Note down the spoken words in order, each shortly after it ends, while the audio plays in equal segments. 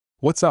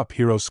What's up,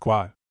 Hero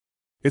Squad?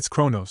 It's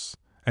Chronos,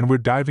 and we're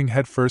diving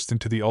headfirst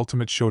into the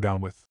ultimate showdown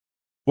with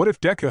What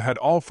If Deku Had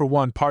All for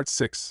One Part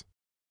 6,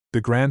 the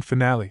grand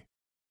finale.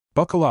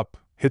 Buckle up,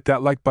 hit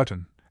that like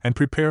button, and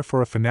prepare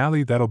for a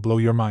finale that'll blow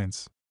your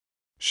minds.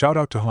 Shout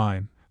out to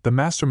Hein, the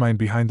mastermind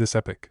behind this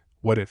epic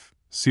What If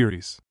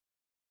series.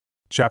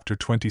 Chapter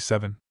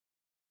 27.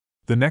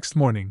 The next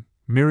morning,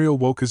 Muriel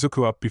woke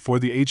Izuku up before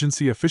the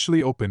agency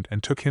officially opened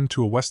and took him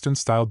to a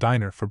Western-style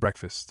diner for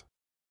breakfast.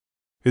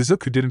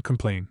 Izuku didn't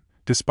complain,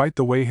 despite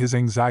the way his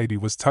anxiety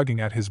was tugging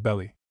at his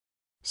belly.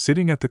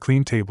 Sitting at the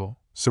clean table,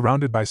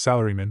 surrounded by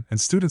salarymen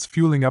and students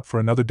fueling up for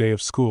another day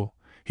of school,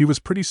 he was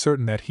pretty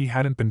certain that he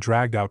hadn't been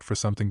dragged out for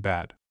something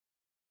bad.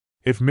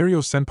 If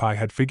Mirio-senpai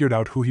had figured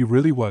out who he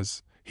really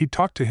was, he'd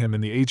talk to him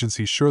in the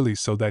agency surely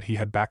so that he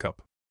had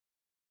backup.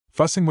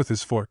 Fussing with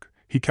his fork,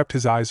 he kept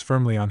his eyes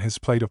firmly on his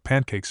plate of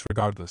pancakes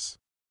regardless.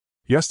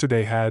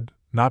 Yesterday had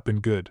not been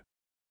good.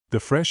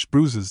 The fresh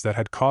bruises that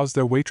had caused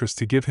their waitress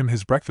to give him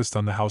his breakfast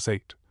on the house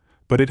ached,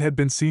 but it had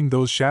been seeing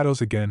those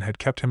shadows again had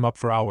kept him up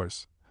for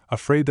hours,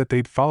 afraid that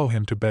they'd follow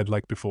him to bed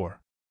like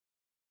before.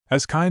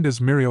 As kind as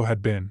Mirio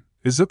had been,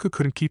 Izuku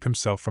couldn't keep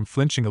himself from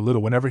flinching a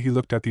little whenever he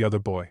looked at the other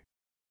boy.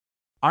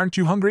 "Aren't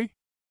you hungry?"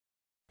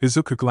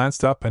 Izuku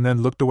glanced up and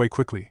then looked away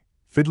quickly,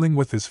 fiddling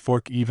with his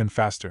fork even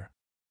faster.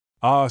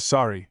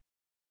 Sorry.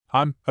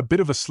 I'm a bit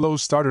of a slow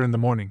starter in the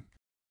morning,"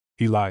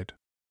 he lied.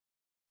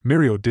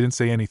 Mirio didn't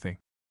say anything.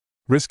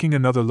 Risking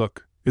another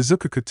look,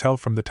 Izuku could tell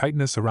from the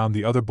tightness around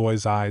the other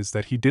boy's eyes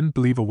that he didn't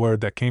believe a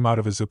word that came out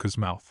of Izuku's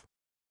mouth.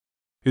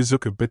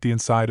 Izuku bit the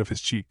inside of his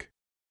cheek.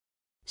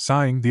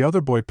 Sighing, the other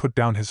boy put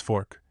down his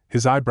fork,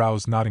 his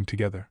eyebrows knotting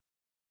together.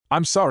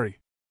 "I'm sorry."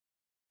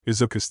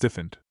 Izuku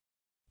stiffened.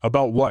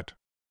 "About what?"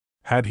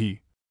 Had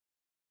he?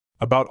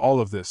 "About all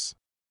of this."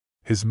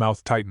 His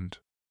mouth tightened.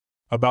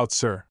 "About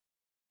sir.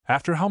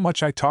 After how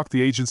much I talked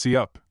the agency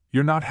up,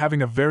 you're not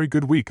having a very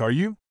good week, are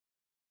you?"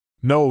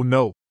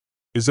 No.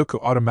 Izuku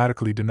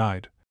automatically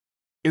denied.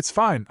 "It's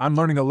fine, I'm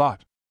learning a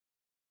lot."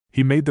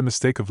 He made the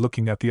mistake of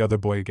looking at the other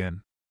boy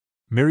again.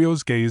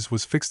 Mirio's gaze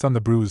was fixed on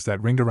the bruise that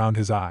ringed around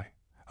his eye,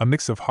 a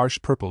mix of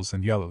harsh purples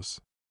and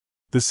yellows.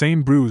 The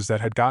same bruise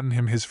that had gotten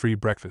him his free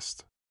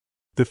breakfast.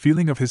 The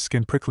feeling of his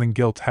skin prickling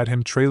guilt had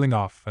him trailing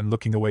off and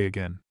looking away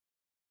again.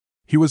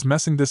 He was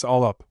messing this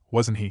all up,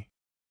 wasn't he?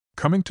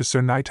 Coming to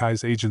Sir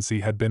Nitai's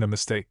agency had been a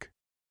mistake.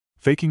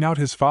 Faking out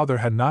his father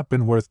had not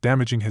been worth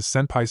damaging his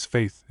senpai's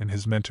faith in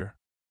his mentor.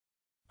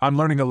 "I'm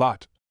learning a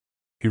lot,"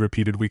 he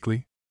repeated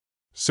weakly.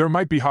 "Sir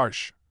might be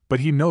harsh, but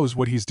he knows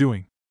what he's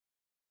doing."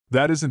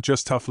 "That isn't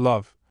just tough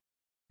love,"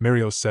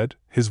 Mirio said,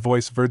 his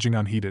voice verging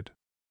on heated.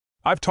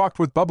 "I've talked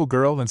with Bubble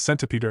Girl and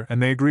Centipeder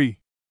and they agree.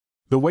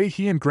 The way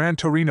he and Gran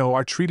Torino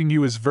are treating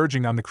you is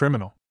verging on the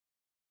criminal."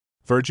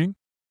 Verging?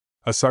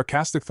 A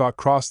sarcastic thought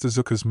crossed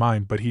Izuku's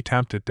mind, but he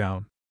tamped it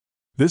down.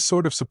 This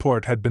sort of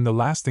support had been the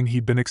last thing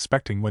he'd been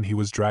expecting when he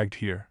was dragged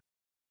here.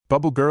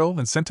 "Bubble Girl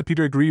and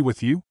Centipeder agree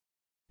with you?"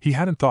 He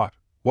hadn't thought,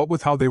 what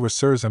with how they were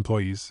Sir's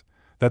employees,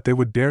 that they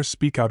would dare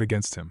speak out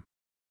against him.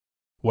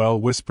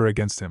 Well, whisper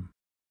against him.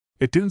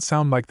 It didn't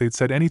sound like they'd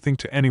said anything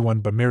to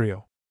anyone but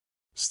Mirio.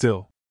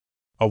 Still,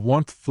 a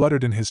warmth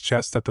fluttered in his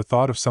chest at the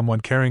thought of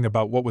someone caring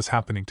about what was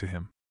happening to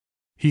him.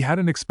 He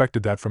hadn't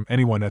expected that from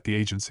anyone at the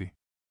agency.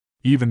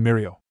 Even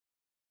Mirio,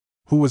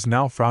 who was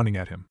now frowning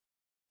at him.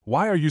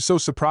 "Why are you so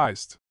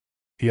surprised?"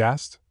 he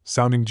asked,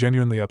 sounding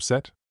genuinely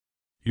upset.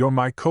 "You're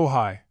my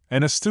kohai,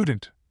 and a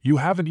student, you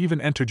haven't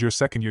even entered your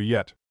second year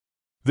yet.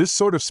 This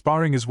sort of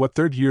sparring is what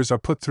third years are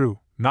put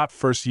through, not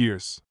first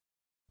years.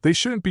 They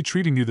shouldn't be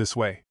treating you this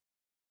way."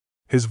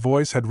 His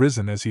voice had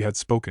risen as he had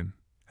spoken,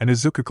 and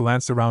Izuku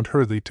glanced around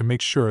hurriedly to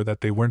make sure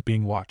that they weren't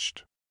being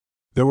watched.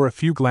 There were a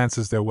few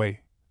glances their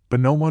way,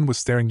 but no one was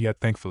staring yet,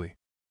 thankfully.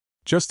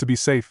 Just to be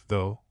safe,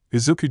 though,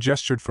 Izuku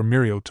gestured for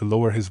Mirio to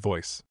lower his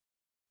voice.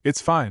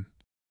 "It's fine,"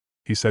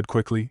 he said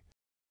quickly.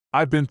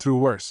 "I've been through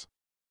worse."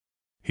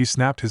 He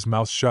snapped his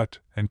mouth shut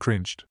and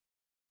cringed.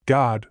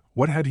 God,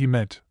 what had he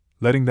meant,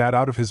 letting that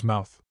out of his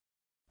mouth?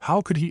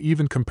 How could he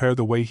even compare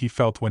the way he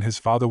felt when his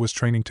father was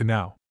training to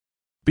now?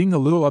 Being a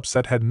little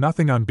upset had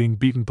nothing on being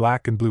beaten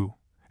black and blue,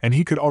 and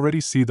he could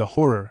already see the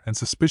horror and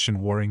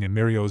suspicion warring in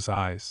Mirio's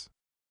eyes.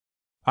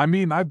 "I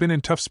mean, I've been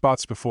in tough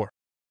spots before,"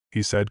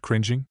 he said,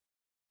 cringing.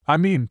 "I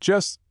mean,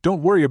 just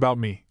don't worry about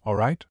me,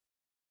 alright?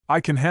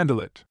 I can handle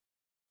it.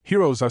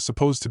 Heroes are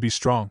supposed to be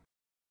strong."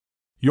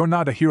 "You're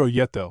not a hero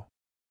yet, though."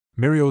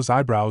 Mirio's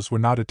eyebrows were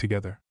knotted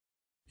together.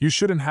 "You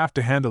shouldn't have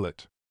to handle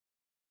it."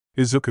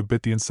 Izuku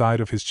bit the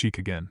inside of his cheek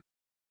again.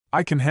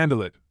 "I can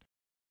handle it,"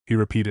 he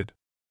repeated.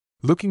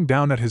 Looking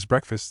down at his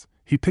breakfast,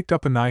 he picked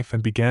up a knife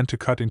and began to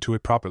cut into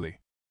it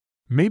properly.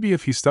 Maybe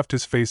if he stuffed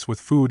his face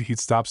with food he'd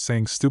stop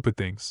saying stupid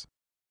things.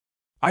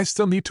 "I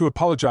still need to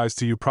apologize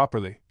to you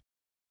properly,"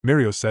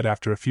 Mirio said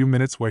after a few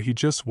minutes where he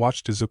just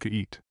watched Izuku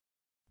eat.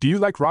 "Do you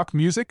like rock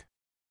music?"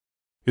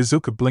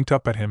 Izuku blinked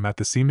up at him at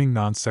the seeming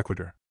non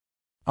sequitur.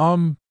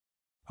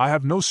 I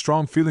have no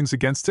strong feelings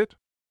against it."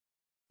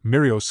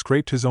 Mirio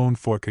scraped his own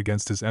fork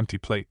against his empty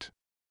plate.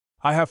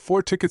 "I have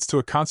 4 tickets to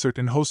a concert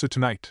in Hosa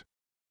tonight.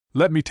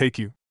 Let me take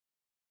you."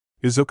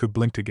 Izuku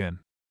blinked again.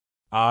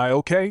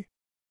 Okay?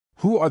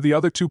 Who are the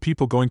other two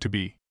people going to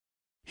be?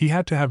 He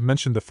had to have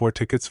mentioned the 4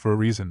 tickets for a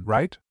reason,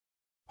 right?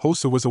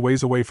 Hosu was a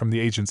ways away from the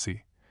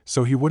agency,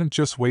 so he wouldn't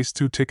just waste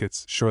 2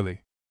 tickets,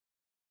 surely.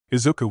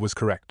 Izuku was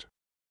correct.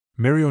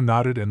 Mirio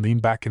nodded and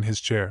leaned back in his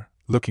chair,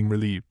 looking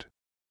relieved.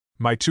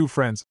 My 2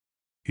 friends,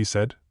 he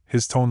said,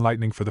 his tone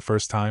lightening for the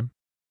first time.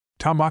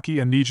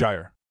 Tamaki and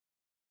Nijire.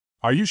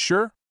 Are you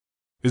sure?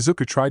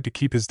 Izuku tried to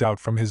keep his doubt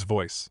from his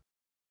voice.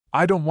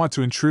 I don't want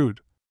to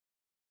intrude.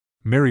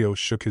 Mirio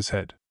shook his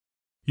head.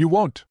 You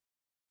won't.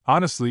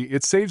 Honestly,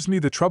 it saves me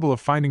the trouble of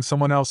finding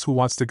someone else who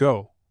wants to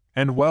go,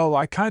 and well,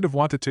 I kind of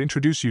wanted to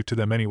introduce you to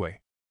them anyway.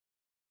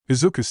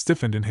 Izuku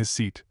stiffened in his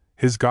seat,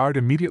 his guard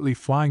immediately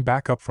flying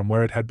back up from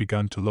where it had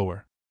begun to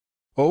lower.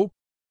 Oh?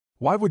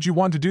 Why would you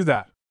want to do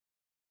that?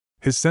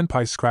 His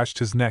senpai scratched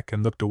his neck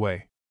and looked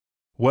away.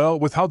 Well,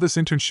 with how this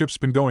internship's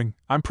been going,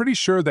 I'm pretty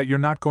sure that you're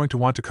not going to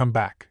want to come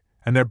back,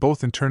 and they're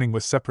both interning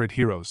with separate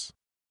heroes.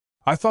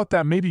 I thought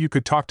that maybe you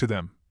could talk to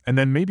them, and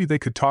then maybe they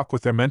could talk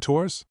with their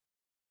mentors?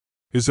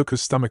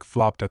 Izuku's stomach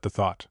flopped at the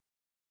thought.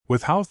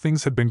 With how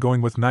things had been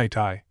going with Night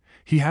Eye,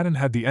 he hadn't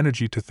had the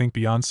energy to think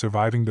beyond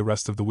surviving the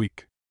rest of the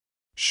week.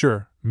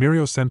 Sure,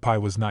 Mirio-senpai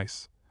was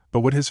nice, but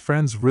would his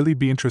friends really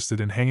be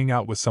interested in hanging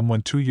out with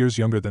someone 2 years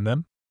younger than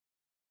them?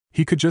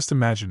 He could just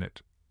imagine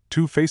it.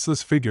 2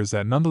 faceless figures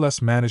that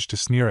nonetheless managed to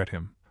sneer at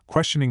him,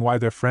 questioning why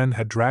their friend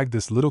had dragged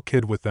this little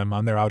kid with them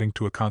on their outing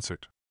to a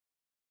concert.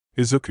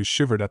 Izuku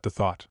shivered at the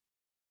thought.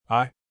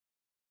 I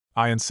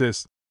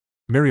insist,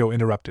 Mirio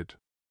interrupted.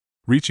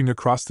 Reaching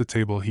across the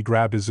table, he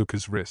grabbed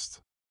Izuku's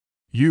wrist.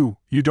 You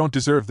don't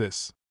deserve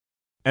this.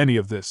 Any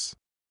of this.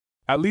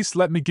 At least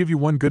let me give you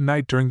one good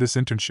night during this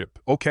internship,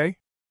 okay?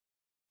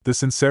 The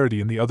sincerity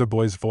in the other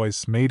boy's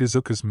voice made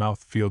Izuku's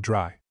mouth feel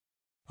dry.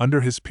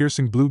 Under his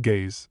piercing blue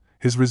gaze,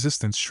 his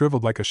resistance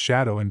shriveled like a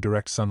shadow in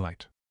direct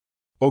sunlight.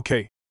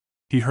 Okay,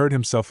 he heard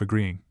himself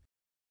agreeing.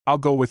 I'll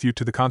go with you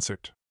to the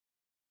concert.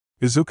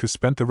 Izuku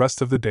spent the rest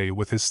of the day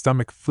with his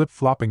stomach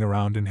flip-flopping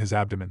around in his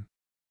abdomen.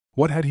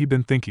 What had he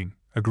been thinking,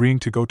 agreeing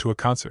to go to a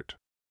concert?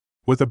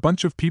 With a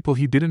bunch of people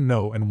he didn't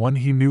know and one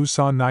he knew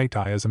saw Night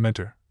Eye as a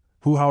mentor,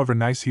 who, however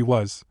nice he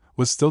was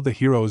still the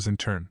hero's in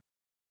turn.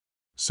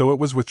 So it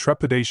was with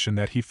trepidation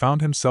that he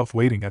found himself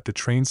waiting at the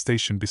train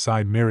station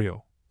beside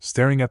Mirio,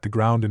 staring at the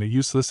ground in a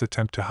useless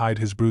attempt to hide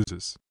his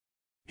bruises.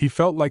 He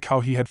felt like how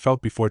he had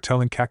felt before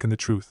telling Kaken the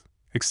truth,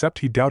 except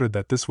he doubted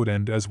that this would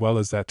end as well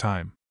as that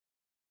time.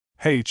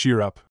 Hey, cheer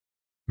up,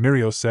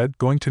 Mirio said,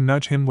 going to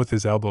nudge him with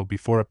his elbow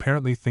before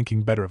apparently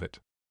thinking better of it.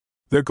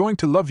 They're going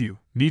to love you,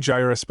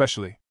 Nijire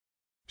especially.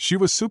 She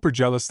was super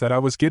jealous that I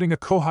was getting a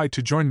kohai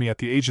to join me at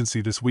the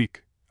agency this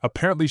week.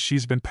 Apparently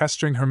she's been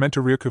pestering her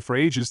mentor Ryuko for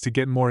ages to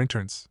get more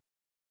interns.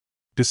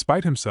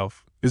 Despite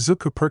himself,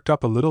 Izuku perked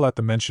up a little at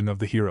the mention of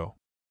the hero.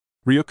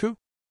 Ryuko?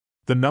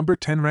 The number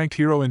 10 ranked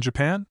hero in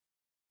Japan?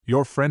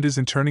 Your friend is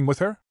interning with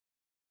her?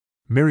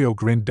 Mirio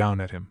grinned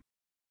down at him.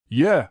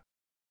 Yeah.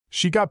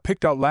 She got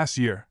picked out last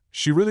year,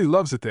 she really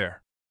loves it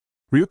there.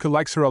 Ryuko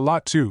likes her a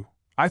lot too.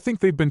 I think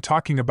they've been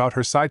talking about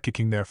her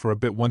sidekicking there for a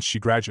bit once she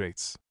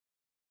graduates.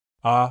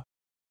 Ah.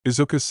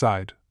 Izuku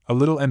sighed, a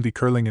little envy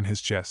curling in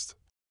his chest.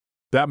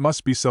 That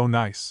must be so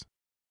nice.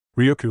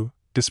 Ryuko,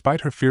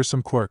 despite her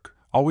fearsome quirk,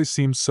 always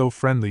seemed so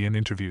friendly in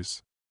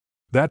interviews.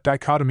 That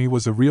dichotomy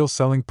was a real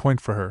selling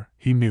point for her,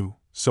 he knew,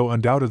 so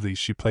undoubtedly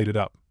she played it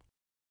up.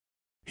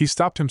 He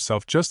stopped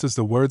himself just as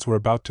the words were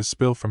about to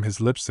spill from his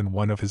lips in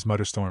one of his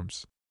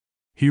mutterstorms.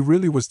 He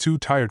really was too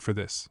tired for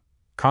this.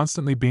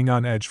 Constantly being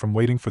on edge from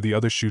waiting for the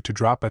other shoe to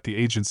drop at the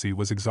agency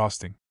was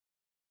exhausting.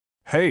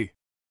 Hey!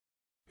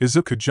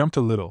 Izuku jumped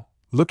a little,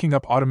 looking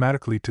up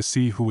automatically to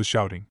see who was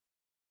shouting.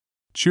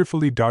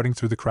 Cheerfully darting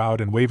through the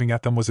crowd and waving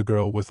at them was a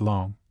girl with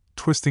long,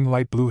 twisting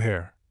light blue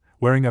hair,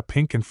 wearing a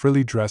pink and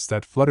frilly dress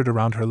that fluttered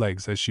around her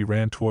legs as she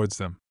ran towards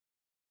them.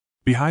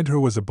 Behind her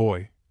was a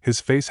boy, his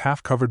face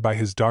half covered by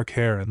his dark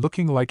hair and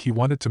looking like he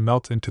wanted to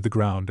melt into the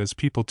ground as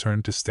people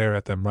turned to stare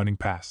at them running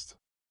past.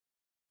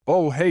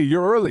 Oh hey,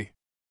 you're early!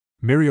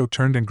 Mirio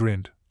turned and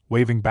grinned,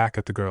 waving back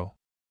at the girl.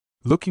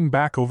 Looking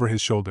back over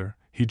his shoulder,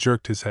 he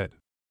jerked his head.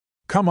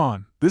 Come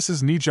on, this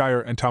is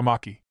Nijire and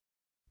Tamaki.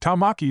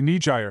 Tamaki,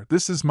 Nijire,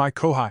 this is my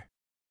kohai.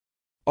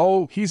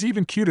 Oh, he's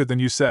even cuter than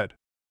you said.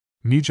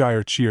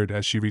 Nijire cheered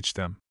as she reached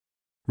them.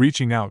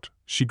 Reaching out,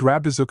 she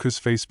grabbed Izuku's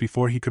face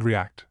before he could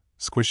react,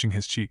 squishing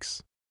his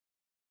cheeks.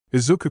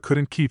 Izuku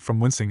couldn't keep from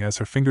wincing as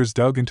her fingers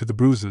dug into the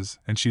bruises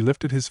and she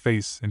lifted his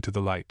face into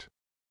the light.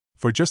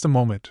 For just a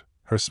moment,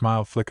 her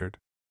smile flickered.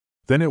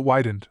 Then it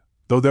widened,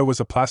 though there was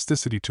a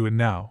plasticity to it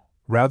now,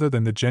 rather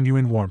than the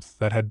genuine warmth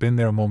that had been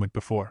there a moment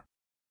before.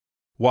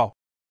 Wow,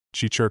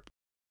 she chirped.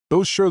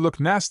 Those sure look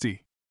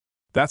nasty.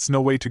 That's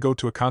no way to go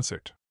to a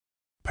concert.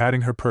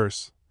 Patting her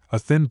purse, a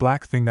thin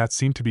black thing that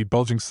seemed to be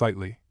bulging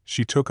slightly,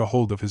 she took a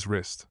hold of his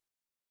wrist.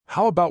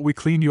 How about we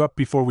clean you up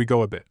before we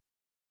go a bit?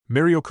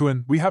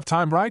 Mirio-kun, we have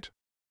time, right?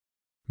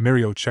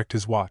 Mirio checked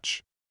his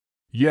watch.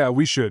 Yeah,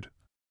 we should.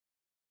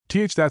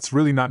 That's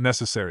really not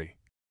necessary.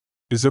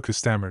 Izuku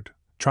stammered,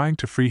 trying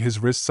to free his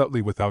wrist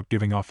subtly without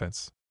giving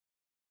offense.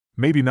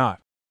 Maybe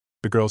not.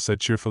 the girl said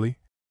cheerfully.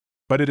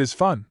 But it is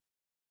fun.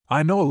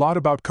 I know a lot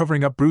about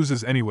covering up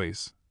bruises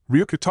anyways.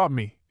 Ryuka taught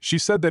me. She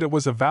said that it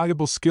was a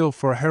valuable skill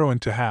for a heroine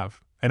to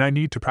have, and I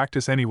need to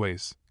practice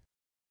anyways.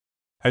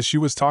 As she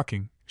was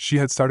talking, she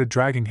had started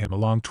dragging him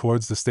along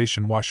towards the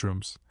station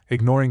washrooms,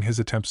 ignoring his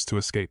attempts to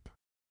escape.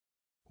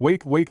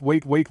 Wait, wait,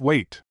 wait, wait,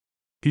 wait!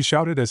 He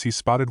shouted as he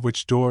spotted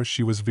which door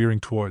she was veering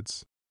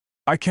towards.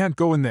 I can't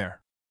go in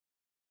there!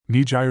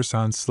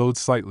 Nijire-san slowed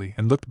slightly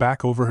and looked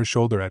back over her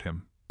shoulder at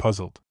him,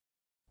 puzzled.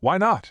 Why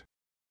not?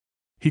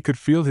 He could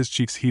feel his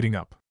cheeks heating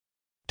up.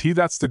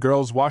 That's the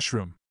girls'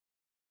 washroom.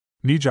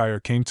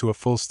 Nijire came to a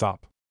full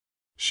stop.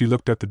 She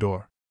looked at the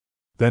door.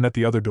 Then at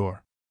the other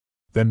door.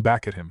 Then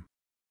back at him.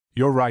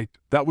 You're right,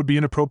 that would be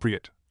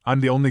inappropriate.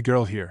 I'm the only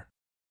girl here.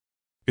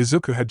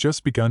 Izuku had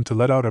just begun to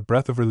let out a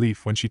breath of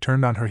relief when she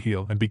turned on her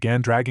heel and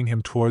began dragging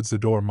him towards the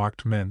door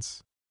marked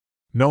men's.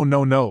 No,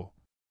 no, no.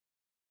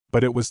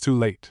 But it was too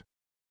late.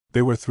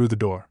 They were through the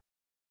door.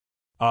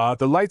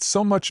 The light's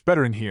so much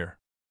better in here.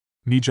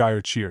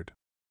 Nijire cheered.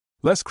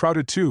 Less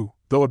crowded too,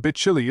 though a bit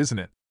chilly, isn't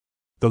it?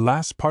 The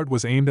last part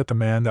was aimed at the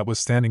man that was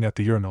standing at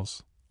the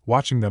urinals,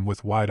 watching them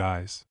with wide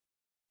eyes.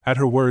 At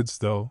her words,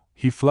 though,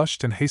 he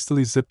flushed and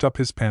hastily zipped up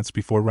his pants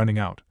before running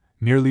out,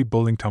 nearly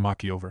bowling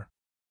Tamaki over.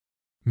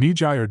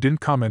 Nijire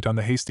didn't comment on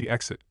the hasty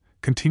exit,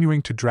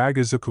 continuing to drag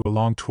Izuku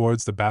along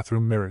towards the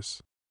bathroom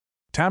mirrors.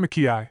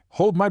 Tamaki,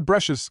 hold my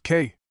brushes,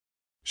 Kay!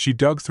 She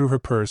dug through her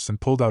purse and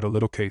pulled out a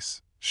little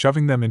case,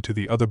 shoving them into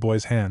the other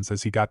boy's hands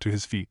as he got to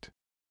his feet.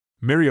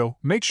 Mirio,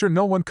 make sure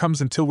no one comes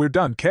until we're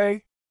done,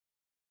 Kay!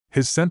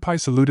 His senpai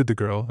saluted the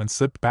girl and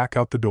slipped back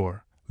out the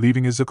door,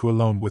 leaving Izuku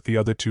alone with the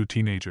other two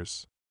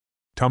teenagers.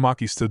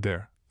 Tamaki stood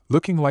there,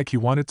 looking like he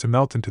wanted to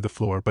melt into the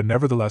floor but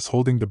nevertheless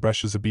holding the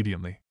brushes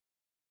obediently.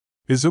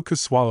 Izuku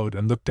swallowed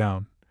and looked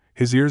down,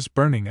 his ears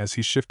burning as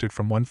he shifted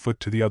from one foot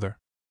to the other.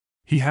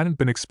 He hadn't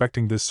been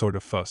expecting this sort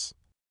of fuss.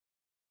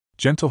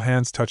 Gentle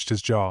hands touched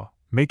his jaw,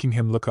 making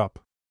him look up.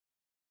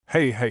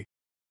 Hey,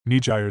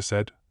 Nijire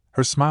said,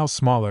 her smile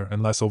smaller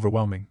and less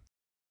overwhelming.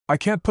 I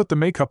can't put the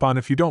makeup on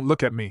if you don't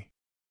look at me.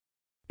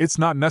 It's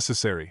not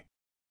necessary.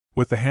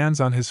 With the hands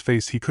on his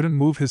face, he couldn't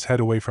move his head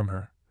away from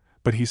her,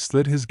 but he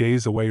slid his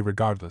gaze away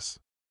regardless.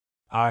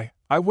 I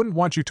wouldn't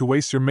want you to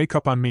waste your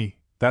makeup on me.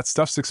 That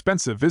stuff's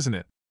expensive, isn't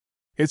it?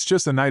 It's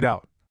just a night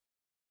out.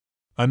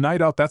 A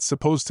night out that's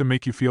supposed to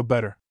make you feel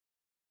better.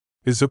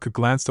 Izuku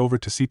glanced over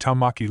to see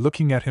Tamaki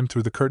looking at him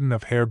through the curtain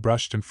of hair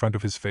brushed in front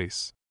of his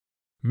face.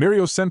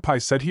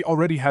 Mirio-senpai said he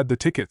already had the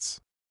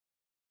tickets.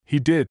 He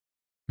did,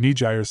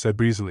 Nijire said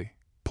breezily,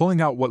 pulling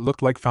out what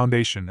looked like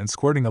foundation and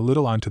squirting a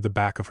little onto the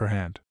back of her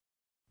hand.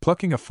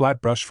 Plucking a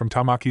flat brush from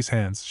Tamaki's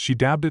hands, she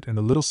dabbed it in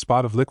a little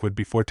spot of liquid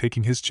before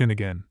taking his chin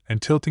again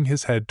and tilting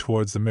his head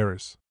towards the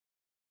mirrors.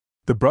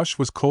 The brush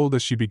was cold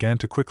as she began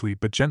to quickly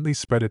but gently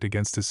spread it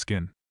against his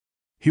skin.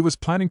 He was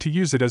planning to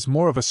use it as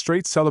more of a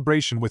straight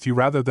celebration with you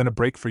rather than a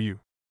break for you.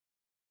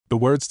 The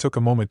words took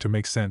a moment to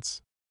make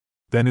sense.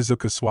 Then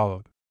Izuku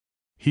swallowed.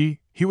 He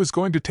was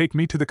going to take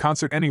me to the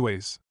concert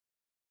anyways.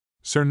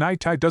 Sir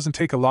Naitai doesn't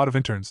take a lot of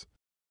interns,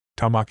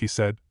 Tamaki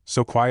said,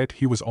 so quiet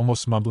he was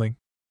almost mumbling.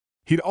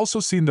 He'd also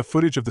seen the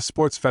footage of the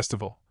sports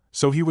festival,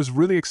 so he was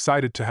really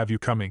excited to have you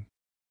coming.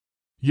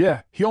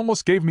 Yeah, he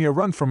almost gave me a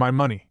run for my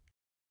money.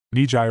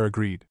 Nijire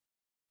agreed.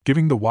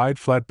 Giving the wide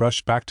flat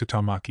brush back to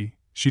Tamaki,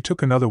 she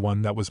took another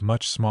one that was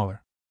much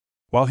smaller.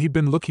 While he'd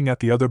been looking at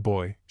the other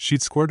boy,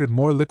 she'd squirted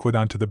more liquid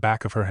onto the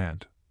back of her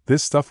hand.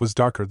 This stuff was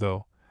darker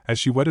though, as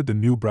she wetted the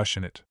new brush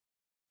in it.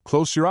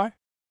 Close your eye?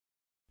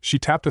 She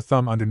tapped a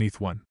thumb underneath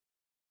one.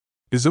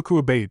 Izuku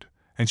obeyed,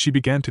 and she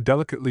began to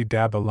delicately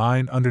dab a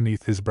line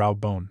underneath his brow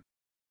bone.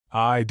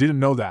 I didn't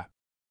know that.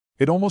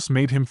 It almost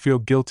made him feel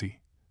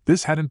guilty.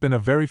 This hadn't been a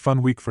very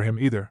fun week for him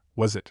either,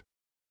 was it?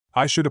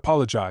 I should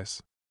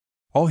apologize.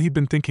 All he'd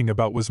been thinking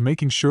about was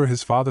making sure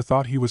his father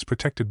thought he was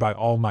protected by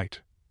All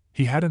Might.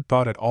 He hadn't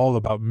thought at all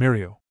about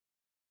Mirio.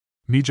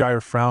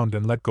 Nijire frowned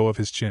and let go of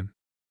his chin.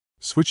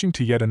 Switching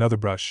to yet another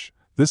brush,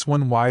 this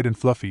one wide and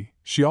fluffy,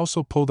 she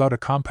also pulled out a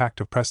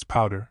compact of pressed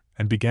powder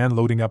and began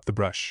loading up the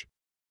brush.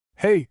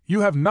 Hey,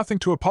 you have nothing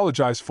to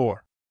apologize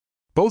for.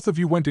 Both of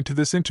you went into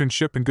this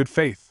internship in good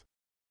faith.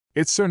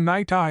 It's Sir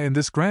Naitai and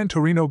this Gran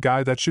Torino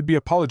guy that should be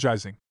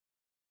apologizing.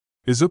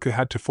 Izuku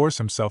had to force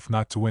himself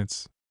not to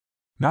wince.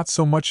 Not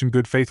so much in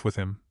good faith with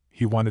him,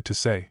 he wanted to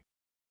say.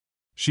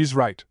 She's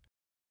right,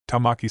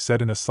 Tamaki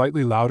said in a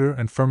slightly louder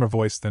and firmer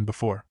voice than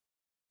before.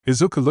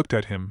 Izuku looked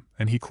at him,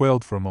 and he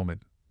quailed for a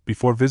moment,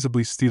 before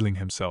visibly steeling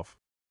himself.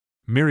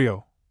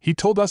 Mirio, he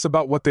told us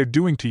about what they're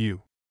doing to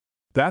you.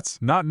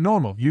 That's not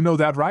normal, you know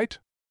that, right?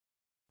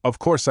 Of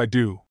course I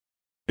do,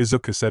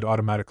 Izuku said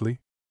automatically.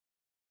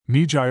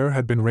 Nijire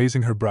had been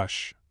raising her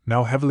brush,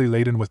 now heavily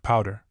laden with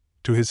powder,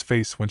 to his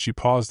face when she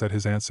paused at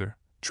his answer,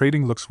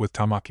 trading looks with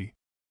Tamaki.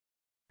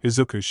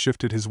 Izuku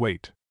shifted his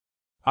weight.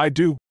 I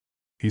do,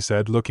 he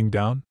said, looking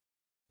down.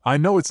 I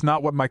know it's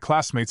not what my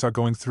classmates are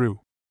going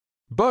through.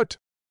 But,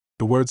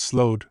 the words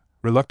slowed,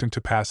 reluctant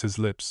to pass his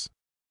lips.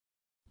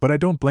 But I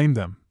don't blame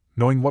them,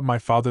 knowing what my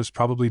father's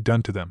probably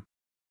done to them.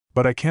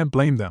 But I can't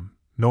blame them,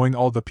 knowing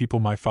all the people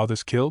my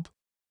father's killed?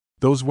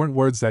 Those weren't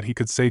words that he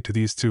could say to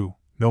these two,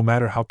 no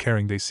matter how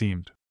caring they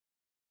seemed.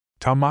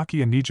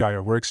 Tamaki and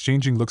Nijire were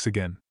exchanging looks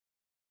again.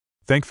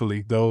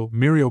 Thankfully, though,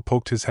 Mirio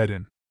poked his head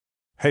in.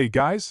 Hey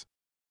guys?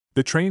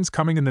 The train's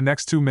coming in the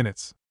next 2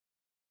 minutes.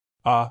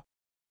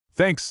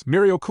 Thanks,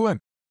 Mirio-kun,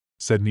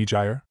 said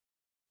Nijire.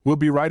 We'll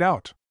be right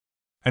out.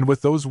 And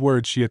with those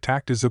words she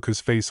attacked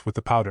Izuku's face with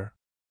the powder.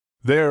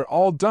 They're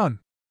all done.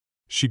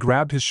 She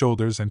grabbed his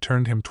shoulders and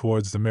turned him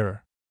towards the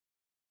mirror.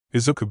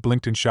 Izuku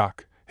blinked in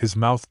shock, his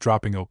mouth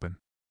dropping open.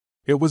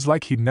 It was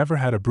like he'd never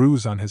had a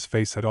bruise on his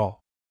face at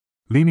all.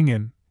 Leaning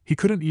in, he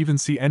couldn't even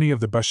see any of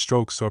the brush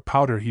strokes or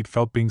powder he'd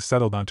felt being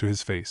settled onto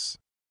his face.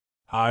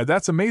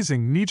 That's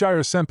amazing,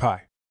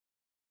 Nijire-senpai.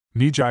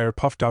 Nijire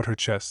puffed out her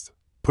chest,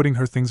 putting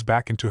her things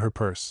back into her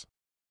purse.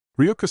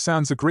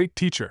 Ryoko-san's a great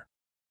teacher.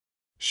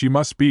 She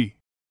must be,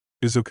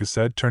 Izuku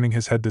said, turning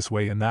his head this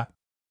way and that.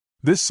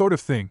 This sort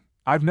of thing,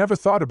 I've never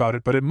thought about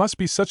it, but it must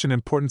be such an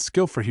important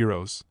skill for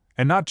heroes,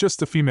 and not just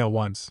the female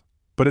ones,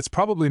 but it's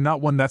probably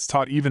not one that's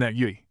taught even at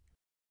Yui.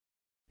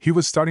 He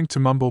was starting to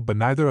mumble, but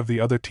neither of the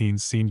other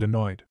teens seemed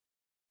annoyed.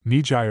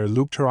 Nijire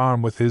looped her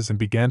arm with his and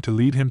began to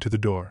lead him to the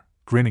door,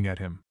 grinning at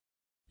him.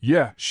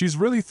 Yeah, she's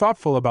really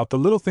thoughtful about the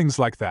little things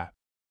like that.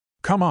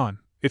 Come on,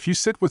 if you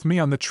sit with me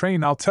on the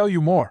train I'll tell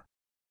you more.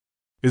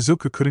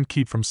 Izuku couldn't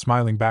keep from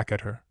smiling back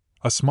at her,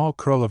 a small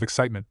curl of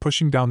excitement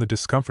pushing down the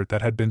discomfort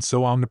that had been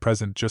so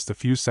omnipresent just a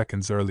few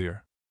seconds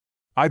earlier.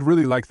 I'd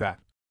really like that,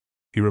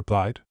 he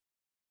replied.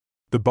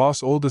 The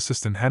boss' old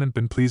assistant hadn't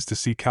been pleased to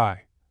see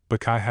Kai,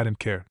 but Kai hadn't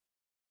cared.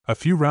 A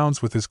few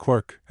rounds with his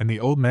quirk, and the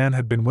old man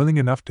had been willing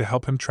enough to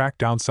help him track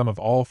down some of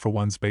All for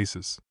One's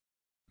bases.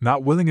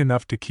 Not willing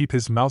enough to keep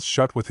his mouth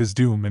shut with his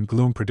doom and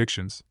gloom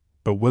predictions,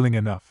 but willing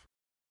enough.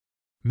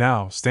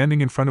 Now,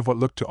 standing in front of what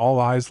looked to all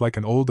eyes like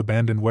an old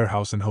abandoned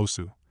warehouse in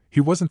Hosu, he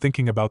wasn't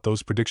thinking about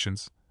those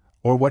predictions,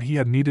 or what he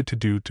had needed to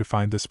do to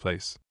find this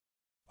place.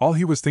 All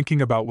he was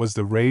thinking about was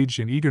the rage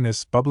and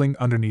eagerness bubbling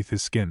underneath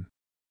his skin.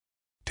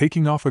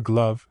 Taking off a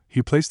glove,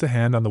 he placed a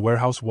hand on the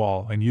warehouse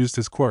wall and used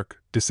his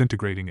quirk,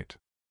 disintegrating it.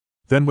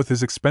 Then, with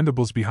his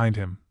expendables behind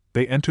him,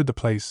 they entered the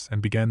place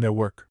and began their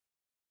work.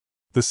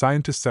 The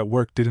scientists at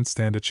work didn't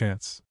stand a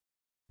chance.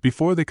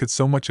 Before they could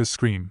so much as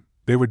scream,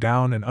 they were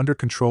down and under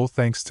control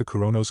thanks to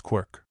Chronos'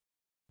 quirk.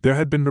 There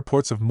had been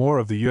reports of more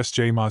of the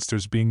USJ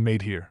monsters being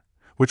made here,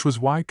 which was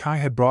why Kai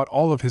had brought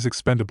all of his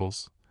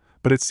expendables,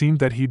 but it seemed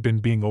that he'd been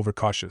being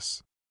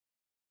overcautious.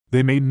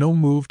 They made no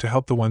move to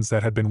help the ones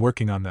that had been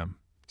working on them,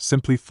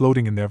 simply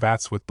floating in their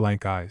vats with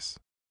blank eyes.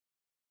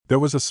 There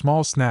was a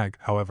small snag,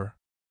 however.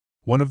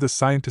 One of the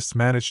scientists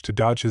managed to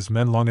dodge his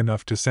men long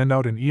enough to send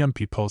out an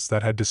EMP pulse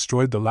that had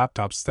destroyed the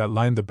laptops that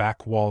lined the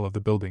back wall of the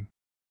building.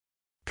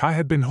 Kai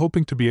had been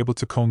hoping to be able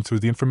to comb through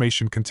the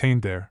information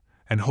contained there,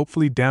 and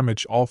hopefully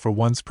damage All for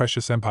One's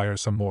precious empire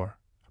some more,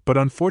 but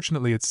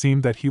unfortunately it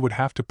seemed that he would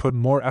have to put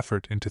more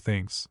effort into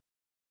things.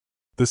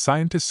 The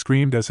scientist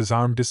screamed as his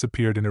arm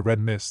disappeared in a red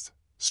mist,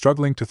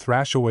 struggling to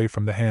thrash away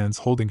from the hands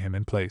holding him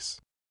in place.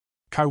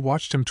 Kai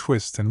watched him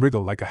twist and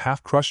wriggle like a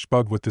half-crushed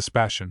bug with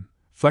dispassion,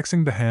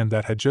 flexing the hand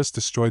that had just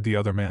destroyed the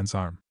other man's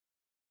arm.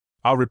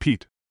 I'll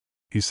repeat,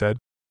 he said.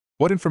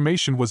 What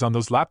information was on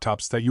those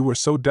laptops that you were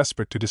so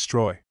desperate to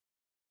destroy?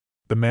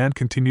 The man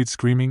continued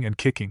screaming and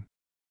kicking.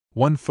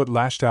 One foot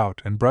lashed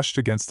out and brushed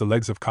against the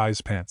legs of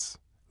Kai's pants,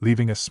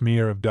 leaving a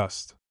smear of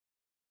dust.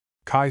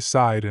 Kai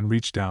sighed and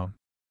reached down.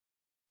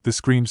 The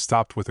scream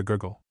stopped with a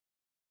gurgle.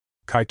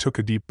 Kai took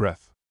a deep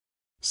breath,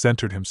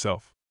 centered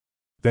himself,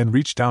 then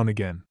reached down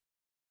again.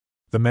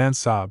 The man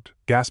sobbed,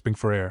 gasping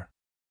for air.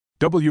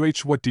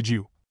 What did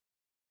you?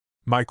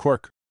 My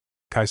quirk,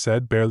 Kai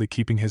said, barely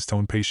keeping his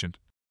tone patient,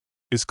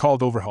 is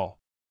called Overhaul.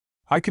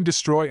 I can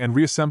destroy and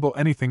reassemble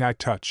anything I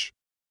touch.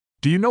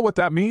 Do you know what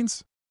that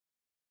means?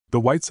 The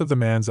whites of the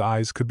man's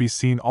eyes could be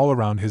seen all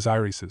around his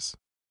irises.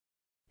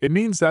 It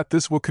means that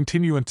this will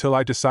continue until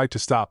I decide to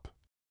stop,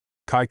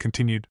 Kai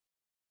continued.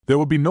 There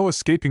will be no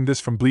escaping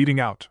this from bleeding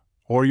out,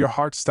 or your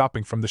heart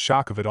stopping from the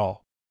shock of it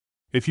all.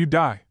 If you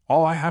die,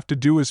 all I have to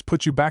do is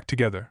put you back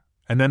together,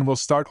 and then we'll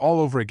start all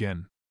over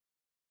again.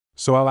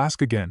 So I'll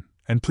ask again,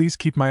 and please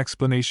keep my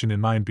explanation in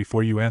mind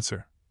before you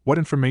answer. What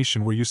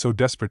information were you so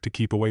desperate to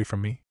keep away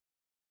from me?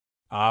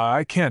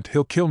 I can't,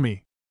 he'll kill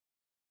me.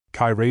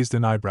 Kai raised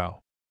an eyebrow.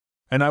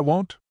 And I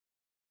won't?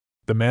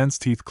 The man's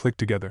teeth clicked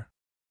together.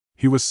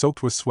 He was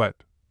soaked with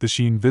sweat, the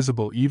sheen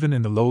visible even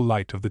in the low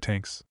light of the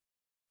tanks.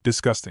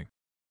 Disgusting.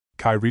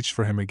 Kai reached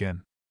for him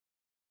again.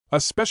 A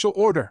special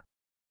order!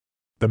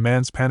 The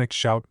man's panicked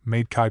shout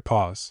made Kai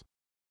pause.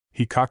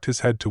 He cocked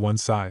his head to one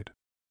side.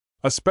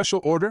 A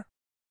special order?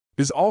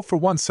 Is All for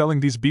One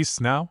selling these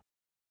beasts now?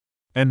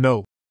 And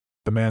no,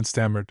 the man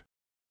stammered.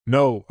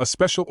 No, a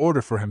special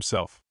order for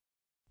himself.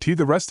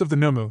 The rest of the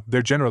Numu,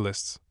 they're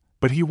generalists,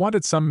 but he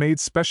wanted some made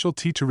special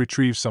to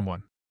retrieve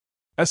someone.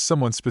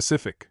 Someone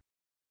specific.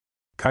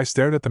 Kai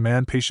stared at the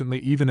man patiently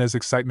even as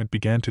excitement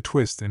began to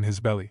twist in his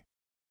belly.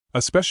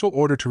 A special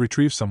order to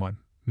retrieve someone.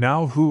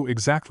 Now who,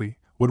 exactly,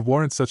 would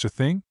warrant such a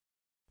thing?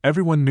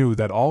 Everyone knew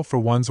that All for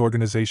One's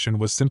organization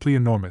was simply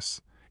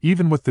enormous,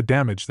 even with the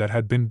damage that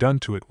had been done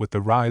to it with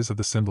the rise of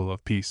the symbol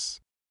of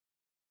peace.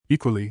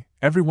 Equally,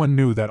 everyone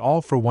knew that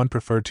All for One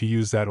preferred to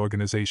use that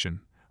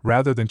organization,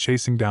 rather than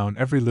chasing down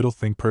every little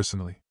thing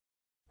personally.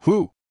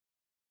 Who?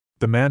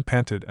 The man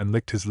panted and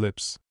licked his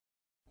lips.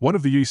 One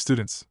of the UE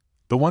students,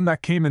 the one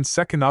that came in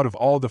second out of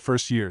all the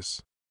first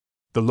years.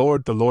 The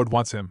Lord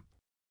wants him.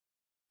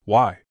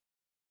 Why?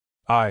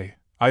 I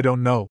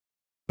don't know,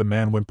 the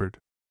man whimpered.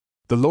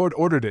 The Lord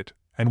ordered it,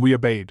 and we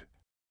obeyed.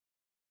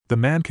 The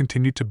man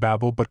continued to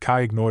babble, but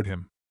Kai ignored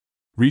him.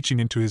 Reaching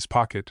into his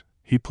pocket,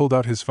 he pulled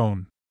out his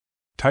phone.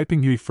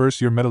 Typing UE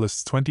first year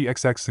medalists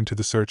 20XX into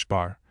the search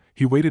bar,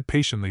 he waited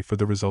patiently for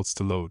the results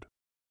to load.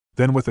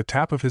 Then with a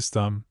tap of his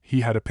thumb,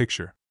 he had a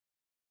picture.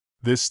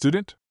 This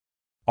student?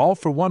 All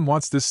for One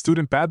wants this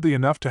student badly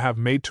enough to have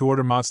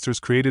made-to-order monsters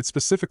created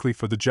specifically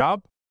for the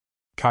job?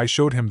 Kai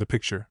showed him the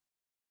picture.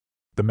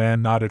 The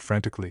man nodded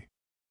frantically.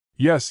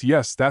 Yes,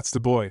 that's the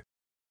boy,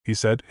 he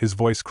said, his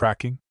voice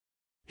cracking.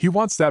 He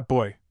wants that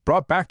boy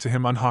brought back to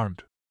him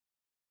unharmed.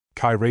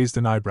 Kai raised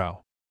an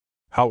eyebrow.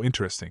 How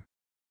interesting.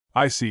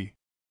 I see.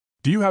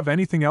 Do you have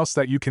anything else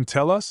that you can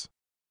tell us?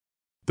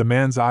 The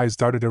man's eyes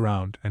darted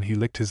around and he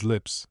licked his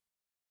lips.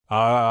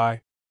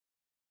 Kai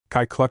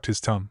clucked his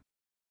tongue.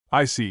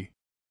 I see.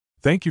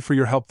 Thank you for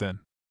your help then.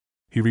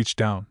 He reached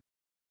down.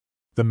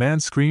 The man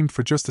screamed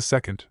for just a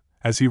second,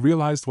 as he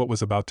realized what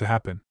was about to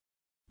happen.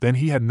 Then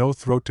he had no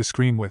throat to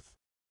scream with.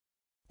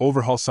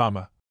 Overhaul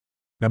Sama,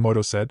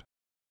 Nemoto said.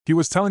 He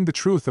was telling the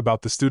truth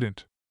about the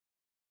student.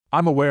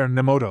 I'm aware,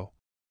 Nemoto,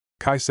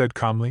 Kai said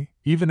calmly,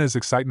 even as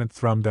excitement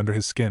thrummed under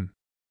his skin.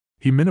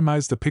 He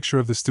minimized the picture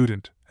of the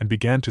student and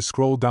began to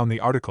scroll down the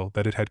article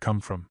that it had come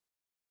from.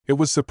 It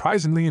was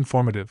surprisingly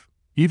informative,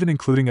 even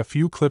including a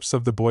few clips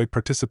of the boy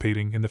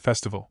participating in the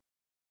festival.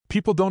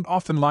 People don't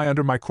often lie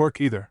under my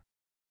quirk either.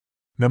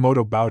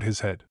 Nemoto bowed his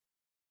head.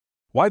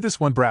 Why this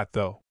one brat,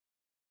 though?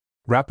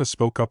 Rappa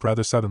spoke up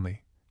rather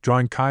suddenly,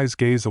 drawing Kai's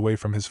gaze away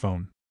from his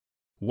phone.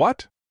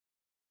 What?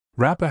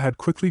 Rappa had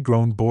quickly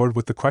grown bored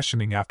with the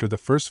questioning after the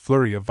first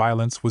flurry of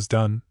violence was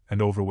done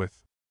and over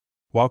with.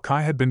 While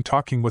Kai had been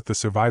talking with the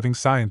surviving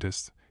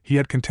scientist, he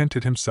had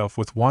contented himself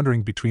with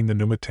wandering between the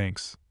Numa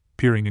tanks,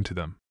 peering into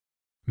them.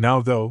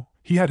 Now, though,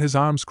 he had his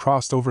arms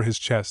crossed over his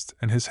chest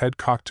and his head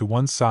cocked to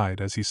one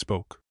side as he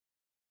spoke.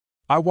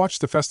 I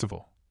watched the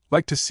festival,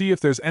 like to see if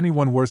there's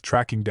anyone worth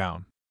tracking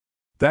down.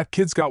 That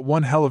kid's got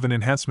one hell of an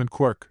enhancement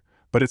quirk,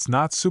 but it's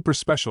not super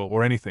special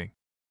or anything.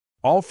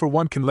 All for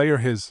One can layer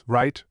his,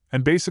 right,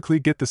 and basically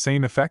get the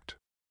same effect?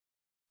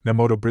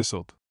 Nemoto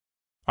bristled.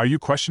 Are you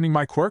questioning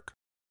my quirk?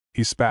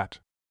 He spat.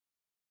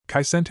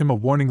 Kai sent him a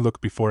warning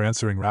look before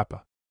answering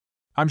Rappa.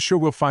 I'm sure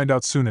we'll find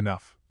out soon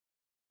enough,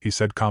 he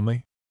said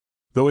calmly.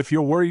 Though if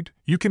you're worried,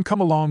 you can come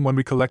along when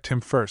we collect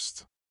him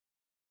first.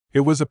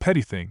 It was a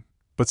petty thing,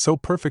 but so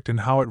perfect in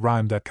how it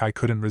rhymed that Kai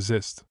couldn't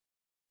resist.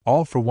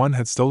 All for One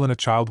had stolen a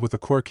child with a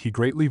quirk he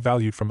greatly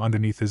valued from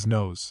underneath his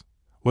nose.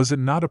 Was it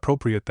not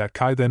appropriate that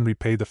Kai then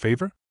repay the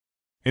favor?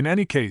 In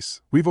any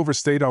case, we've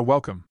overstayed our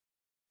welcome.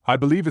 I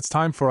believe it's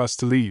time for us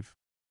to leave.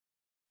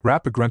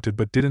 Rappa grunted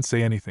but didn't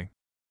say anything.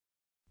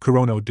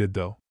 Chrono did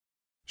though.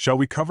 Shall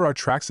we cover our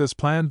tracks as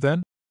planned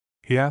then?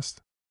 He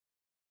asked.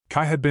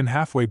 Kai had been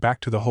halfway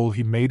back to the hole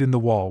he made in the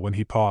wall when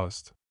he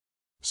paused.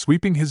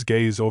 Sweeping his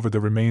gaze over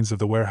the remains of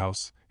the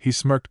warehouse, he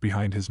smirked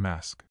behind his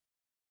mask.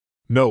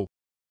 No,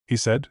 he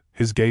said,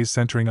 his gaze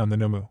centering on the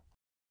Numu.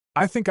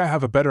 I think I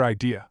have a better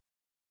idea.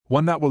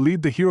 One that will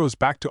lead the heroes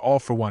back to All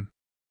for One.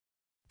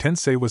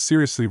 Tensei was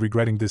seriously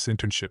regretting this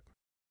internship.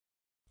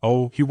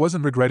 Oh, he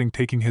wasn't regretting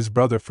taking his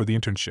brother for the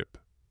internship.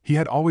 He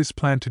had always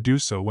planned to do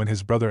so when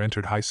his brother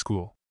entered high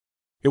school.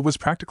 It was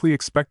practically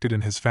expected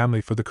in his family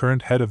for the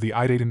current head of the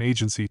Idaten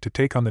agency to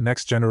take on the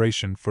next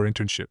generation for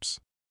internships.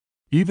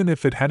 Even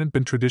if it hadn't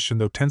been tradition,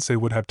 though, Tensei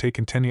would have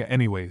taken Tenya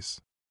anyways.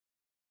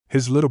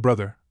 His little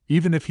brother,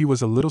 even if he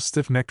was a little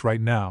stiff-necked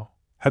right now,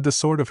 had the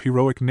sort of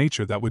heroic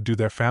nature that would do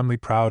their family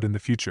proud in the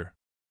future.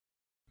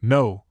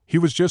 No, he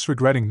was just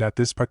regretting that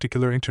this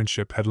particular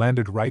internship had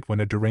landed right when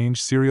a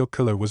deranged serial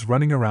killer was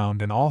running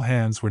around and all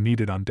hands were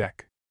needed on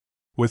deck.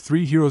 With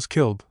 3 heroes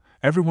killed,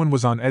 everyone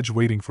was on edge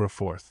waiting for a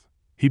 4th.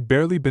 He'd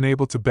barely been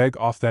able to beg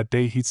off that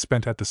day he'd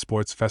spent at the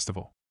sports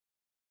festival.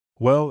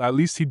 Well, at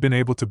least he'd been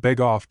able to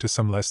beg off to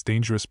some less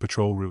dangerous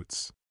patrol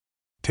routes.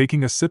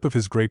 Taking a sip of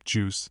his grape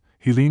juice,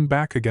 he leaned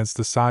back against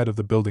the side of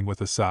the building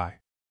with a sigh.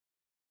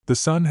 The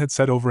sun had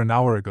set over an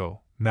hour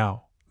ago,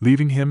 now,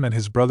 leaving him and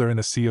his brother in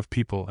a sea of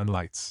people and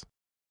lights.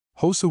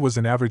 Hosu was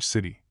an average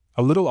city,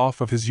 a little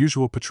off of his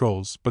usual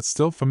patrols but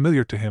still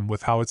familiar to him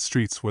with how its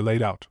streets were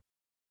laid out.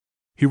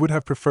 He would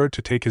have preferred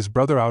to take his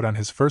brother out on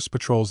his first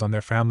patrols on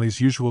their family's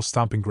usual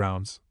stomping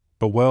grounds,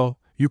 but well,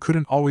 you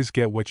couldn't always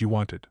get what you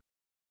wanted.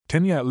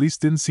 Tenya at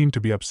least didn't seem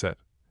to be upset,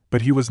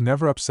 but he was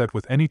never upset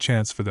with any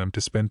chance for them to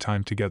spend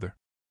time together.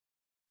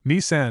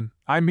 Nissan,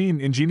 I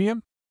mean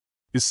Ingenium?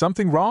 Is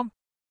something wrong?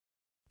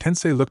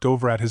 Tensei looked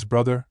over at his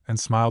brother and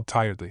smiled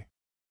tiredly.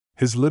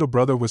 His little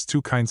brother was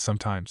too kind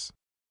sometimes.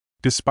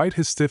 Despite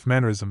his stiff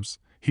mannerisms,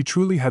 He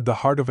truly had the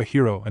heart of a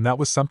hero, and that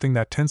was something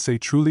that Tensei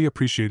truly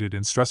appreciated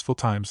in stressful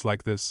times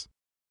like this.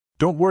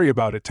 Don't worry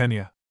about it,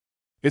 Tenya.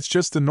 It's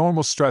just the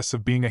normal stress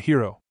of being a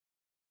hero.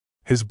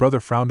 His brother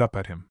frowned up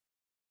at him.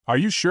 Are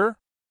you sure?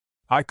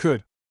 I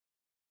could.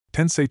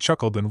 Tensei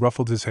chuckled and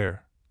ruffled his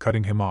hair,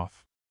 cutting him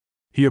off.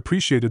 He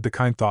appreciated the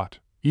kind thought,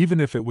 even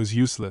if it was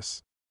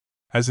useless.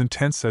 As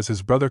intense as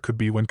his brother could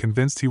be when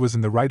convinced he was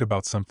in the right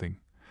about something,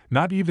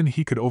 not even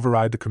he could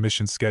override the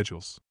commission's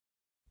schedules.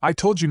 I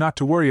told you not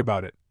to worry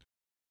about it,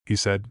 he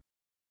said.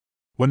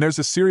 When there's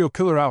a serial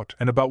killer out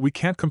and about, we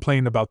can't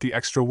complain about the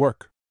extra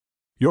work.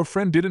 Your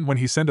friend didn't when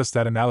he sent us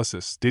that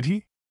analysis, did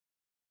he?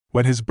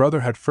 When his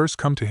brother had first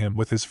come to him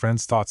with his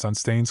friend's thoughts on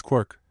Stain's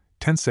quirk,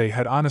 Tensei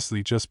had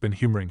honestly just been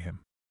humoring him.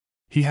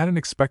 He hadn't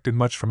expected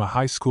much from a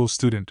high school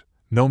student,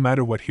 no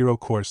matter what hero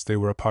course they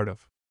were a part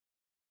of.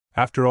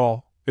 After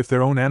all, if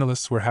their own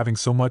analysts were having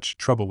so much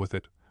trouble with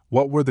it,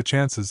 what were the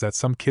chances that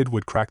some kid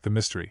would crack the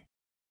mystery?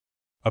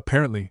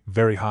 Apparently,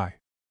 very high.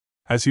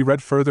 As he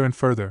read further and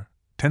further,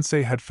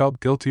 Tensei had felt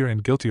guiltier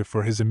and guiltier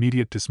for his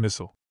immediate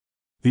dismissal.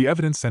 The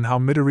evidence and how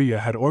Midoriya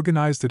had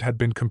organized it had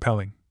been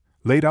compelling,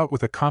 laid out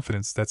with a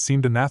confidence that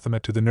seemed anathema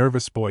to the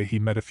nervous boy he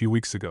met a few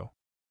weeks ago.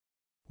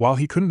 While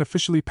he couldn't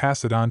officially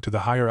pass it on to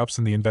the higher-ups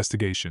in the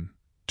investigation,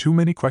 too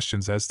many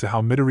questions as to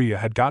how Midoriya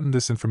had gotten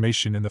this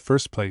information in the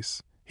first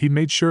place, he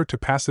made sure to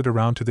pass it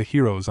around to the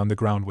heroes on the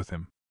ground with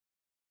him.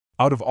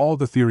 Out of all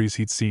the theories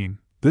he'd seen,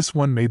 this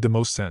one made the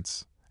most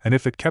sense, and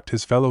if it kept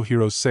his fellow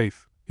heroes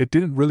safe, it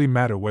didn't really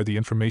matter where the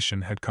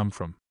information had come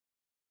from.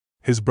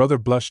 His brother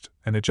blushed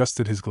and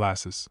adjusted his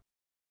glasses.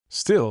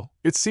 Still,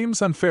 it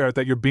seems unfair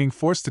that you're being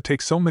forced to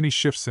take so many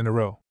shifts in a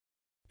row.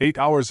 8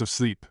 hours of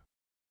sleep.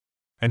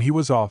 And he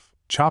was off,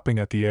 chopping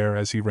at the air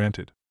as he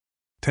ranted.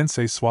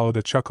 Tensei swallowed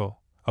a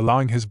chuckle,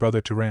 allowing his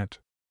brother to rant.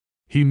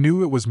 He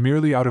knew it was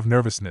merely out of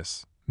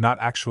nervousness, not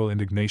actual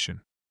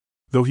indignation.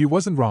 Though he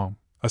wasn't wrong,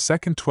 a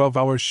second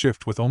 12-hour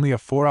shift with only a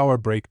 4-hour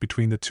break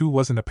between the two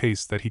wasn't a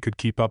pace that he could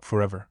keep up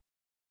forever.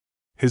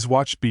 His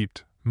watch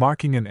beeped,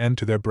 marking an end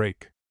to their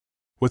break.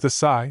 With a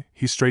sigh,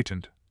 he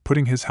straightened,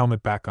 putting his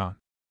helmet back on.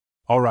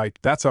 All right,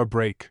 that's our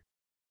break.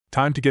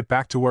 Time to get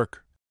back to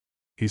work,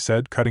 he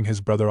said, cutting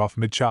his brother off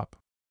mid-chop.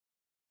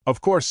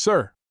 Of course,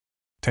 sir,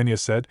 Tenya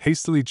said,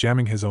 hastily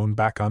jamming his own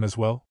back on as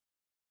well.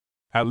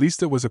 At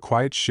least it was a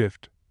quiet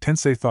shift,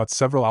 Tensei thought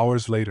several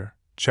hours later,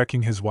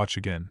 checking his watch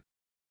again.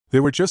 They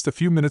were just a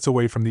few minutes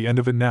away from the end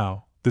of it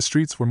now. The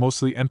streets were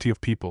mostly empty of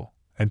people,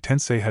 and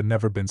Tensei had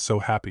never been so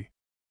happy.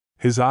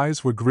 His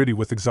eyes were gritty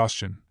with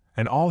exhaustion,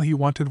 and all he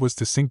wanted was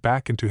to sink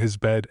back into his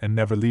bed and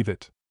never leave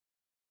it.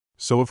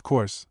 So of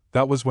course,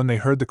 that was when they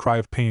heard the cry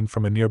of pain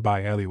from a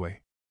nearby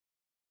alleyway.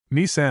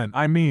 Nissan,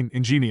 I mean,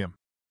 Ingenium.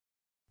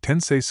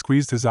 Tensei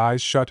squeezed his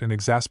eyes shut in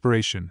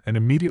exasperation and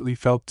immediately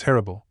felt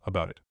terrible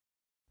about it.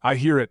 I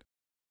hear it,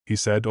 he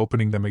said,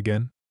 opening them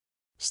again.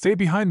 Stay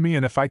behind me,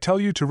 and if I tell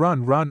you to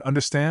run, run,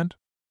 understand?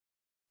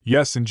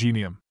 Yes,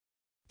 Ingenium.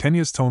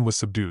 Tenya's tone was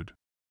subdued.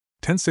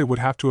 Tensei would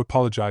have to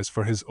apologize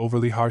for his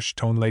overly harsh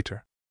tone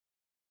later.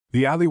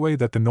 The alleyway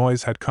that the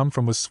noise had come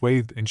from was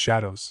swathed in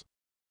shadows.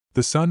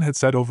 The sun had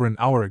set over an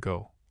hour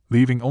ago,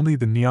 leaving only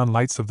the neon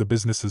lights of the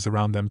businesses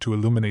around them to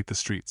illuminate the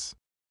streets.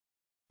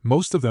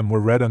 Most of them were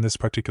red on this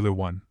particular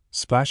one,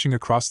 splashing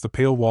across the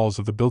pale walls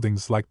of the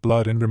buildings like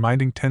blood and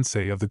reminding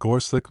Tensei of the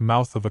gore-slick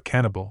mouth of a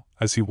cannibal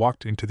as he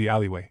walked into the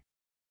alleyway.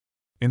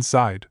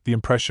 Inside, the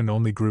impression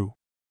only grew.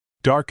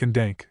 Dark and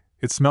dank,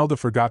 it smelled of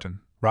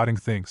forgotten, rotting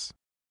things.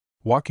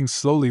 Walking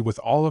slowly with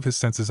all of his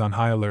senses on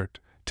high alert,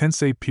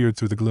 Tensei peered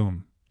through the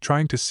gloom,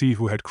 trying to see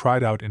who had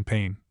cried out in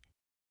pain.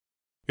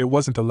 It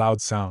wasn't a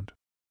loud sound.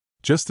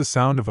 Just the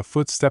sound of a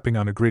foot stepping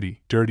on a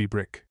gritty, dirty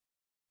brick.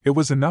 It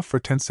was enough for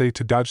Tensei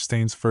to dodge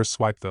Stain's first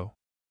swipe, though.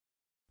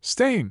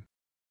 Stain!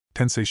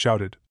 Tensei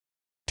shouted.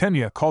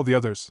 Tenya, call the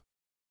others.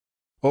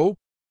 Oh!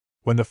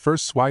 When the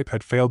first swipe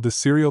had failed, the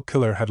serial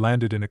killer had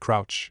landed in a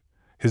crouch,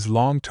 his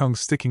long tongue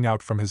sticking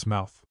out from his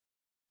mouth.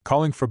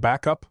 Calling for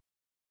backup?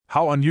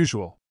 How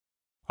unusual.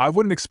 I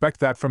wouldn't expect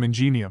that from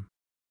Ingenium.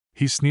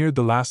 He sneered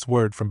the last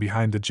word from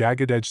behind the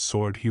jagged-edged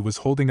sword he was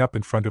holding up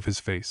in front of his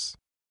face.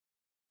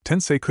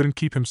 Tensei couldn't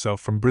keep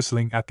himself from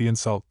bristling at the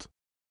insult.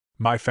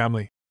 My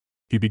family,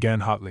 he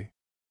began hotly.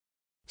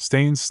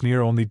 Stain's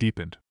sneer only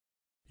deepened.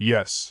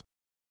 Yes.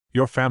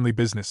 Your family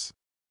business.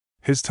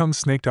 His tongue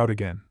snaked out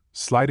again,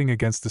 sliding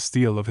against the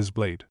steel of his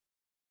blade.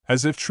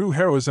 As if true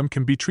heroism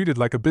can be treated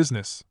like a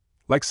business,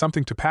 like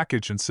something to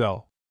package and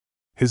sell.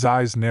 His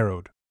eyes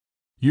narrowed.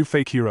 You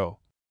fake hero.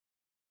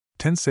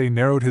 Tensei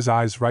narrowed his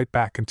eyes right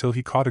back until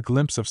he caught a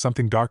glimpse of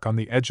something dark on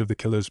the edge of the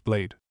killer's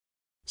blade.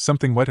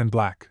 Something wet and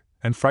black,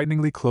 and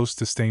frighteningly close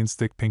to Stain's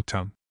thick pink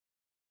tongue.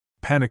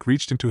 Panic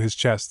reached into his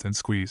chest and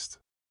squeezed.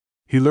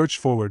 He lurched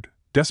forward,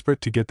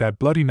 desperate to get that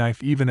bloody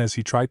knife even as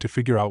he tried to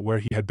figure out where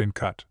he had been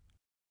cut.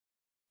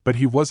 But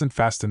he wasn't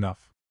fast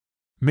enough.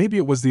 Maybe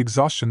it was the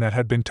exhaustion that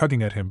had been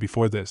tugging at him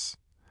before this,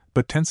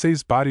 but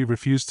Tensei's body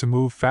refused to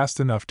move fast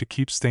enough to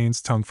keep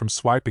Stain's tongue from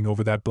swiping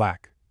over that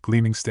black,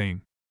 gleaming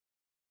stain.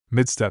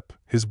 Mid-step,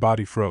 his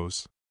body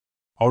froze.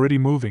 Already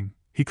moving,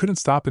 He couldn't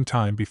stop in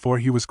time before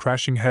he was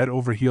crashing head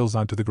over heels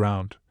onto the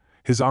ground,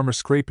 his armor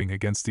scraping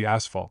against the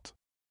asphalt.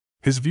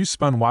 His view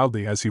spun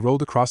wildly as he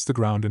rolled across the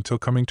ground until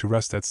coming to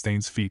rest at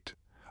Stain's feet,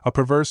 a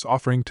perverse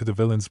offering to the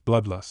villain's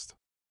bloodlust.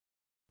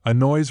 A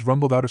noise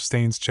rumbled out of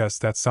Stain's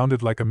chest that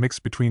sounded like a mix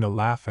between a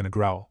laugh and a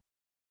growl.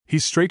 He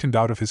straightened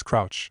out of his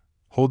crouch,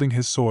 holding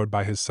his sword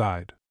by his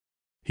side.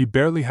 He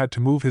barely had to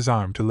move his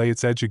arm to lay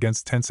its edge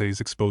against Tensei's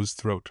exposed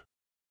throat.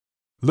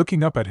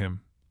 Looking up at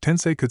him,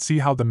 Tensei could see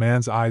how the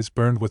man's eyes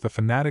burned with a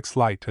fanatic's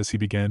light as he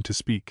began to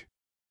speak.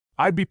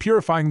 "I'd be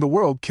purifying the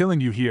world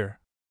killing you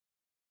here."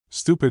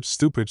 "Stupid,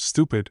 stupid,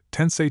 stupid,"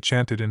 Tensei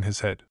chanted in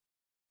his head.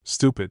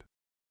 Stupid.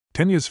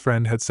 Tenya's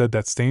friend had said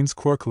that Stain's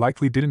quirk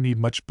likely didn't need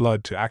much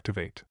blood to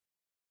activate.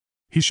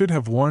 He should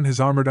have worn his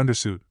armored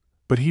undersuit,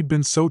 but he'd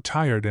been so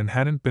tired and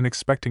hadn't been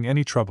expecting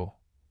any trouble.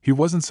 He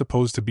wasn't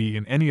supposed to be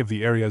in any of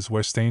the areas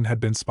where Stain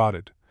had been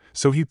spotted,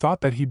 so he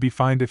thought that he'd be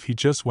fine if he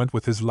just went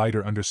with his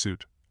lighter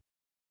undersuit.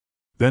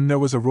 Then there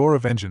was a roar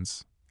of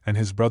engines, and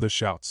his brother's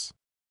shouts.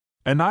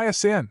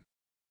 "Anaya-san!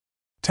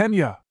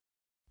 Tenya!"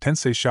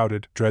 Tensei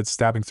shouted, dread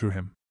stabbing through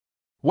him.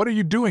 "What are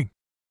you doing?"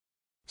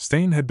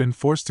 Stain had been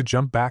forced to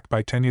jump back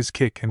by Tenya's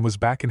kick and was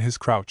back in his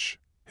crouch,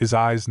 his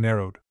eyes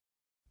narrowed.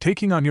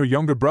 "Taking on your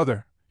younger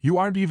brother, you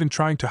aren't even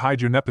trying to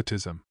hide your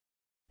nepotism."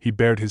 He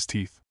bared his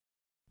teeth.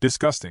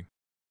 "Disgusting."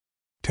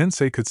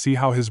 Tensei could see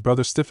how his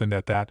brother stiffened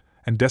at that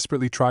and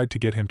desperately tried to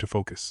get him to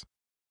focus.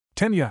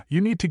 "Tenya, you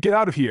need to get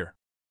out of here."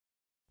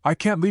 "I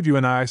can't leave you,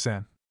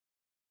 Anaya-san."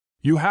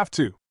 "You have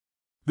to.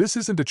 This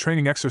isn't a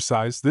training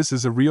exercise, this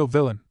is a real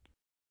villain.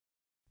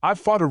 I've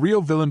fought a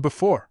real villain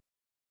before.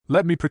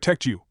 Let me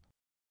protect you."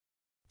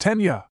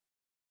 "Tenya!"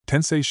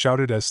 Tensei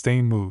shouted as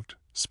Stain moved,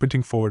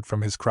 sprinting forward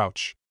from his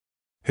crouch.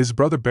 His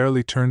brother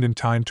barely turned in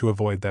time to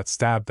avoid that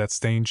stab that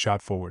Stain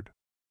shot forward.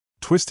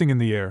 Twisting in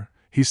the air,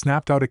 he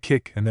snapped out a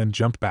kick and then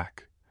jumped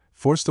back,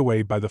 forced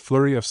away by the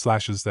flurry of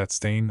slashes that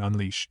Stain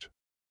unleashed.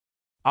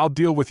 "I'll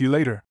deal with you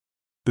later,"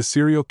 the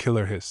serial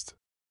killer hissed.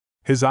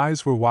 His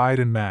eyes were wide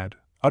and mad,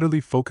 utterly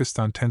focused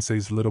on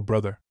Tensei's little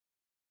brother.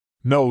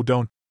 "No,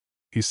 don't,"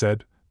 he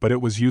said, but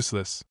it was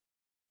useless.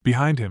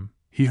 Behind him,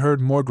 he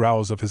heard more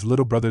growls of his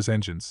little brother's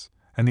engines,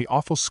 and the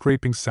awful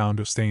scraping sound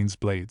of Stain's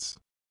blades.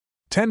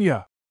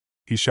 "Tenya!"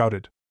 he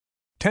shouted.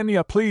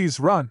 "Tenya, please,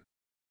 run!"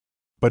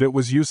 But it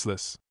was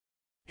useless.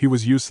 He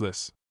was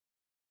useless.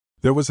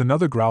 There was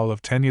another growl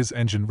of Tenya's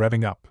engine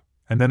revving up,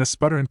 and then a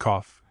sputter and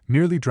cough,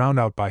 nearly drowned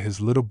out by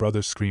his little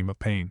brother's scream of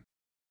pain.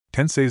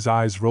 Tensei's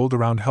eyes rolled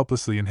around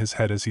helplessly in his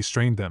head as he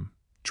strained them,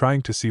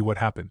 trying to see what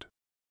happened.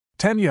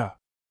 "Tenya!"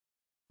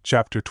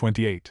 Chapter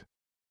 28.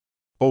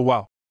 "Oh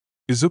wow!"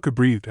 Izuku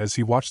breathed as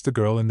he watched the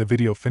girl in the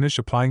video finish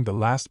applying the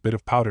last bit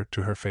of powder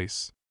to her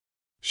face.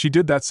 "She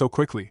did that so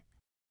quickly."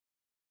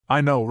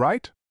 "I know,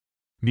 right?"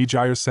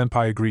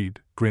 Nijiru-senpai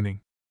agreed,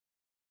 grinning.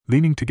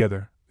 Leaning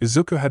together,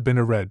 Izuku had been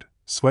a red,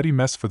 sweaty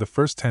mess for the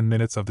first 10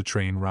 minutes of the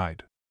train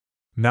ride.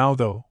 Now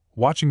though,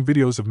 watching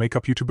videos of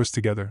makeup YouTubers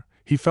together,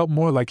 he felt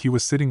more like he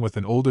was sitting with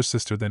an older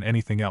sister than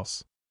anything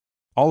else.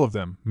 All of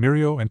them,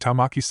 Mirio and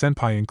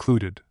Tamaki-senpai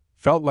included,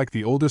 felt like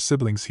the older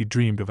siblings he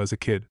dreamed of as a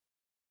kid.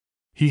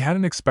 He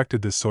hadn't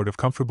expected this sort of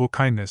comfortable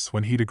kindness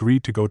when he'd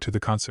agreed to go to the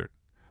concert,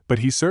 but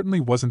he certainly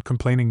wasn't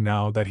complaining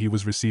now that he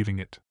was receiving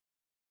it.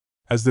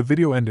 As the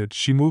video ended,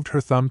 she moved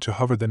her thumb to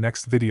hover the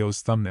next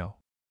video's thumbnail.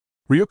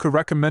 "Ryuka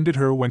recommended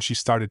her when she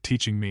started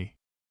teaching me.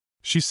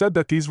 She said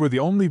that these were the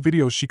only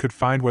videos she could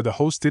find where the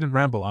host didn't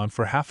ramble on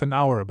for half an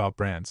hour about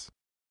brands.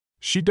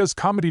 She does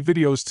comedy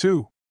videos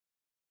too."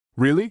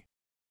 "Really?"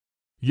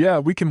 "Yeah,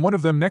 we can one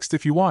of them next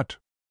if you want."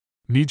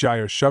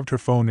 Nijiru shoved her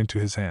phone into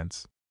his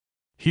hands.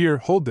 "Here,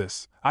 hold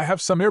this, I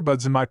have some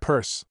earbuds in my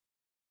purse."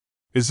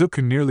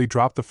 Izuku nearly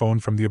dropped the phone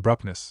from the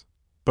abruptness,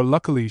 but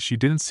luckily she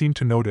didn't seem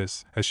to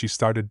notice as she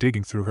started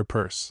digging through her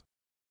purse.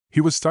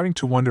 He was starting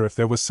to wonder if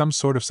there was some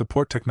sort of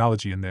support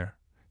technology in there,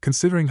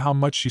 considering how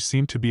much she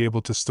seemed to be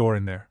able to store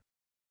in there.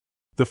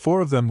 The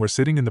four of them were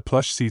sitting in the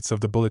plush seats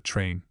of the bullet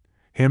train,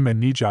 him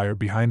and Nijiru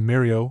behind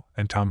Mirio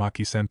and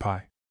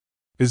Tamaki-senpai.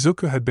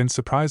 Izuku had been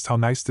surprised how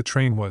nice the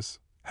train was,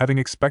 having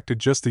expected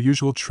just the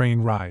usual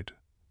train ride,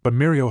 but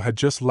Mirio had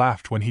just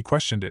laughed when he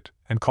questioned it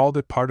and called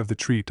it part of the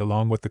treat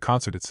along with the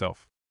concert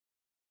itself.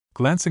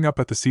 Glancing up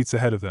at the seats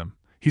ahead of them,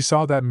 he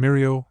saw that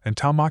Mirio and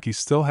Tamaki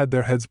still had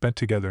their heads bent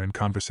together in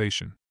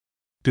conversation.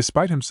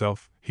 Despite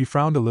himself, he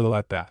frowned a little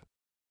at that.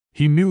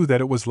 He knew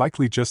that it was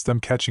likely just them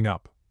catching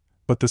up,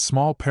 but the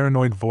small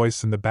paranoid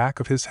voice in the back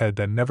of his head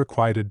that never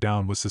quieted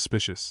down was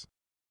suspicious.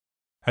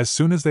 As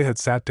soon as they had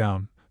sat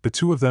down, the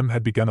two of them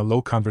had begun a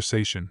low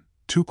conversation,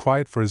 too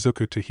quiet for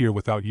Izuku to hear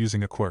without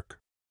using a quirk.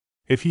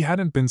 If he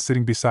hadn't been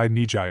sitting beside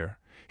Nijiru,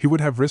 he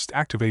would have risked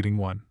activating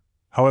one.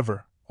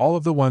 However, all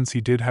of the ones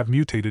he did have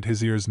mutated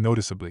his ears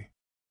noticeably.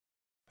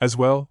 As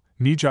well,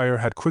 Nijiru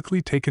had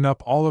quickly taken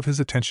up all of his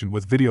attention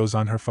with videos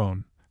on her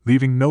phone,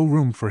 leaving no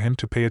room for him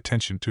to pay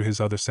attention to his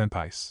other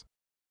senpais.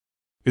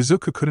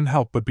 Izuku couldn't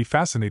help but be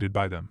fascinated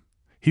by them.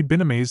 He'd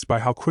been amazed by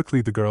how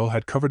quickly the girl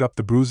had covered up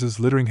the bruises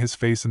littering his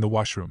face in the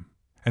washroom,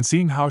 and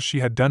seeing how she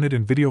had done it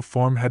in video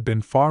form had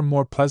been far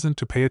more pleasant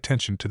to pay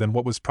attention to than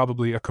what was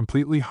probably a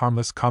completely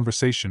harmless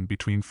conversation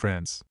between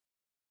friends.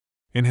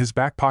 In his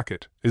back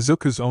pocket,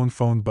 Izuku's own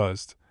phone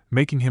buzzed,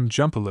 making him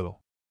jump a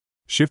little.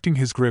 Shifting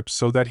his grip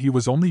so that he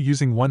was only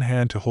using one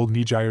hand to hold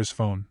Nijire's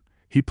phone,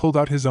 he pulled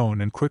out his own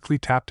and quickly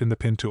tapped in the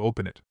pin to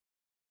open it.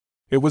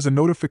 It was a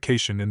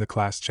notification in the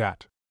class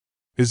chat.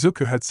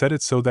 Izuku had set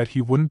it so that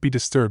he wouldn't be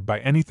disturbed by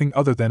anything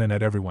other than and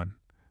at everyone,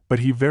 but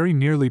he very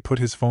nearly put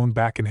his phone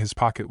back in his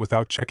pocket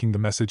without checking the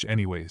message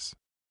anyways.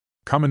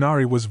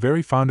 Kaminari was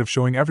very fond of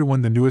showing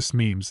everyone the newest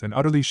memes and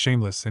utterly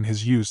shameless in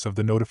his use of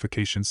the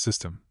notification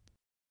system.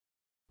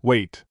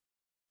 Wait.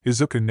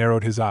 Izuku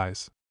narrowed his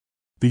eyes.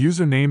 The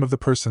username of the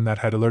person that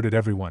had alerted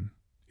everyone,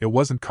 it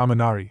wasn't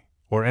Kaminari,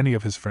 or any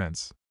of his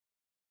friends.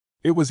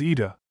 It was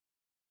Ida.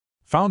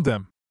 Found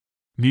them!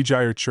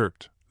 Nijire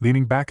chirped,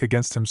 leaning back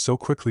against him so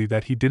quickly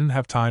that he didn't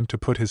have time to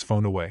put his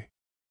phone away.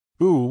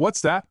 Ooh,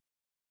 what's that?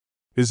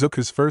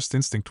 Izuku's first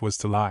instinct was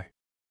to lie.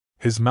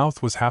 His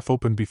mouth was half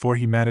open before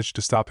he managed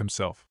to stop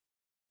himself.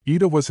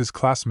 Ida was his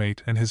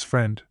classmate and his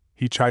friend,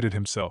 he chided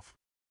himself.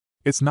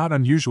 It's not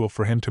unusual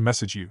for him to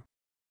message you.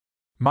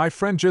 My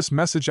friend just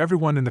messaged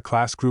everyone in the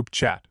class group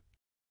chat,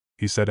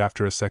 he said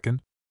after a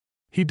second.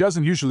 He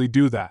doesn't usually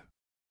do that.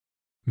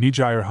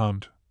 Nijire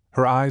hummed,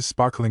 her eyes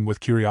sparkling with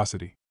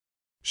curiosity.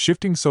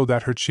 Shifting so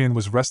that her chin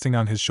was resting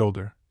on his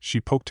shoulder, she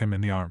poked him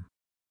in the arm.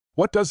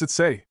 What does it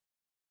say?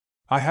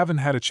 I haven't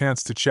had a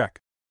chance to check,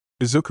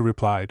 Izuku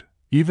replied,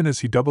 even as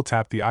he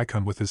double-tapped the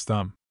icon with his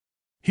thumb.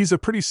 He's a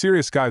pretty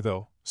serious guy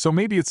though, so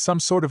maybe it's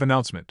some sort of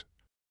announcement.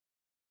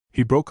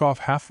 He broke off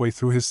halfway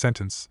through his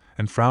sentence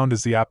and frowned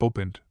as the app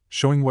opened,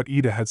 showing what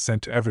Ida had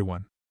sent to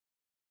everyone.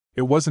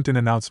 It wasn't an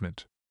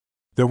announcement.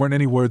 There weren't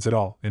any words at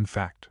all, in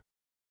fact.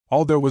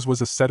 All there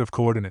was a set of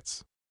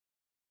coordinates.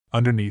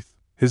 Underneath,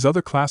 his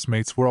other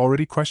classmates were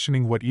already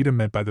questioning what Ida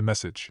meant by the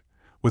message,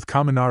 with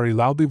Kaminari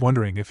loudly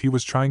wondering if he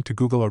was trying to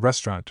Google a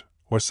restaurant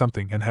or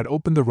something and had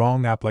opened the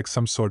wrong app like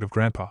some sort of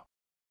grandpa.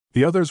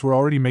 The others were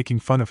already making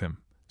fun of him,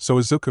 so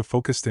Izuku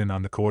focused in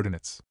on the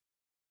coordinates.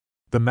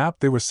 The map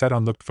they were set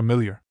on looked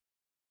familiar.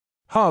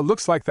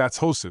 Looks like that's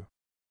Hosu.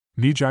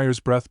 Nijire's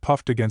breath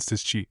puffed against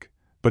his cheek,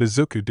 but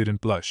Izuku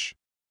didn't blush.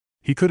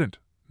 He couldn't,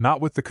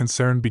 not with the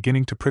concern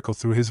beginning to prickle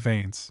through his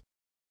veins.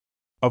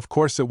 Of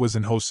course it was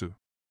in Hosu.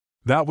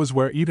 That was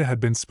where Ida had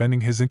been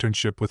spending his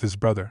internship with his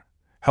brother,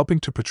 helping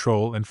to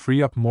patrol and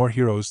free up more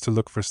heroes to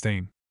look for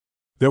Stain.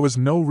 There was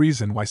no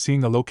reason why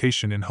seeing a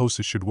location in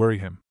Hosu should worry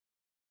him.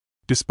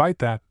 Despite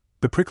that,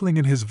 the prickling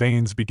in his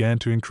veins began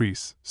to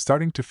increase,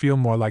 starting to feel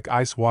more like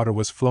ice water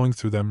was flowing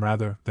through them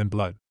rather than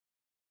blood.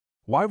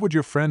 Why would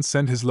your friend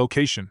send his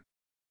location?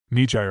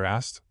 Nijire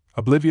asked,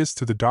 oblivious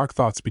to the dark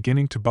thoughts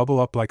beginning to bubble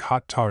up like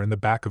hot tar in the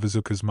back of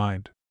Izuku's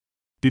mind.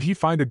 Did he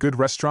find a good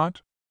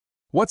restaurant?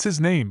 What's his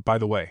name, by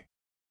the way?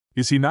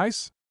 Is he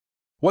nice?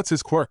 What's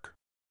his quirk?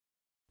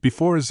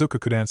 Before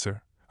Izuku could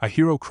answer, a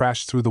hero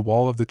crashed through the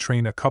wall of the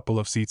train a couple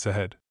of seats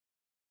ahead.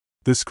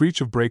 The screech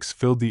of brakes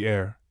filled the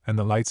air, and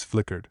the lights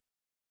flickered.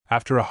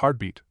 After a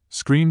heartbeat,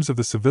 screams of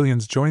the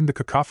civilians joined the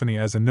cacophony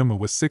as a Numa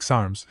with 6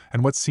 arms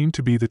and what seemed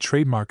to be the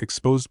trademark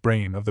exposed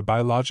brain of the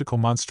biological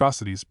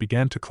monstrosities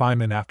began to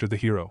climb in after the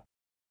hero.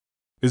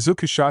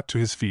 Izuku shot to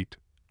his feet,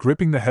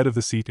 gripping the head of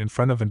the seat in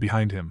front of and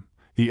behind him,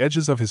 the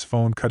edges of his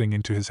phone cutting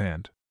into his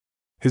hand.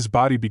 His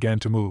body began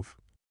to move.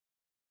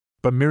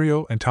 But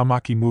Mirio and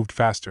Tamaki moved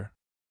faster.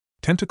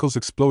 Tentacles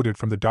exploded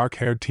from the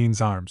dark-haired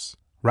teen's arms,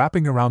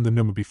 wrapping around the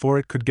Numa before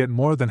it could get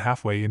more than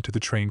halfway into the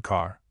train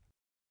car.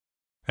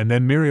 And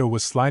then Mirio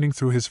was sliding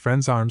through his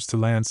friend's arms to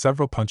land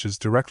several punches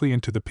directly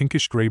into the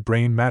pinkish-gray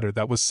brain matter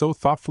that was so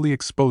thoughtfully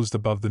exposed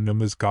above the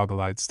Numa's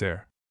goggle-eyed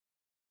stare.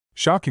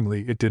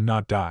 Shockingly, it did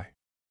not die.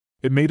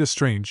 It made a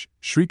strange,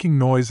 shrieking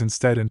noise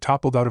instead and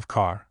toppled out of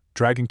car,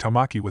 dragging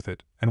Tamaki with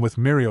it, and with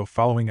Mirio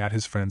following at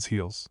his friend's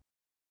heels.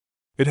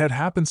 It had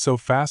happened so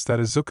fast that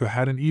Izuku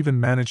hadn't even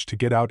managed to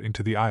get out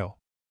into the aisle.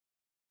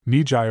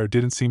 Nijire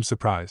didn't seem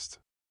surprised.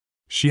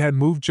 She had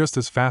moved just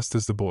as fast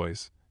as the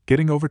boys,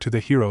 getting over to the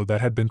hero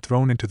that had been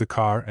thrown into the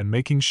car and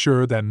making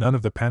sure that none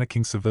of the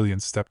panicking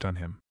civilians stepped on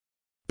him.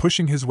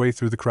 Pushing his way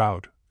through the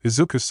crowd,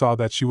 Izuku saw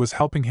that she was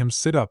helping him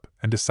sit up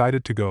and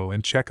decided to go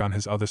and check on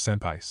his other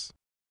senpais.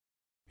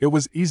 It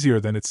was easier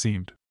than it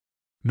seemed.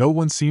 No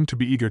one seemed to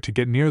be eager to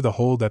get near the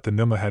hole that the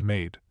Numa had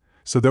made,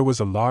 so there was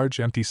a large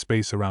empty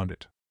space around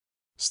it.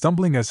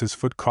 Stumbling as his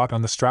foot caught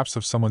on the straps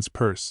of someone's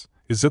purse,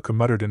 Izuku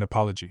muttered an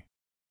apology.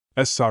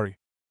 Sorry.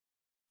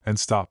 And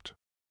stopped.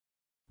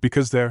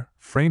 Because there,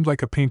 framed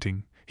like a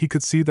painting, he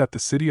could see that the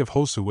city of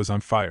Hosu was on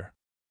fire.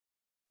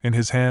 In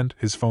his hand,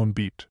 his phone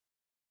beeped.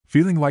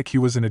 Feeling like he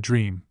was in a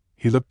dream,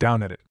 he looked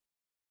down at it.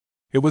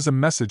 It was a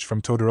message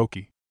from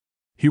Todoroki.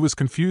 He was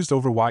confused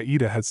over why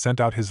Ida had sent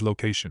out his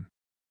location.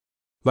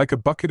 Like a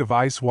bucket of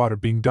ice water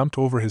being dumped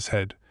over his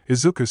head,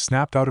 Izuku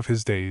snapped out of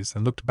his daze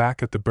and looked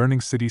back at the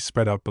burning city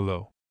spread out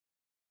below.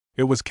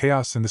 It was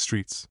chaos in the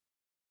streets.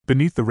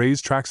 Beneath the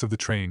raised tracks of the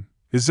train,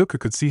 Izuku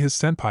could see his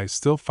senpai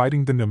still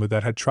fighting the Numa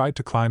that had tried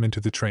to climb into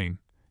the train,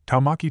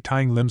 Taumaki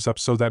tying limbs up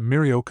so that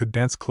Mirio could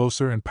dance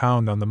closer and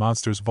pound on the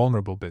monster's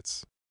vulnerable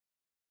bits.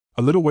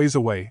 A little ways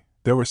away,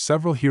 there were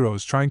several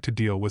heroes trying to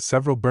deal with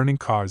several burning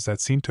cars that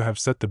seemed to have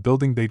set the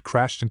building they'd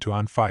crashed into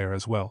on fire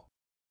as well.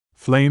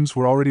 Flames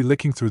were already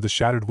licking through the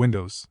shattered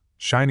windows,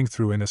 shining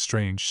through in a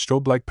strange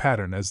strobe-like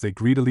pattern as they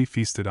greedily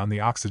feasted on the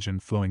oxygen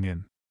flowing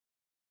in.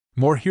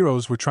 More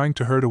heroes were trying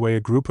to herd away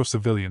a group of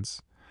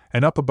civilians,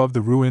 and up above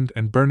the ruined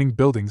and burning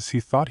buildings he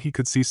thought he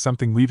could see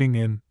something weaving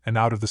in and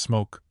out of the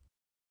smoke.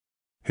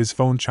 His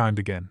phone chimed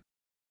again.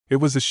 It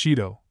was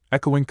Ishido,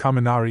 echoing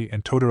Kaminari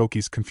and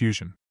Todoroki's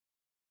confusion.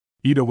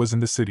 Ito was in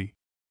the city.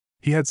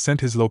 He had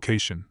sent his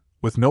location,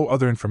 with no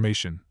other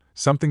information,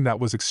 something that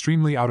was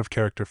extremely out of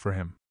character for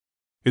him.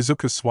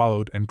 Izuku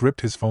swallowed and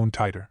gripped his phone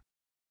tighter.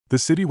 The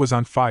city was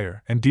on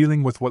fire and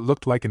dealing with what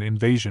looked like an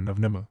invasion of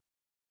Nimue.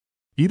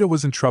 Ito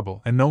was in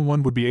trouble and no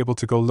one would be able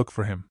to go look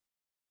for him.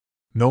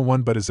 No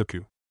one but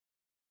Izuku.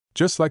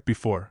 Just like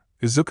before,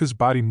 Izuku's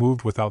body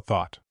moved without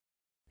thought.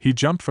 He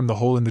jumped from the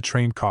hole in the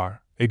train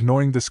car,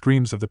 ignoring the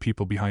screams of the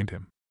people behind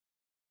him.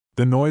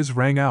 The noise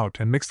rang out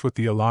and mixed with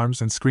the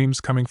alarms and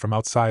screams coming from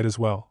outside as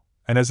well,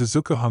 and as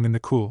Izuku hung in the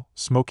cool,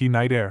 smoky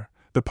night air,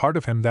 the part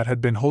of him that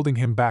had been holding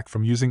him back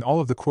from using all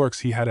of the quirks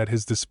he had at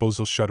his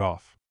disposal shut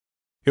off.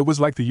 It was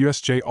like the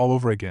USJ all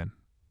over again,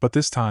 but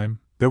this time,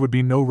 there would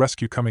be no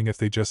rescue coming if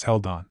they just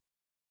held on.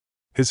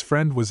 His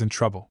friend was in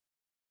trouble.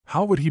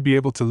 How would he be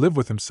able to live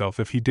with himself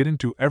if he didn't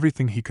do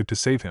everything he could to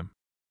save him?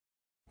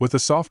 With a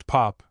soft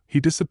pop, he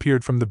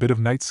disappeared from the bit of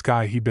night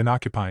sky he'd been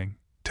occupying,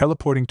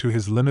 teleporting to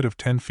his limit of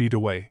 10 feet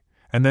away,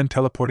 and then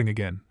teleporting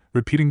again,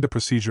 repeating the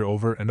procedure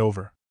over and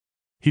over.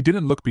 He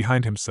didn't look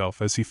behind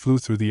himself as he flew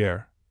through the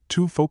air,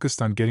 too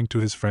focused on getting to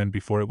his friend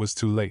before it was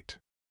too late.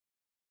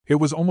 It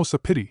was almost a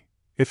pity.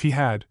 If he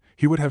had,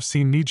 he would have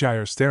seen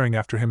Nijire staring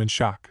after him in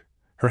shock,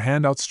 her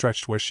hand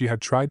outstretched where she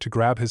had tried to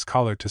grab his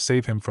collar to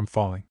save him from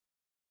falling.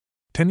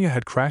 Tenya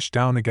had crashed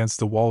down against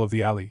the wall of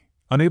the alley,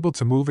 unable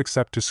to move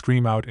except to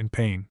scream out in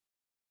pain.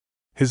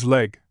 His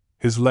leg,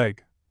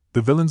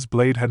 the villain's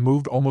blade had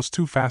moved almost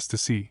too fast to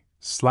see,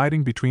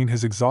 sliding between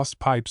his exhaust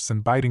pipes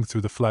and biting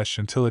through the flesh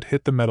until it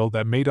hit the metal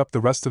that made up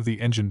the rest of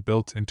the engine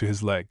built into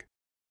his leg.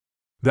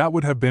 That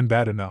would have been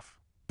bad enough,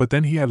 but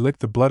then he had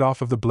licked the blood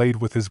off of the blade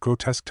with his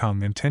grotesque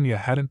tongue and Tenya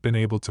hadn't been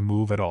able to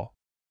move at all.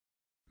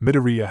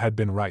 Midoriya had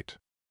been right.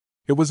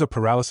 It was a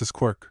paralysis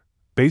quirk,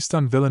 based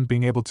on villain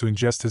being able to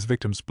ingest his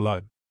victim's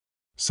blood.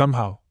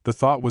 Somehow, the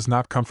thought was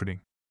not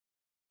comforting.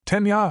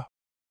 Tenya!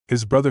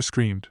 His brother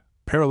screamed,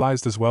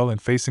 paralyzed as well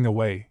and facing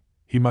away,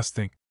 he must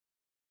think.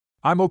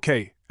 I'm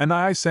okay,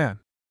 Anai-san.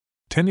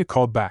 Tenya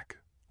called back,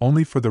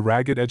 only for the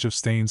ragged edge of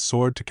Stain's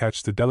sword to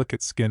catch the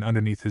delicate skin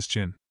underneath his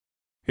chin.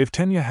 If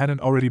Tenya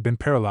hadn't already been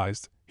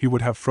paralyzed, he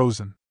would have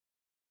frozen.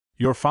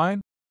 You're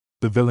fine?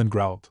 The villain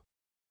growled.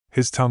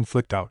 His tongue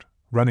flicked out,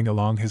 running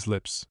along his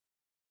lips.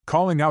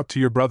 Calling out to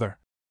your brother.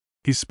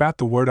 He spat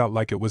the word out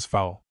like it was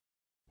foul.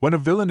 When a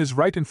villain is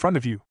right in front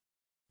of you.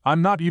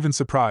 I'm not even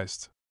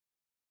surprised.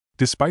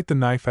 Despite the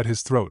knife at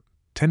his throat,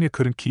 Tenya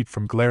couldn't keep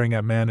from glaring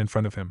at man in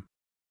front of him.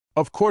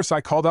 Of course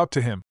I called out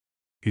to him,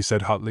 he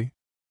said hotly.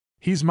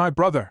 He's my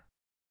brother.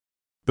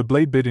 The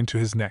blade bit into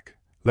his neck,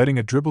 letting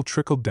a dribble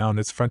trickle down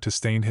its front to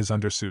stain his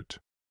undersuit.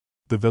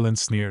 The villain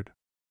sneered.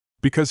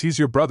 Because he's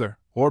your brother,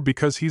 or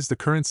because he's the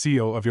current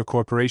CEO of your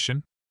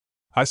corporation?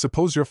 I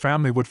suppose your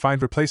family would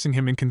find replacing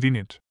him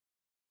inconvenient.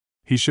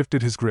 He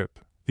shifted his grip,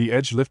 the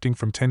edge lifting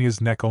from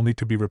Tenya's neck only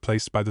to be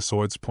replaced by the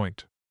sword's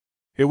point.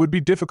 It would be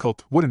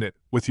difficult, wouldn't it,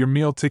 with your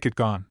meal ticket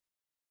gone?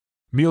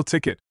 Meal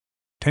ticket?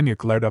 Tenya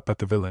glared up at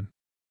the villain.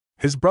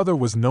 His brother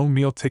was no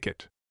meal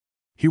ticket.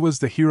 He was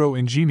the hero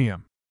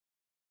ingenium.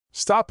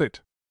 Stop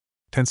it!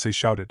 Tensei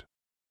shouted.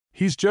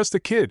 He's just a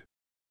kid.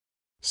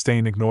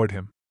 Stain ignored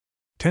him.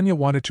 Tenya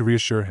wanted to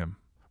reassure him,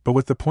 but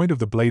with the point of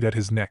the blade at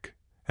his neck,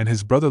 and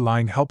his brother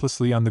lying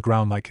helplessly on the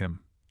ground like him,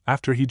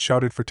 after he'd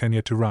shouted for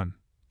Tenya to run,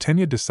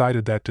 Tenya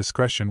decided that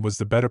discretion was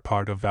the better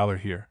part of valor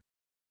here.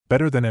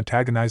 Better than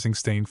antagonizing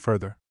Stain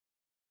further.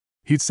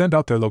 He'd send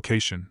out their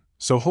location,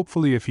 so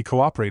hopefully if he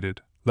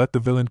cooperated, let the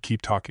villain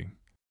keep talking.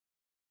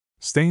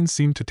 Stain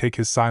seemed to take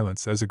his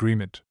silence as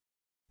agreement.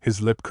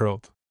 His lip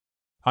curled.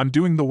 I'm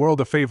doing the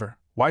world a favor,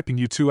 wiping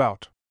you two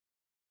out.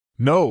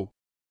 No!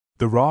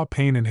 The raw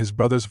pain in his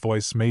brother's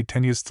voice made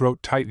Tenya's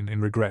throat tighten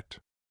in regret.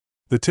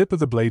 The tip of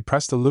the blade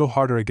pressed a little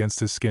harder against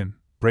his skin,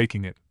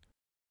 breaking it.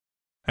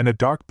 And a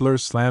dark blur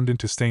slammed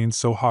into Stain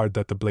so hard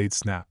that the blade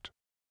snapped.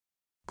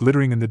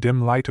 Glittering in the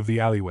dim light of the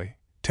alleyway,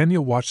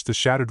 Tenya watched the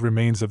shattered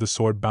remains of the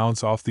sword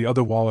bounce off the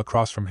other wall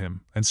across from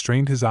him and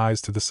strained his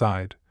eyes to the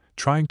side,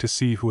 trying to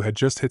see who had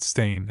just hit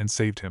Stain and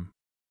saved him.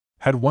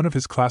 Had one of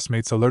his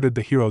classmates alerted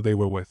the hero they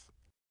were with?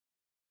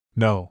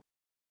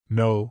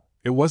 No,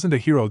 it wasn't a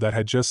hero that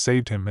had just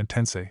saved him and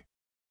Tensei.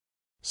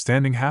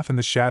 Standing half in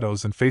the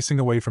shadows and facing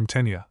away from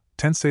Tenya,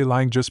 Tensei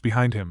lying just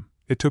behind him,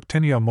 it took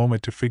Tenya a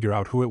moment to figure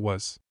out who it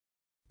was.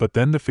 But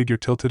then the figure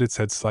tilted its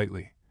head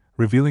slightly,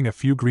 revealing a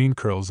few green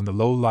curls in the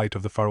low light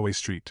of the faraway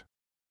street.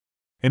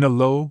 In a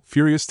low,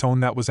 furious tone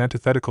that was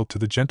antithetical to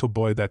the gentle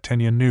boy that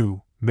Tenya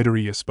knew,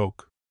 Midoriya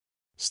spoke.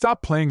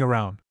 Stop playing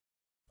around.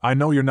 I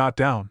know you're not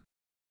down.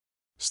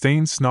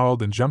 Stain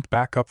snarled and jumped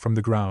back up from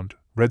the ground,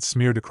 red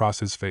smeared across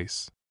his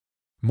face.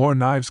 More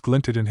knives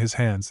glinted in his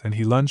hands and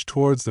he lunged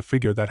towards the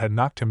figure that had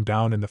knocked him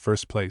down in the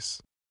first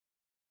place.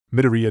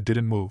 Midoriya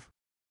didn't move.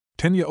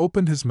 Tenya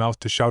opened his mouth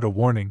to shout a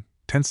warning,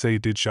 Tensei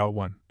did shout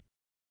one.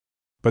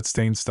 But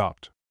Stain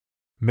stopped.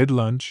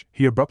 Mid-lunge,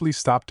 he abruptly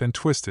stopped and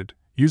twisted,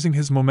 using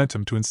his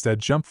momentum to instead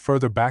jump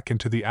further back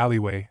into the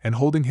alleyway and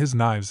holding his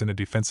knives in a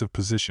defensive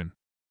position.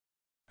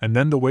 And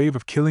then the wave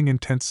of killing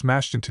intent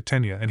smashed into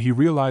Tenya and he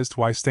realized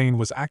why Stain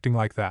was acting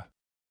like that.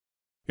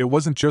 It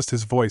wasn't just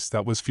his voice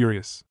that was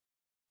furious.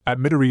 At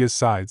Midoriya's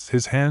sides,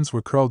 his hands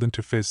were curled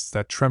into fists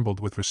that trembled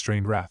with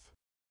restrained wrath.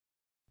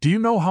 Do you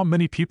know how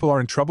many people are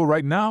in trouble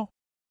right now?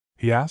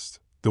 He asked,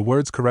 the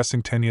words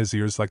caressing Tenya's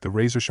ears like the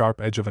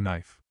razor-sharp edge of a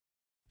knife.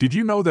 Did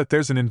you know that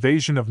there's an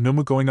invasion of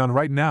Numu going on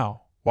right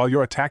now, while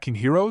you're attacking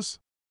heroes?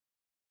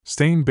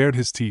 Stain bared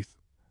his teeth,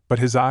 but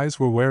his eyes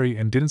were wary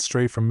and didn't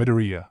stray from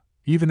Midoriya,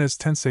 even as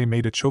Tensei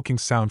made a choking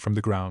sound from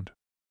the ground.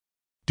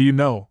 Do you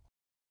know,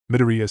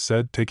 Midoriya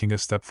said, taking a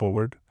step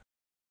forward,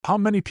 how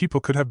many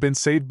people could have been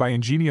saved by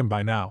Ingenium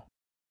by now?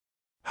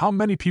 How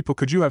many people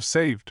could you have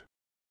saved?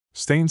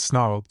 Stain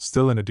snarled,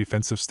 still in a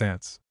defensive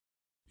stance.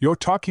 You're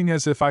talking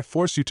as if I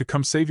forced you to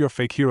come save your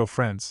fake hero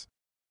friends.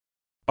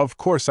 Of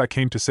course I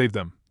came to save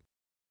them.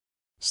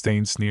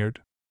 Stain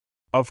sneered.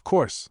 Of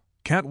course,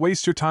 can't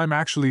waste your time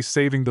actually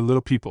saving the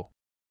little people.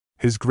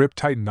 His grip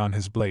tightened on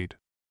his blade.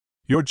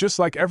 You're just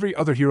like every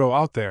other hero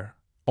out there,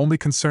 only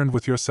concerned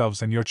with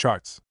yourselves and your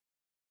charts.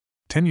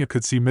 Tenya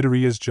could see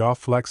Midoriya's jaw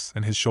flex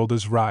and his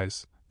shoulders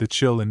rise, the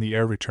chill in the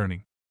air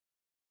returning.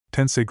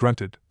 Tensei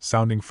grunted,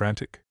 sounding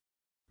frantic.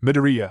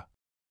 Midoriya,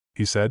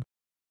 he said.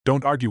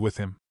 Don't argue with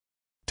him.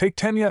 Take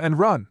Tenya and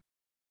run.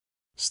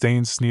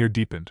 Stain's sneer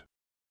deepened.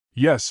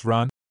 Yes,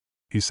 run,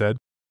 he said.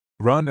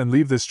 Run and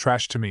leave this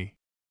trash to me.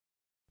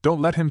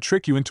 Don't let him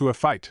trick you into a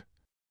fight.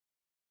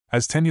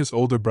 As Tenya's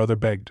older brother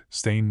begged,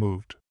 Stain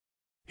moved.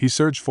 He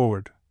surged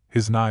forward,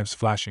 his knives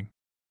flashing.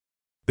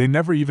 They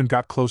never even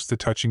got close to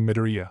touching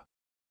Midoriya.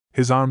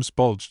 His arms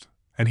bulged,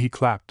 and he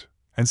clapped,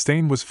 and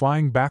Stain was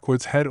flying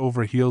backwards head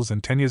over heels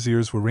and Tenya's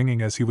ears were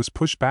ringing as he was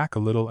pushed back a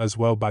little as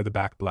well by the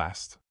back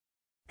blast.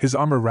 His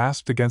armor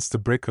rasped against the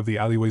brick of the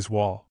alleyway's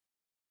wall.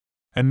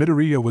 And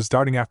Midoriya was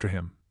darting after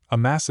him, a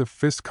massive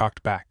fist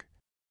cocked back.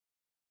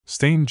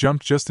 Stain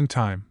jumped just in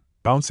time,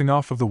 bouncing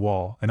off of the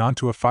wall and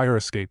onto a fire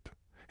escape,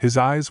 his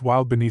eyes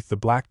wild beneath the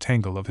black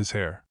tangle of his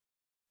hair.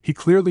 He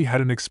clearly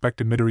hadn't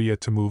expected Midoriya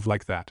to move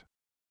like that.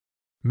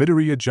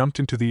 Midoriya jumped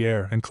into the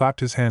air and clapped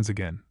his hands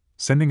again,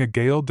 sending a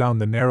gale down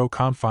the narrow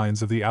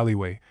confines of the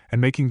alleyway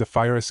and making the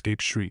fire escape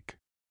shriek.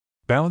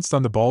 Balanced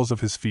on the balls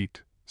of his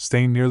feet,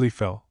 Stain nearly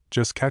fell,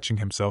 just catching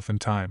himself in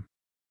time.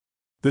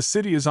 The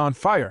city is on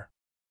fire!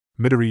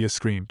 Midoriya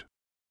screamed.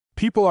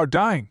 People are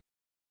dying!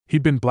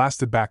 He'd been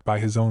blasted back by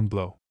his own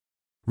blow.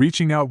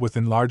 Reaching out with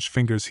enlarged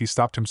fingers, he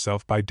stopped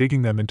himself by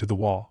digging them into the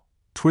wall,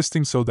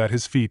 twisting so that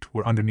his feet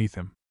were underneath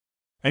him.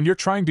 And you're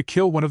trying to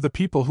kill one of the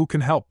people who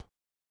can help.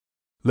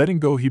 Letting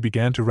go, he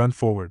began to run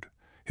forward,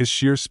 his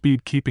sheer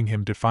speed keeping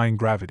him defying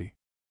gravity.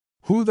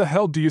 Who the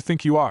hell do you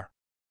think you are?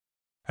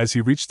 As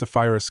he reached the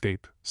fire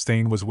escape,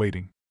 Stain was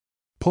waiting.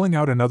 Pulling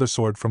out another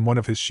sword from one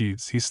of his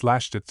sheaths, he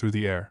slashed it through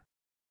the air.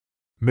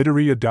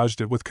 Midoriya dodged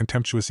it with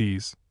contemptuous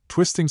ease,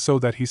 twisting so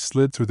that he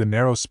slid through the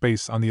narrow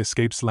space on the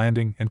escape's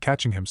landing and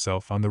catching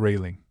himself on the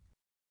railing.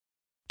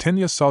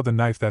 Tenya saw the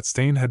knife that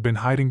Stain had been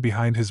hiding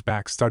behind his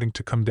back starting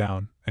to come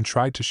down, and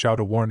tried to shout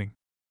a warning.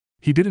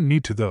 He didn't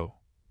need to though,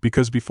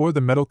 because before the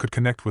metal could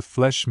connect with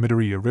flesh,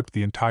 Midoriya ripped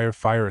the entire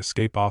fire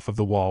escape off of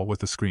the wall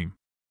with a scream.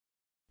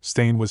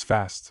 Stain was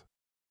fast.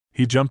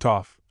 He jumped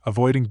off,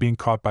 avoiding being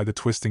caught by the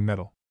twisting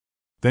metal.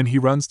 Then he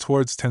runs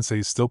towards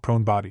Tensei's still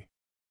prone body.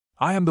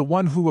 I am the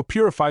one who will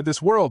purify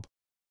this world!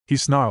 He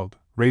snarled,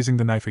 raising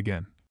the knife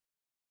again.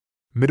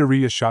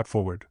 Midoriya shot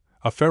forward,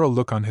 a feral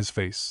look on his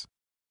face.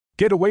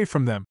 Get away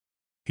from them!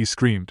 He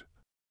screamed.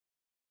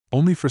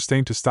 Only for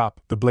Stain to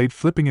stop, the blade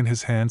flipping in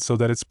his hand so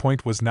that its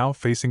point was now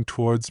facing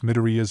towards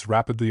Midoriya's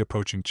rapidly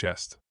approaching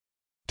chest.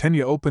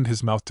 Tenya opened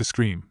his mouth to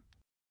scream.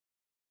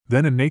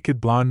 Then a naked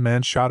blonde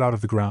man shot out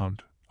of the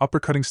ground,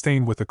 uppercutting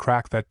Stain with a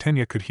crack that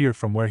Tenya could hear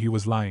from where he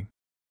was lying.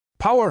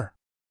 Power!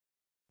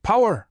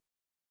 Power!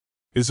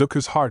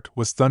 Izuku's heart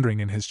was thundering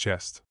in his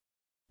chest.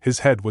 His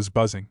head was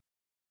buzzing.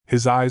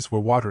 His eyes were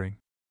watering.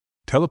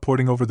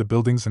 Teleporting over the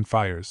buildings and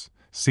fires,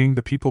 seeing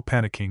the people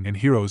panicking and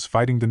heroes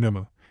fighting the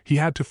Numu, he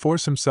had to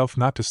force himself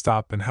not to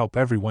stop and help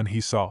everyone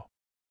he saw.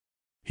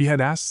 He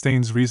had asked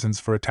Stain's reasons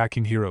for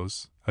attacking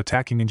heroes,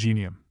 attacking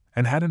Ingenium,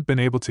 and hadn't been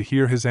able to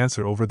hear his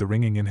answer over the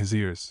ringing in his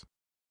ears.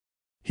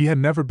 He had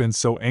never been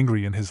so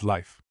angry in his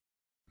life.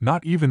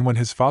 Not even when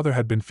his father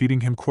had been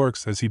feeding him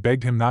quirks as he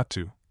begged him not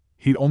to.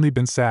 He'd only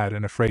been sad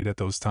and afraid at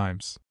those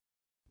times.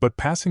 But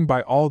passing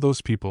by all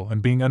those people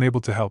and being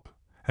unable to help,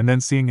 and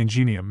then seeing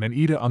Ingenium and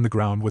Ida on the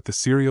ground with the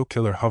serial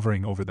killer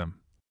hovering over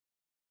them.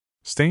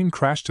 Stain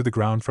crashed to the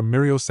ground from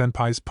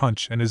Mirio-senpai's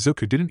punch, and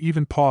Izuku didn't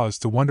even pause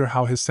to wonder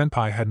how his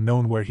senpai had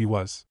known where he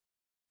was.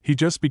 He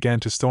just began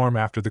to storm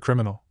after the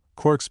criminal,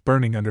 quirks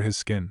burning under his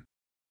skin.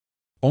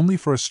 Only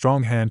for a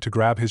strong hand to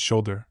grab his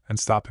shoulder and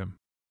stop him.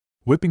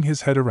 Whipping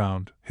his head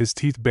around, his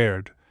teeth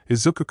bared,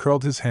 Izuku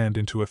curled his hand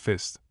into a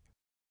fist.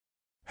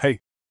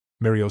 "Hey,"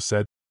 Mirio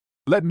said.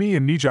 "Let me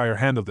and Nijire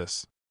handle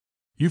this.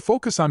 You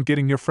focus on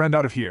getting your friend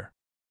out of here."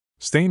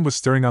 Stain was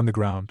stirring on the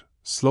ground,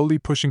 slowly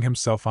pushing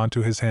himself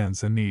onto his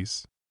hands and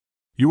knees.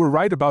 "You were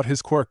right about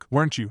his quirk,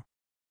 weren't you?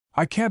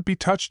 I can't be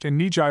touched and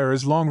Nijire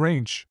is long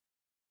range."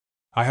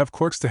 "I have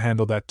quirks to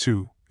handle that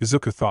too,"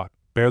 Izuku thought,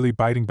 barely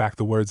biting back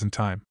the words in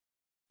time.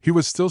 He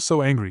was still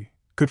so angry,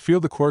 could feel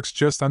the quirks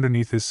just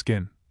underneath his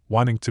skin,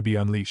 wanting to be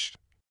unleashed.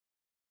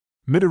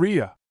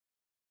 "Midoriya!"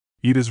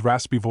 Ida's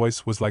raspy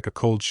voice was like a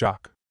cold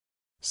shock.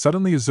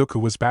 Suddenly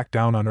Izuku was back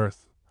down on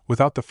earth,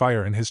 without the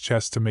fire in his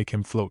chest to make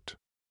him float.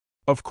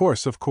 Of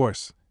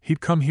course, he'd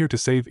come here to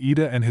save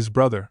Ida and his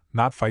brother,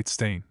 not fight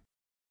Stain.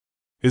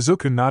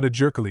 Izuku nodded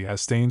jerkily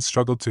as Stain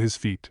struggled to his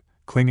feet,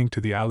 clinging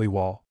to the alley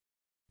wall.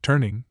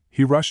 Turning,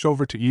 he rushed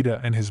over to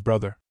Ida and his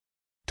brother.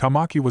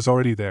 Tamaki was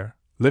already there,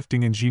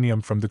 lifting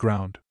Ingenium from the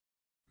ground.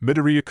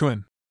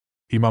 "Midoriya-kun,"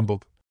 he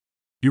mumbled.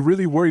 "You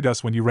really worried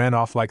us when you ran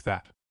off like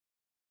that."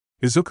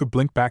 Izuku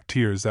blinked back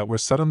tears that were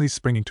suddenly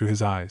springing to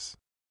his eyes.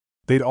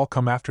 They'd all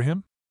come after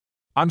him?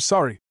 "I'm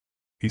sorry,"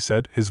 he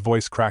said, his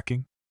voice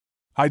cracking.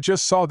 "I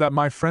just saw that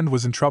my friend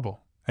was in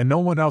trouble, and no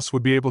one else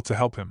would be able to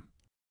help him."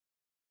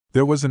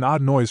 There was an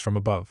odd noise from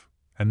above,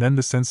 and then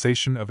the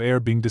sensation of air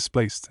being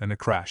displaced and a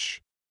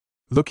crash.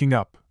 Looking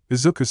up,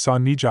 Izuku saw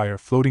Nijire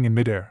floating in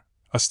midair,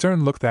 a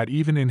stern look that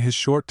even in his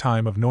short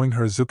time of knowing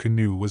her Izuku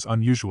knew was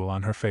unusual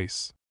on her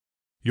face.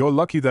 "You're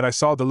lucky that I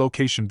saw the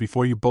location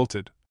before you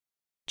bolted,"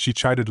 she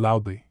chided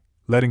loudly,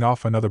 letting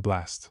off another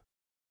blast.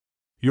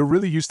 "You're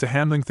really used to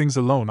handling things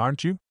alone,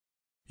 aren't you?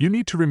 You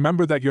need to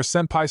remember that your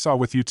senpais are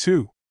with you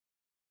too."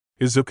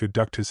 Izuku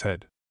ducked his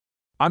head.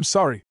 "I'm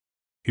sorry,"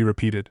 he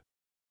repeated.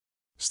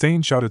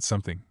 Stain shouted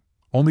something,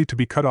 only to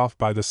be cut off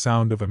by the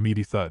sound of a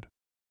meaty thud.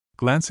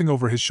 Glancing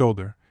over his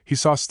shoulder, he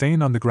saw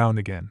Stain on the ground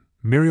again,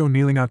 Mirio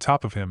kneeling on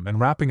top of him and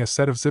wrapping a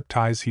set of zip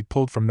ties he'd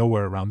pulled from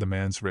nowhere around the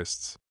man's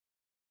wrists.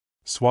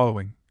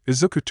 Swallowing,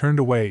 Izuku turned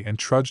away and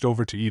trudged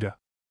over to Ida.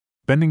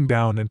 Bending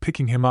down and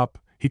picking him up,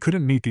 he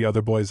couldn't meet the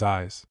other boy's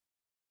eyes.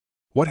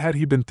 What had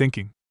he been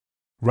thinking?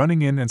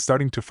 Running in and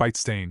starting to fight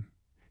Stain.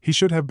 He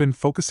should have been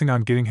focusing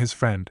on getting his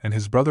friend and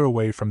his brother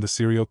away from the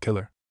serial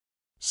killer.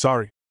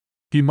 "Sorry,"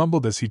 he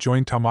mumbled as he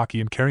joined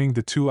Tamaki in carrying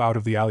the two out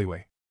of the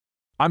alleyway.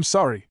 "I'm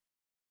sorry."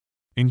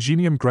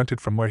 Ingenium grunted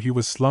from where he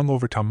was slung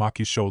over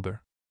Tamaki's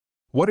shoulder.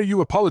 "What are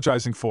you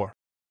apologizing for?"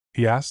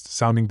 he asked,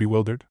 sounding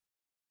bewildered.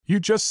 "You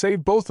just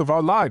saved both of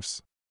our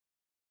lives."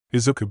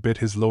 Izuku bit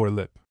his lower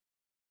lip.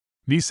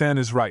 "Nisan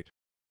is right,"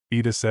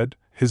 Ida said,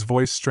 his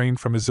voice strained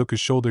from Izuku's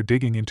shoulder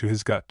digging into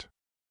his gut.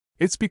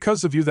 "It's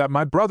because of you that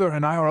my brother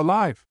and I are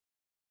alive.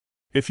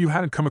 If you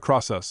hadn't come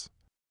across us—"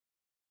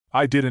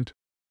 "I didn't,"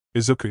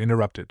 Izuku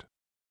interrupted.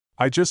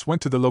 "I just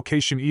went to the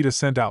location Ida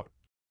sent out."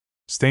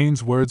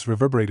 Stain's words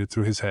reverberated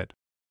through his head.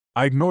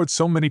 "I ignored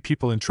so many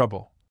people in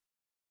trouble."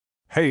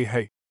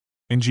 Hey,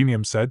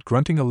 Ingenium said,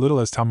 grunting a little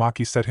as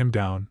Tamaki set him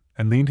down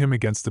and leaned him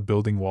against the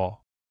building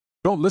wall.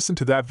 "Don't listen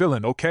to that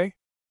villain, okay?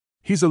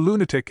 He's a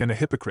lunatic and a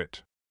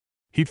hypocrite.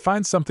 He'd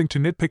find something to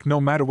nitpick no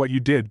matter what you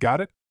did,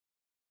 got it?"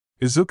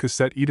 Izuku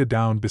set Ida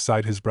down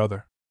beside his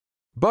brother.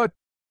 "But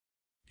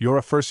you're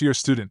a first-year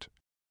student,"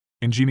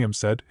 Ingenium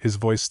said, his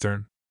voice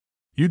stern.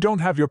 "You don't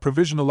have your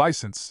provisional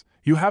license,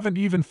 you haven't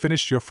even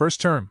finished your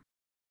first term.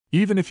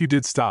 Even if you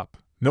did stop,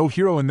 no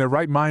hero in their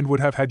right mind would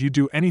have had you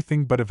do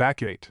anything but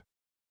evacuate."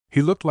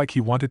 He looked like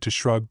he wanted to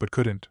shrug but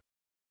couldn't.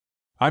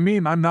 "I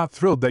mean, I'm not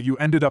thrilled that you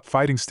ended up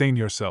fighting Stain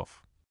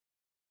yourself."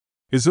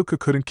 Izuku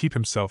couldn't keep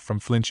himself from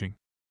flinching.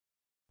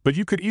 "But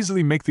you could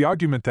easily make the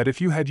argument that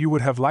if you had, you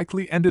would have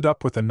likely ended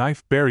up with a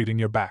knife buried in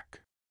your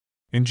back."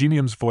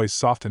 Ingenium's voice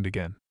softened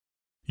again.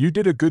 "You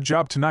did a good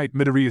job tonight,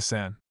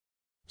 Midoriya-san.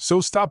 So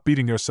stop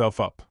beating yourself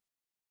up."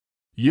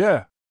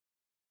 "Yeah."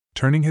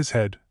 Turning his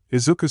head,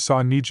 Izuku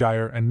saw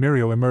Nijire and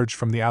Mirio emerge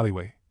from the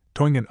alleyway,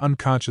 towing an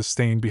unconscious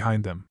Stain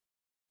behind them.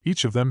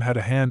 Each of them had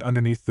a hand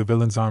underneath the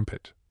villain's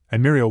armpit,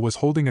 and Mirio was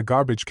holding a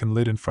garbage can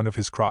lid in front of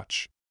his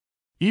crotch.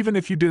 "Even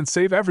if you didn't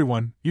save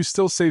everyone, you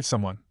still saved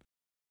someone,"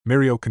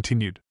 Mirio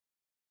continued.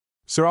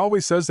 "Sir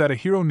always says that a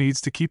hero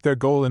needs to keep their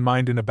goal in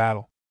mind in a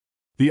battle.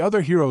 The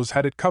other heroes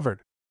had it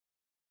covered."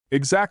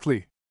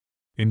 "Exactly,"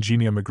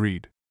 Ingenium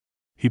agreed.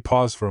 He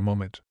paused for a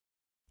moment.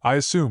 "I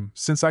assume,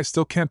 since I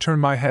still can't turn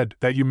my head,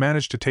 that you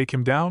managed to take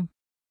him down?"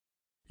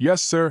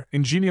 "Yes, sir,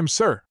 Ingenium,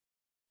 sir."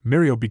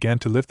 Mirio began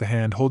to lift the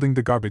hand holding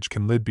the garbage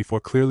can lid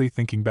before clearly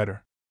thinking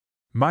better.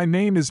 "My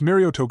name is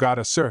Mirio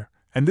Togata, sir,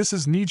 and this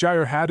is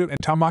Nijire Hadu and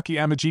Tamaki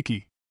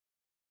Amajiki."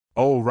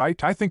 "Oh,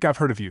 right, I think I've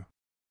heard of you.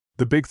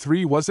 The big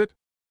three, was it?"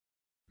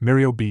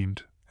 Mirio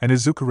beamed, and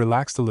Izuku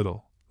relaxed a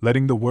little,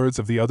 letting the words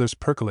of the others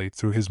percolate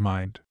through his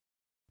mind.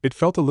 It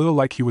felt a little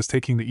like he was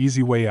taking the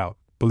easy way out,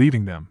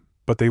 believing them,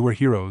 but they were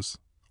heroes,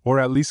 or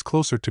at least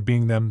closer to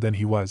being them than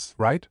he was,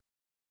 right?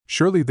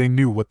 Surely they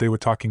knew what they were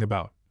talking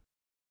about.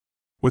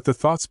 With the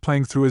thoughts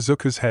playing through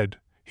Izuku's head,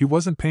 he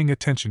wasn't paying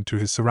attention to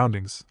his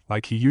surroundings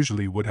like he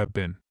usually would have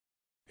been.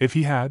 If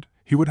he had,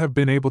 he would have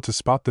been able to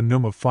spot the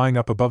Numa flying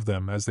up above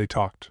them as they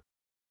talked.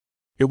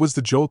 It was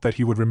the jolt that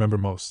he would remember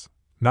most,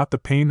 not the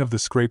pain of the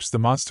scrapes the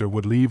monster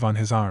would leave on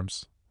his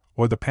arms,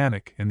 or the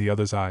panic in the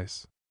other's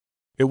eyes.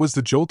 It was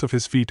the jolt of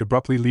his feet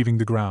abruptly leaving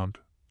the ground,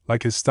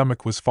 like his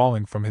stomach was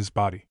falling from his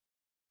body.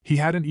 He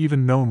hadn't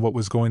even known what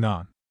was going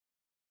on.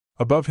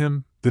 Above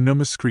him, the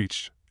Numa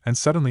screeched, and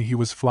suddenly he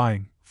was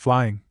flying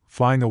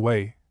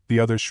away, the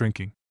other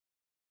shrinking.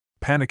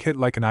 Panic hit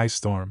like an ice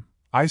storm,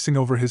 icing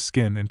over his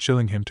skin and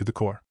chilling him to the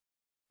core.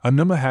 A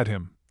Numa had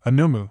him, a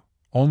Numu,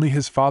 only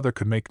his father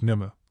could make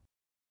Numu.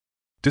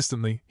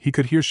 Distantly, he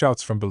could hear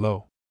shouts from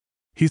below.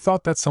 He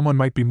thought that someone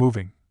might be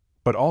moving,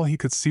 but all he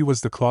could see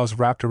was the claws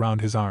wrapped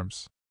around his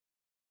arms.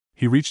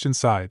 He reached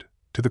inside,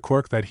 to the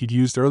quirk that he'd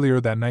used earlier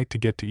that night to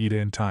get to Ida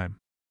in time.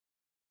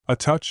 A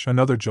touch,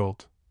 another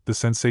jolt, the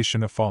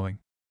sensation of falling.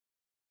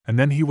 And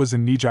then he was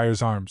in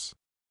Nijire's arms.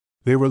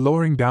 They were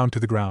lowering down to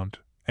the ground,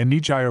 and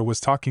Nijire was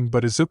talking,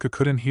 but Izuka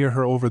couldn't hear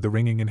her over the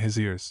ringing in his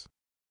ears.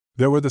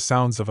 There were the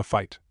sounds of a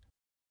fight.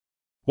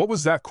 "What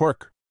was that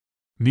quirk?"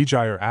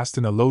 Nijire asked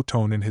in a low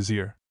tone in his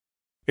ear.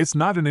 "It's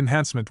not an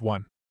enhancement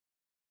one."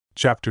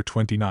 Chapter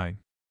 29.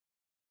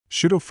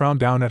 Shudo frowned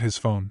down at his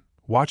phone,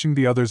 watching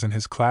the others in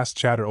his class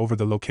chatter over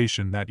the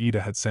location that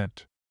Ida had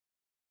sent.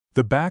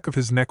 The back of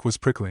his neck was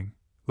prickling,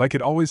 like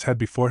it always had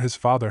before his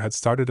father had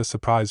started a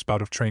surprise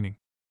bout of training.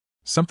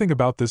 Something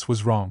about this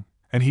was wrong,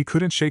 and he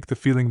couldn't shake the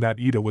feeling that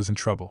Ida was in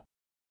trouble.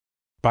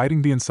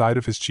 Biting the inside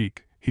of his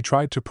cheek, he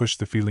tried to push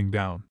the feeling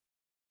down.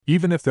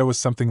 Even if there was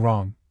something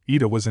wrong,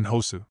 Ida was in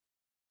Hosu.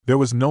 There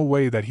was no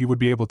way that he would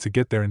be able to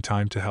get there in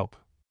time to help.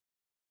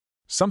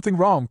 "Something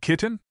wrong,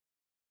 kitten?"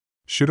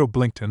 Shudo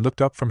blinked and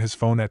looked up from his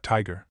phone at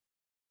Tiger.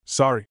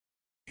 "Sorry,"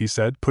 he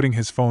said, putting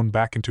his phone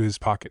back into his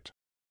pocket.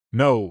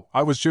 "No,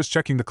 I was just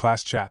checking the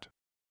class chat."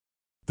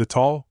 The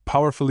tall,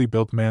 powerfully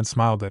built man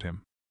smiled at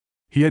him.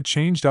 He had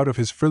changed out of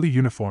his frilly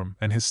uniform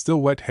and his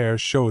still wet hair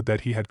showed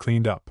that he had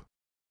cleaned up.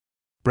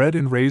 Bred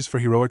and raised for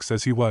heroics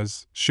as he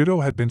was,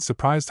 Shudo had been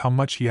surprised how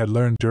much he had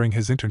learned during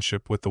his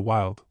internship with the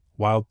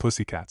wild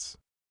pussycats.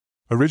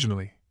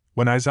 Originally,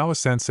 when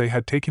Aizawa-sensei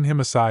had taken him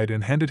aside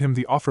and handed him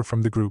the offer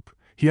from the group,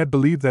 he had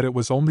believed that it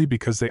was only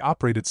because they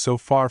operated so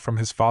far from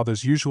his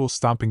father's usual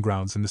stomping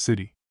grounds in the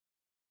city.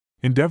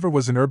 Endeavor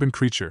was an urban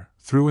creature,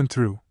 through and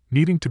through,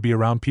 needing to be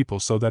around people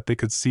so that they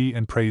could see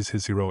and praise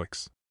his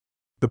heroics.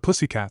 The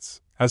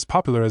pussycats, as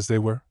popular as they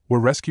were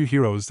rescue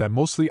heroes that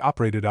mostly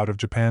operated out of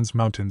Japan's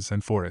mountains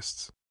and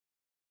forests.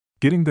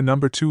 Getting the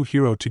number 2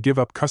 hero to give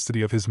up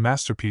custody of his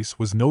masterpiece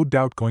was no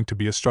doubt going to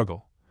be a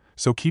struggle,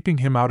 so keeping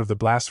him out of the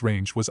blast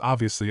range was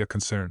obviously a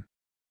concern.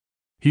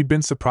 He'd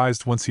been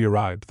surprised once he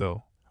arrived,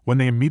 though, when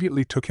they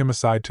immediately took him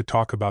aside to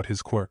talk about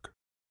his quirk.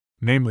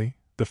 Namely,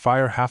 the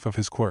fire half of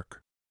his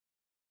quirk.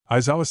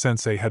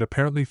 Aizawa-sensei had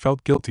apparently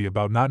felt guilty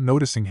about not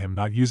noticing him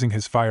not using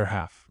his fire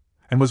half,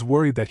 and was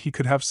worried that he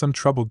could have some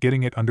trouble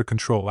getting it under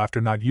control after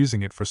not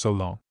using it for so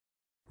long.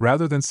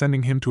 Rather than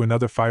sending him to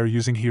another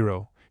fire-using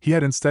hero, he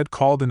had instead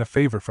called in a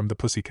favor from the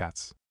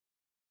pussycats.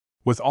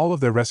 With all of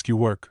their rescue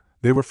work,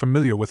 they were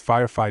familiar with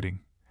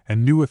firefighting,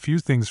 and knew a few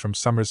things from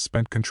summers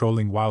spent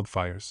controlling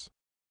wildfires.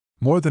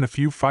 More than a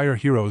few fire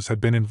heroes had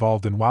been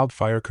involved in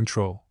wildfire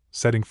control,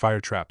 setting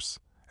fire traps,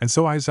 and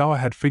so Aizawa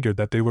had figured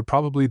that they were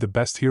probably the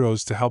best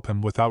heroes to help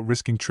him without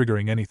risking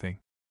triggering anything.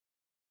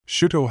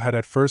 Shuto had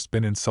at first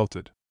been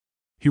insulted.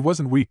 He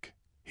wasn't weak,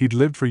 he'd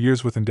lived for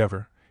years with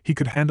Endeavor, he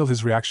could handle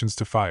his reactions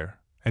to fire,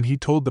 and he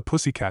told the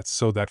pussycats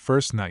so that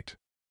first night.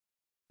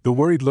 The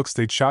worried looks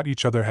they'd shot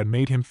each other had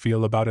made him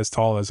feel about as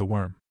tall as a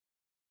worm.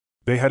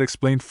 They had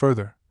explained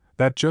further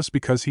that just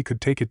because he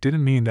could take it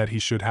didn't mean that he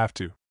should have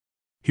to.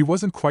 He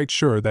wasn't quite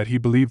sure that he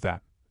believed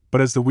that,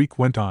 but as the week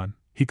went on,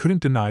 he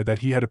couldn't deny that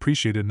he had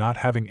appreciated not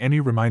having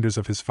any reminders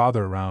of his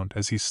father around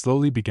as he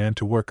slowly began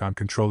to work on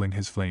controlling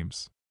his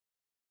flames.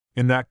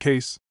 "In that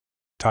case,"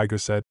 Tiger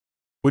said,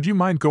 "would you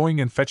mind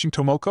going and fetching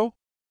Tomoko?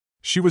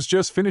 She was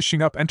just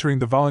finishing up entering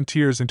the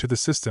volunteers into the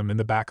system in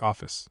the back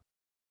office.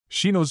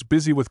 Shino's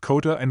busy with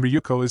Kota and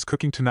Ryuko is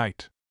cooking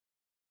tonight."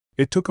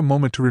 It took a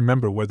moment to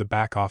remember where the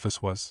back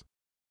office was.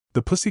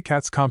 The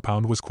Pussycats'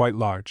 compound was quite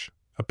large.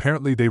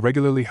 Apparently they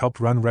regularly helped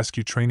run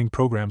rescue training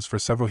programs for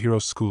several hero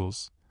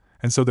schools,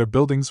 and so their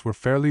buildings were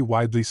fairly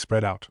widely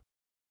spread out.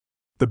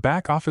 The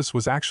back office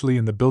was actually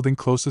in the building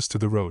closest to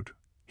the road.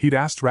 He'd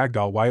asked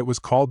Ragdoll why it was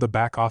called the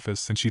back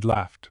office and she'd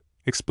laughed,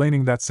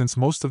 explaining that since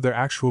most of their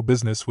actual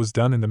business was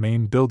done in the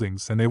main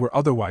buildings and they were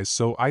otherwise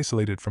so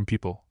isolated from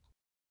people,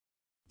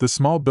 the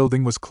small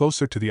building was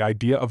closer to the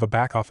idea of a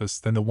back office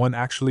than the one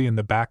actually in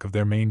the back of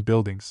their main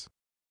buildings.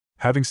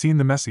 Having seen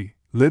the messy,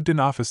 lived-in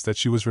office that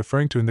she was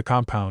referring to in the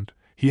compound,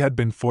 he had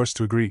been forced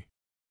to agree.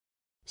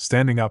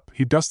 Standing up,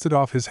 he dusted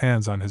off his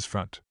hands on his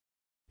front.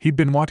 He'd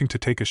been wanting to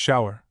take a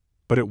shower,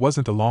 but it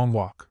wasn't a long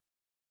walk.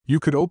 You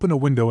could open a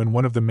window in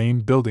one of the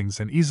main buildings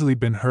and easily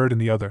been heard in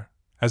the other,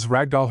 as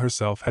Ragdoll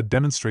herself had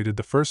demonstrated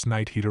the first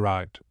night he'd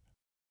arrived.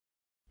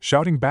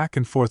 Shouting back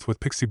and forth with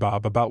Pixie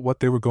Bob about what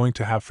they were going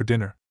to have for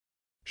dinner.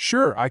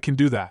 "Sure, I can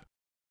do that."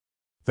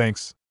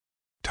 Thanks.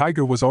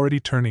 Tiger was already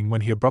turning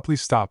when he abruptly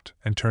stopped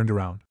and turned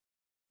around.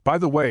 By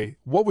the way,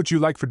 what would you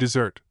like for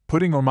dessert,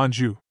 pudding or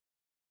manju?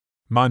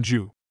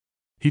 Manju.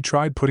 He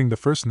tried pudding the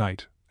first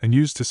night, and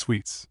used to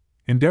sweets.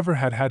 Endeavor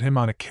had had him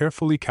on a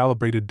carefully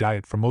calibrated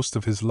diet for most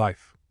of his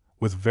life,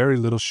 with very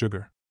little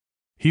sugar.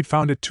 He'd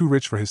found it too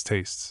rich for his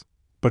tastes,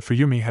 but for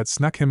Yumi had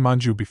snuck him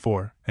manju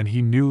before, and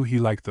he knew he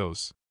liked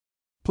those.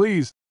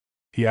 Please,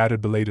 he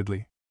added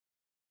belatedly.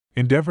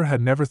 Endeavor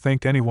had never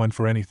thanked anyone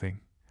for anything,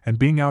 and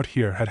being out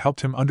here had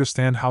helped him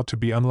understand how to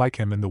be unlike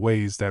him in the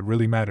ways that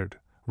really mattered,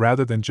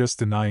 rather than just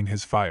denying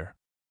his fire.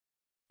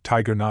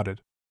 Tiger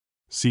nodded.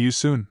 See you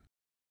soon,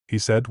 he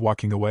said,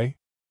 walking away.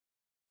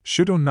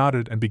 Shuto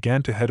nodded and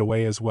began to head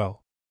away as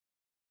well.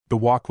 The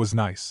walk was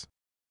nice.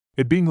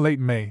 It being late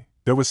May,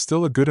 there was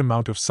still a good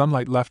amount of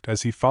sunlight left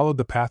as he followed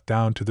the path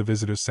down to the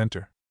visitor's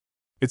center.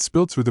 It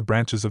spilled through the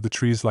branches of the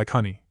trees like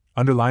honey,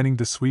 underlining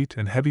the sweet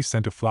and heavy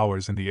scent of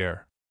flowers in the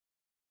air.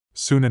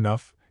 Soon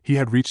enough, he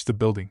had reached the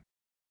building.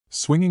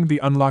 Swinging the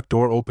unlocked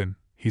door open,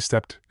 he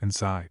stepped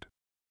inside.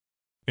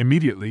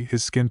 Immediately,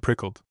 his skin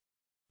prickled.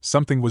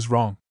 Something was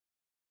wrong.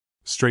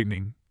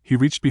 Straightening, he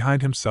reached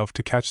behind himself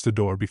to catch the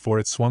door before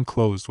it swung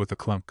closed with a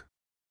clunk.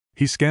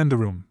 He scanned the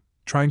room,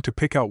 trying to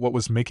pick out what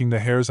was making the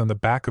hairs on the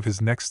back of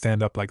his neck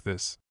stand up like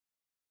this.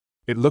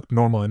 It looked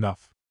normal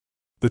enough.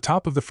 The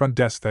top of the front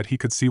desk that he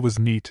could see was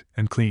neat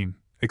and clean,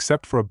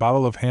 except for a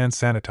bottle of hand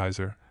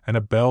sanitizer and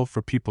a bell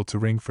for people to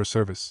ring for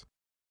service.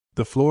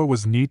 The floor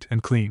was neat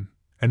and clean,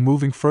 and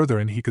moving further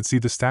in he could see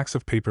the stacks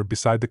of paper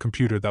beside the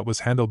computer that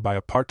was handled by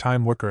a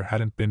part-time worker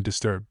hadn't been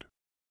disturbed.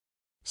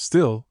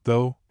 Still,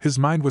 though, his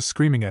mind was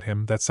screaming at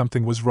him that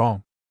something was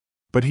wrong.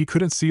 But he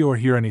couldn't see or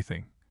hear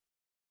anything.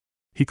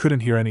 He couldn't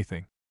hear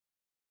anything.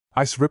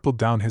 Ice rippled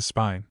down his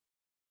spine.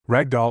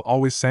 Ragdoll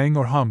always sang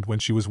or hummed when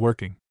she was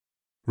working.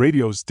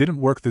 Radios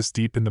didn't work this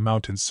deep in the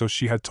mountains, so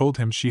she had told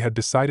him she had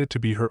decided to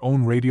be her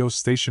own radio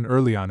station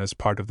early on as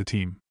part of the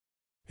team.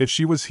 If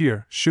she was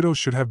here, Shuto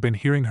should have been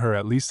hearing her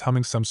at least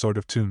humming some sort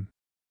of tune.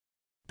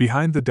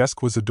 Behind the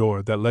desk was a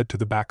door that led to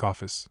the back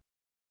office.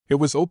 It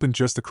was open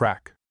just a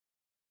crack.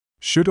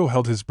 Shuto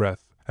held his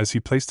breath as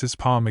he placed his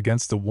palm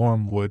against the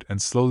warm wood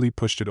and slowly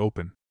pushed it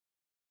open.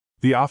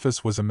 The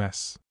office was a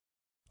mess.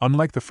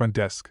 Unlike the front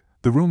desk,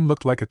 the room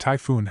looked like a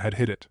typhoon had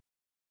hit it.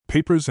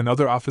 Papers and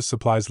other office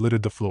supplies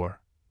littered the floor,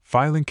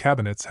 filing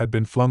cabinets had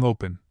been flung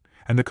open,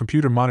 and the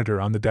computer monitor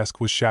on the desk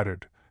was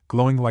shattered,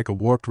 glowing like a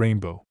warped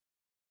rainbow.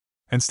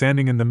 And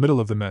standing in the middle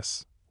of the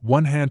mess,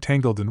 one hand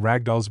tangled in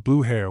Ragdoll's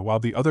blue hair while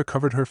the other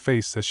covered her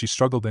face as she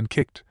struggled and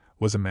kicked,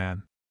 was a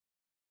man.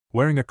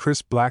 Wearing a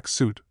crisp black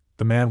suit,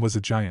 the man was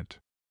a giant.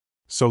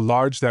 So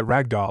large that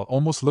Ragdoll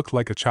almost looked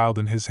like a child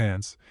in his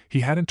hands.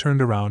 He hadn't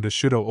turned around as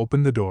Shuto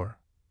opened the door,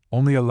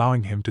 only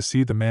allowing him to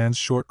see the man's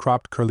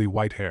short-cropped curly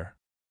white hair.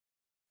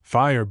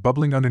 Fire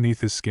bubbling underneath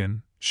his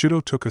skin,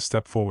 Shuto took a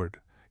step forward,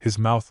 his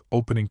mouth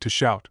opening to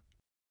shout.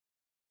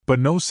 But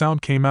no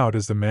sound came out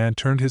as the man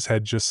turned his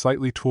head just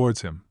slightly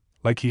towards him,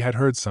 like he had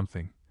heard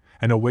something,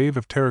 and a wave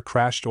of terror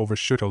crashed over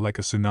Shuto like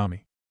a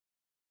tsunami.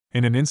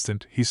 In an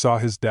instant, he saw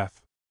his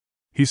death.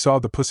 He saw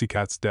the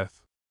pussycat's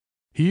death.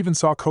 He even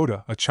saw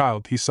Koda, a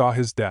child. He saw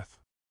his death.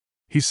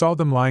 He saw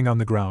them lying on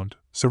the ground,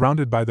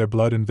 surrounded by their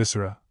blood and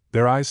viscera,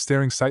 their eyes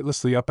staring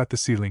sightlessly up at the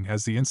ceiling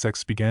as the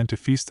insects began to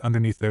feast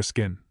underneath their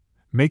skin,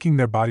 making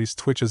their bodies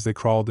twitch as they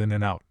crawled in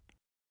and out.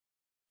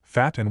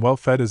 Fat and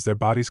well-fed as their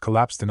bodies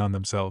collapsed in on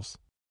themselves.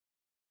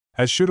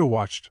 As Shuto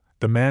watched,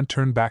 the man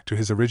turned back to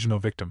his original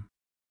victim.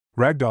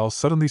 Ragdoll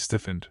suddenly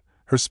stiffened,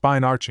 her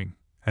spine arching,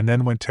 and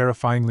then went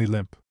terrifyingly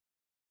limp.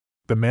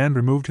 The man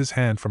removed his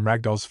hand from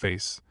Ragdoll's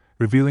face,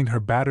 revealing her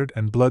battered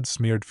and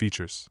blood-smeared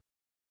features.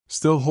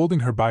 Still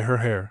holding her by her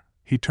hair,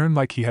 he turned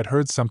like he had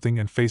heard something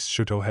and faced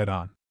Shuto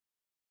head-on.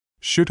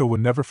 Shuto would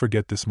never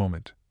forget this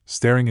moment,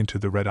 staring into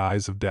the red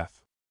eyes of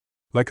death.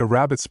 Like a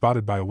rabbit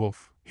spotted by a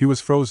wolf, he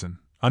was frozen,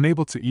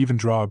 unable to even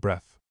draw a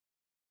breath.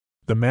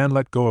 The man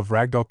let go of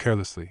Ragdoll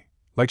carelessly,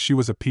 like she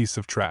was a piece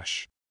of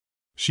trash.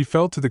 She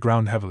fell to the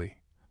ground heavily,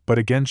 but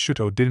again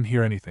Shuto didn't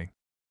hear anything.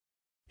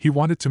 He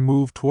wanted to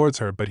move towards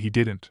her, but he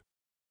didn't.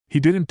 He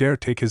didn't dare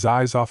take his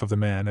eyes off of the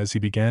man as he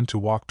began to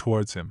walk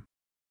towards him.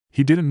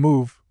 He didn't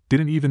move,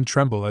 didn't even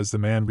tremble as the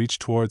man reached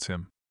towards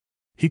him.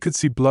 He could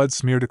see blood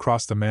smeared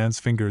across the man's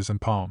fingers and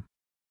palm.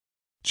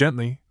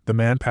 Gently, the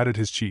man patted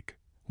his cheek,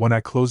 one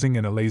eye closing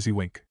in a lazy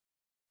wink.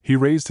 He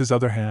raised his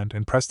other hand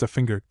and pressed a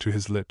finger to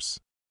his lips.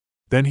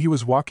 Then he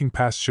was walking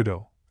past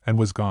Shuto, and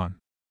was gone.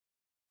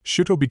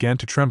 Shuto began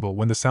to tremble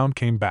when the sound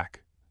came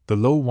back, the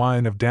low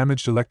whine of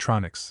damaged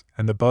electronics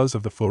and the buzz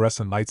of the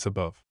fluorescent lights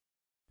above.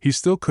 He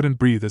still couldn't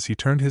breathe as he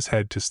turned his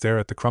head to stare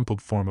at the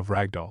crumpled form of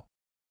Ragdoll.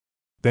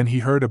 Then he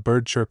heard a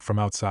bird chirp from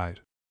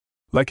outside.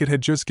 Like it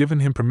had just given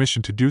him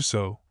permission to do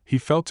so, he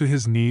fell to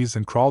his knees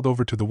and crawled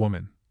over to the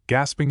woman,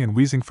 gasping and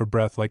wheezing for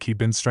breath like he'd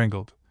been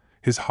strangled,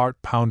 his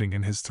heart pounding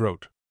in his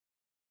throat.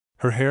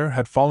 Her hair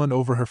had fallen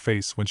over her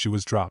face when she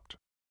was dropped.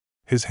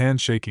 His hand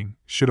shaking,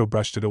 Shuto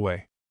brushed it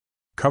away.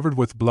 Covered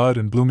with blood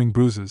and blooming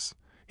bruises,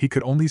 he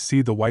could only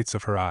see the whites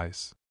of her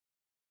eyes.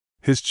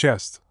 His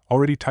chest,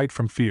 already tight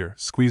from fear,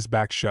 squeezed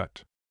back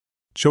shut.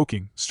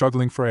 Choking,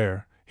 struggling for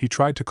air, he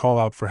tried to call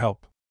out for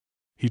help.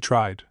 He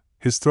tried,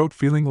 his throat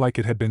feeling like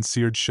it had been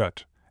seared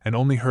shut, and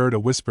only heard a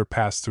whisper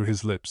pass through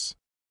his lips.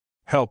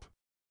 Help!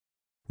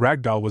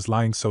 Ragdoll was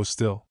lying so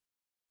still.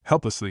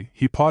 Helplessly,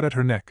 he pawed at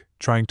her neck,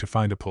 trying to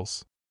find a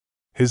pulse.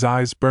 His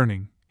eyes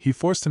burning, he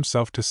forced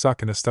himself to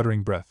suck in a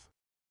stuttering breath.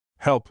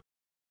 Help!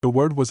 The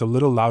word was a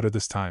little louder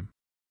this time.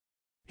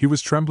 He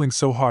was trembling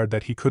so hard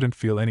that he couldn't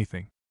feel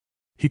anything.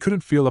 He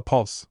couldn't feel a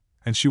pulse,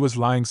 and she was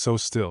lying so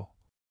still.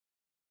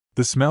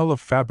 The smell of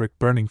fabric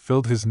burning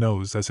filled his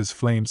nose as his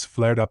flames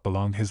flared up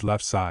along his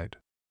left side.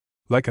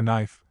 Like a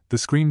knife, the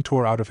scream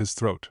tore out of his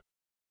throat.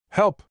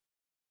 Help!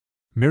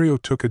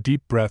 Mirio took a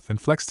deep breath and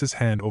flexed his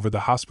hand over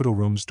the hospital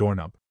room's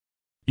doorknob.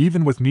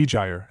 Even with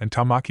Nijire and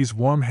Tamaki's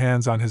warm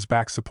hands on his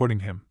back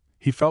supporting him,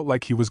 he felt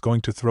like he was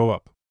going to throw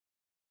up.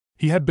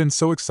 He had been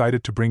so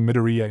excited to bring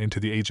Midoriya into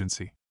the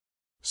agency.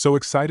 So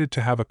excited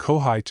to have a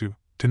kohai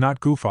to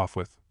not goof off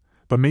with,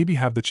 but maybe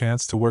have the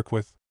chance to work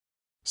with.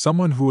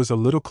 Someone who was a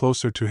little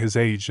closer to his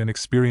age and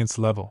experience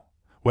level,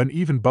 when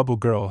even Bubble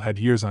Girl had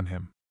years on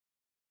him.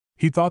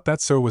 He thought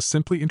that Sir was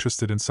simply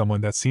interested in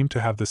someone that seemed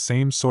to have the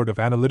same sort of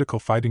analytical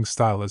fighting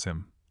style as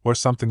him, or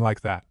something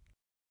like that.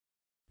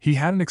 He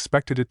hadn't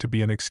expected it to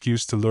be an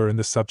excuse to lure in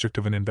the subject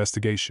of an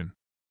investigation.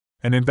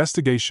 An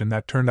investigation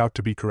that turned out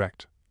to be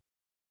correct.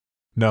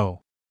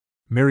 No.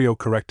 Mirio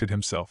corrected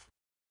himself.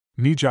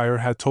 Nijire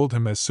had told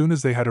him as soon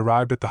as they had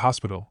arrived at the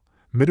hospital,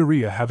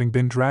 Midoriya having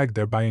been dragged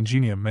there by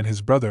Ingenium and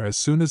his brother as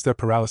soon as their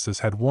paralysis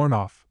had worn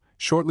off,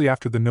 shortly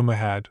after the Numa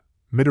had,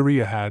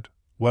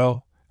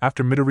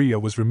 after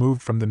Midoriya was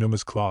removed from the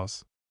Numa's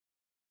claws.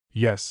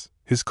 Yes,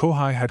 his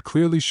kohai had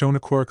clearly shown a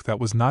quirk that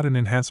was not an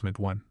enhancement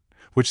one,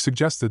 which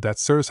suggested that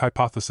Sir's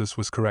hypothesis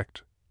was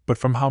correct, but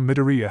from how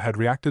Midoriya had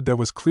reacted there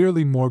was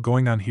clearly more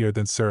going on here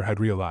than Sir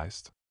had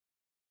realized.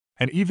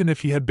 And even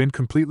if he had been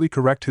completely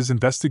correct, his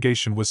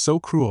investigation was so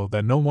cruel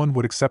that no one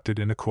would accept it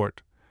in a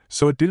court,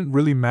 so it didn't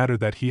really matter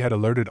that he had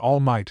alerted All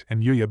Might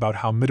and Yuya about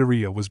how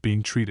Midoriya was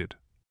being treated.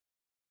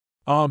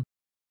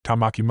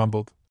 Tamaki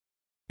mumbled.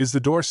 Is the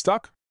door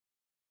stuck?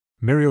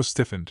 Mirio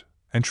stiffened,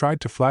 and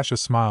tried to flash a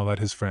smile at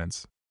his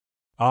friends.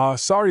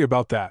 Sorry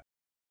about that,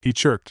 he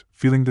chirped,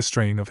 feeling the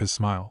strain of his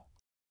smile.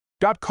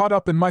 Got caught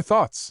up in my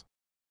thoughts.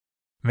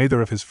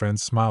 Neither of his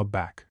friends smiled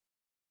back.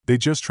 They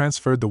just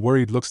transferred the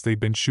worried looks they'd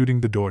been shooting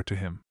the door to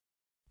him.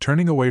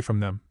 Turning away from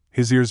them,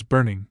 his ears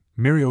burning,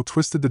 Mirio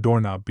twisted the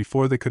doorknob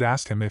before they could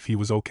ask him if he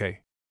was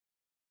okay.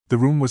 The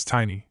room was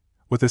tiny,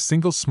 with a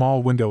single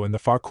small window in the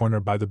far corner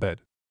by the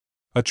bed.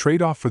 A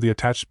trade-off for the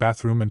attached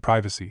bathroom and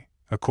privacy,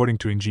 according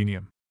to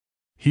Ingenium.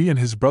 He and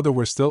his brother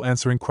were still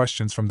answering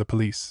questions from the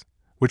police,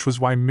 which was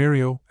why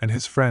Mirio and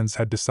his friends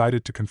had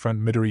decided to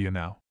confront Midoriya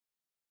now.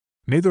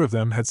 Neither of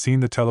them had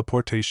seen the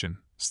teleportation,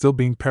 still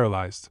being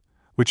paralyzed,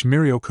 which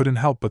Mirio couldn't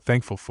help but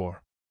thankful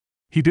for.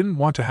 He didn't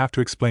want to have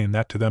to explain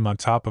that to them on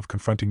top of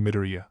confronting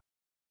Midoriya.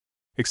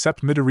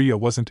 Except Midoriya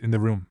wasn't in the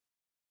room.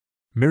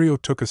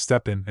 Mirio took a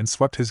step in and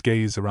swept his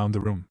gaze around the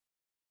room.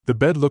 The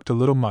bed looked a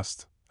little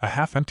mussed, a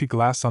half-empty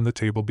glass on the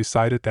table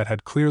beside it that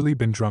had clearly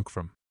been drunk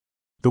from.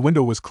 The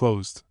window was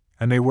closed,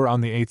 and they were on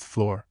the 8th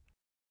floor.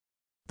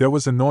 There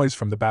was a noise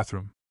from the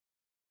bathroom.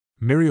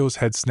 Mirio's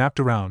head snapped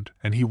around,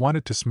 and he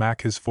wanted to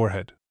smack his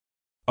forehead.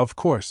 Of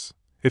course,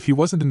 if he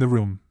wasn't in the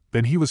room,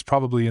 then he was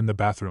probably in the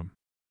bathroom.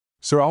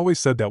 Sir always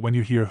said that when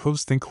you hear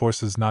hooves, think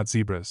horses, not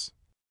zebras.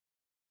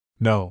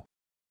 No.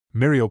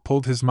 Mirio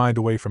pulled his mind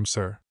away from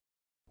Sir.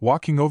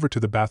 Walking over to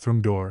the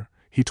bathroom door,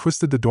 he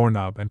twisted the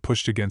doorknob and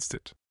pushed against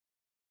it.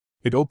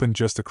 It opened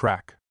just a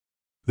crack.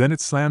 Then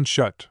it slammed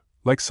shut,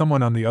 like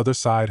someone on the other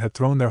side had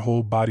thrown their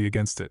whole body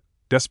against it,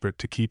 desperate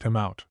to keep him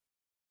out.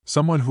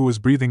 Someone who was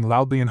breathing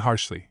loudly and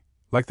harshly,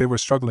 like they were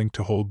struggling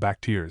to hold back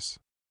tears.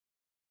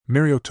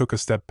 Mirio took a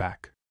step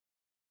back.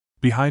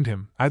 Behind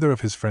him, neither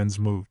of his friends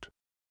moved.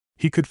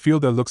 He could feel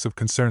their looks of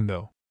concern,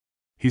 though.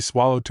 He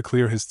swallowed to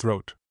clear his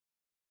throat.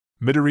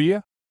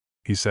 Midoriya?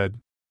 He said.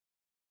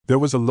 There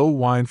was a low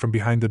whine from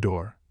behind the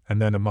door,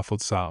 and then a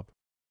muffled sob.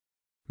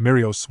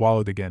 Mirio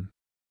swallowed again.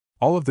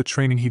 All of the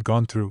training he'd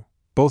gone through,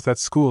 both at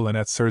school and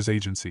at Sir's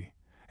agency,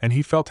 and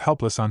he felt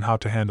helpless on how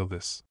to handle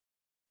this.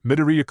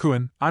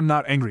 Midoriya-kun, I'm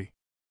not angry.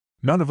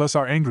 None of us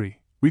are angry,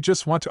 we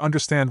just want to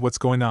understand what's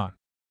going on.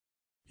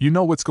 You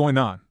know what's going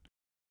on,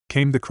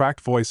 came the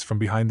cracked voice from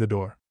behind the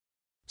door.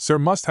 Sir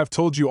must have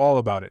told you all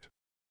about it.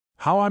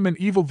 How I'm an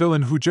evil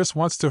villain who just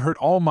wants to hurt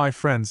all my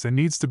friends and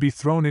needs to be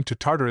thrown into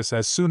Tartarus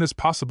as soon as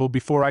possible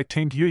before I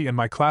taint Yui and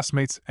my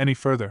classmates any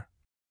further.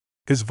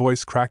 His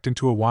voice cracked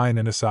into a whine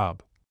and a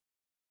sob.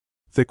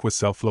 Thick with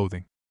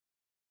self-loathing.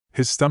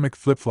 His stomach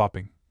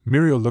flip-flopping,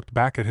 Mirio looked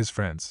back at his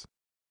friends.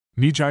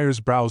 Nijire's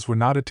brows were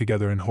knotted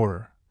together in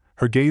horror,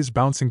 her gaze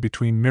bouncing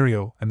between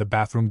Mirio and the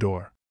bathroom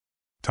door.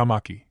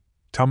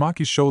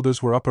 Tamaki's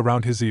shoulders were up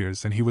around his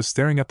ears and he was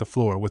staring at the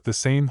floor with the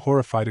same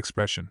horrified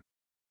expression.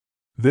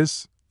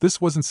 This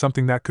wasn't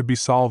something that could be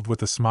solved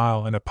with a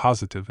smile and a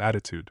positive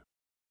attitude.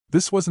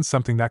 This wasn't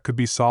something that could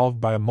be solved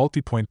by a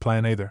multi-point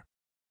plan either.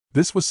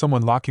 This was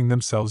someone locking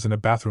themselves in a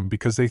bathroom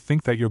because they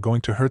think that you're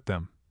going to hurt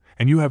them,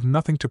 and you have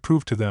nothing to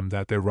prove to them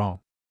that they're wrong.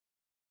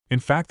 In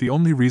fact, the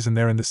only reason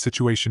they're in this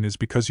situation is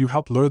because you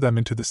helped lure them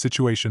into the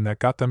situation that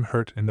got them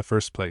hurt in the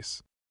first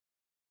place.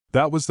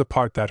 That was the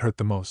part that hurt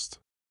the most.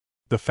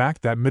 The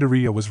fact that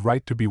Midoriya was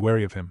right to be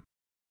wary of him.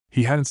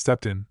 He hadn't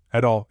stepped in,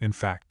 at all, in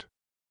fact.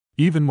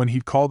 Even when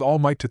he'd called All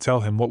Might to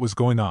tell him what was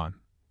going on,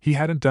 he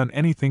hadn't done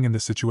anything in the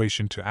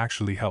situation to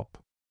actually help.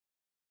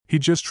 He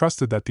just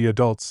trusted that the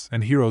adults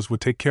and heroes would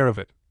take care of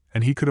it,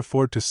 and he could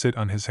afford to sit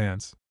on his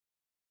hands.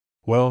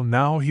 Well,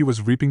 now he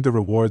was reaping the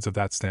rewards of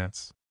that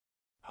stance.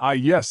 Ah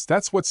yes,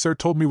 that's what Sir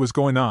told me was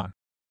going on.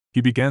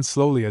 He began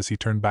slowly as he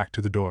turned back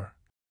to the door.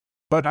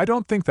 But I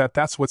don't think that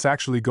that's what's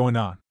actually going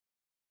on.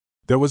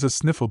 There was a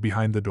sniffle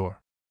behind the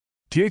door.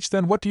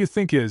 Then what do you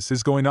think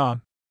is going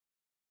on?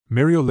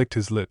 Mirio licked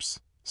his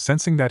lips,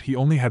 sensing that he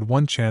only had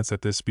one chance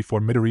at this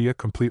before Midoriya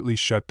completely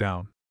shut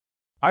down.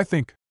 I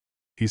think,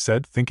 he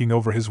said, thinking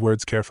over his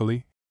words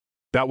carefully,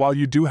 that while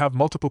you do have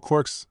multiple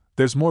quirks,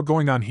 there's more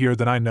going on here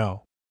than I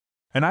know.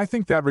 And I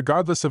think that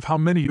regardless of how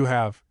many you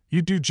have,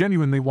 you do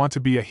genuinely want to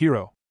be a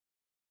hero.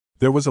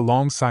 There was a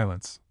long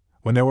silence,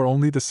 when there were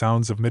only the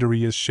sounds of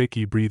Midoriya's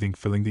shaky breathing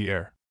filling the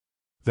air.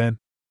 Then,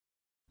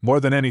 more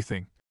than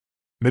anything,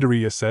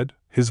 Midoriya said,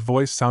 his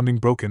voice sounding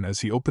broken as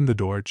he opened the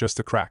door just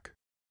a crack.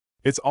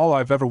 It's all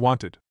I've ever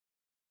wanted.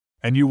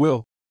 And you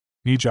will,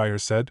 Nijire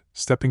said,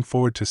 stepping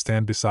forward to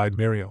stand beside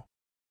Mirio.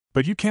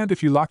 But you can't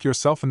if you lock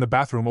yourself in the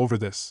bathroom over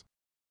this.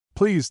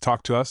 Please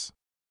talk to us.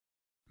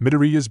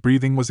 Midoriya's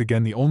breathing was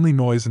again the only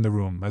noise in the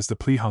room as the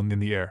plea hung in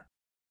the air.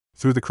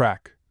 Through the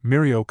crack,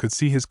 Mirio could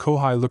see his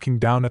kohai looking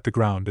down at the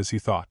ground as he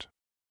thought.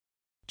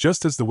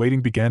 Just as the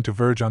waiting began to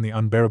verge on the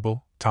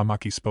unbearable,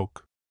 Tamaki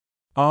spoke.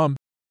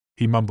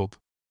 He mumbled.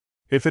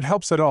 If it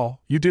helps at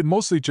all, you did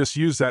mostly just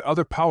use that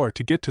other power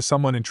to get to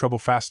someone in trouble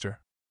faster.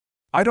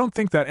 I don't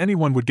think that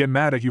anyone would get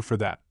mad at you for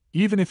that,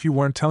 even if you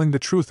weren't telling the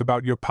truth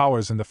about your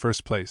powers in the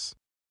first place.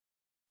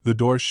 The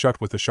door shut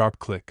with a sharp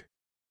click.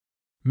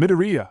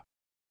 Midoriya!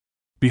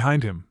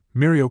 Behind him,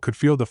 Mirio could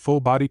feel the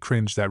full-body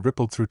cringe that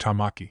rippled through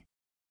Tamaki.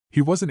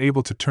 He wasn't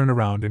able to turn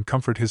around and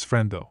comfort his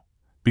friend though,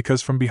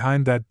 because from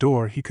behind that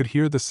door he could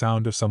hear the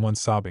sound of someone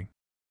sobbing.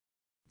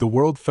 The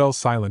world fell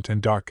silent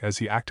and dark as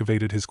he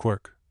activated his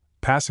quirk,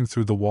 passing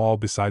through the wall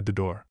beside the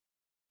door.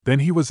 Then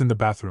he was in the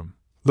bathroom,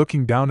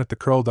 looking down at the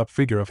curled-up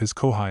figure of his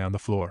kohai on the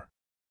floor.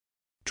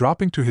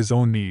 Dropping to his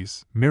own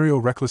knees,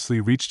 Mirio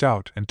recklessly reached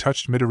out and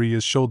touched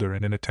Midoriya's shoulder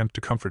in an attempt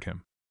to comfort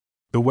him.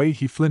 The way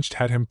he flinched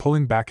had him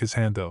pulling back his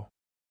hand though.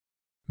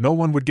 No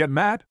one would get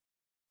mad?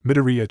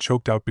 Midoriya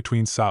choked out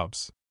between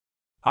sobs.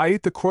 I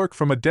ate the quirk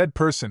from a dead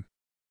person.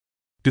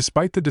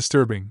 Despite the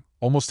disturbing,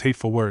 almost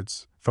hateful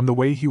words, from the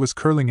way he was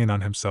curling in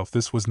on himself,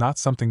 this was not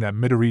something that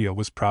Midoriya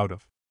was proud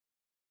of.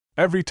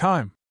 Every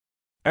time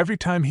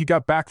he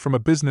got back from a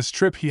business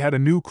trip he had a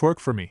new quirk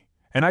for me,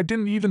 and I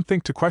didn't even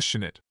think to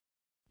question it.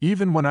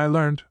 Even when I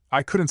learned,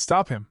 I couldn't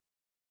stop him.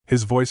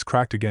 His voice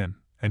cracked again,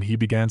 and he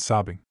began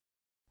sobbing.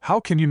 How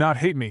can you not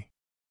hate me?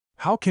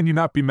 How can you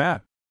not be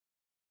mad?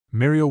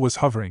 Mirio was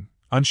hovering,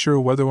 unsure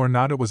whether or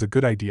not it was a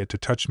good idea to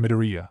touch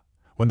Midoriya,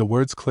 when the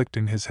words clicked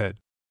in his head.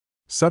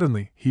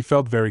 Suddenly, he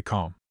felt very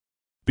calm.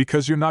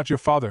 Because you're not your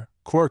father,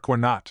 quirk or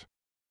not.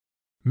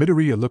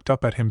 Midoriya looked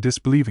up at him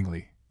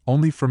disbelievingly,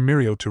 only for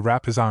Mirio to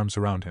wrap his arms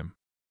around him.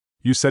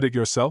 You said it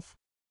yourself?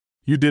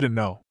 You didn't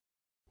know.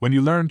 When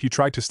you learned, you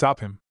tried to stop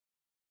him.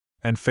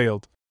 And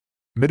failed.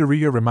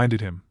 Midoriya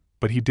reminded him,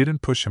 but he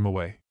didn't push him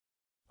away.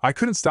 I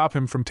couldn't stop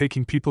him from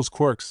taking people's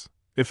quirks.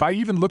 If I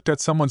even looked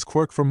at someone's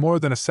quirk for more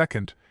than a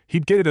second,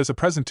 he'd get it as a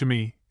present to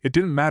me. It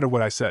didn't matter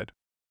what I said.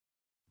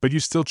 But you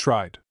still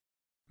tried.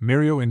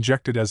 Mirio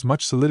injected as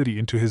much solidity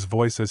into his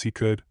voice as he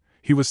could.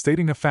 He was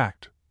stating a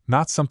fact,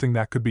 not something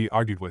that could be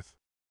argued with.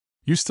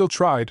 You still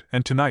tried,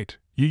 and tonight,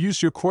 you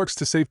used your quirks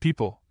to save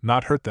people,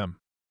 not hurt them.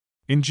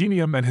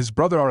 Ingenium and his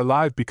brother are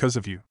alive because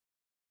of you.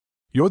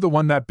 You're the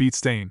one that beat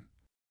Stain.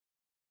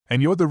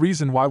 And you're the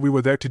reason why we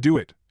were there to do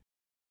it.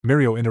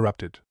 Mirio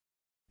interrupted.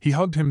 He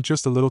hugged him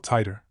just a little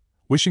tighter,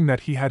 wishing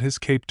that he had his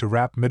cape to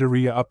wrap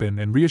Midoriya up in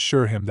and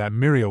reassure him that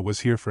Mirio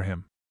was here for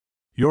him.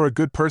 You're a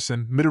good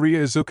person,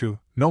 Midoriya Izuku,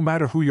 no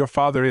matter who your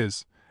father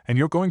is, and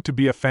you're going to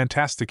be a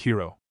fantastic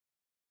hero.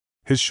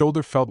 His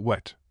shoulder felt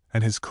wet,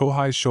 and his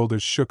kohai's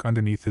shoulders shook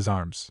underneath his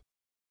arms.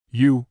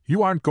 You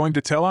aren't going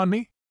to tell on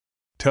me?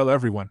 Tell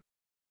everyone.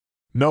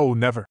 No,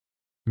 never.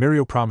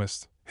 Mirio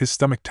promised, his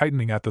stomach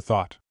tightening at the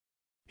thought.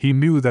 He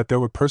knew that there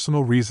were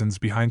personal reasons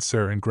behind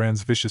Sir and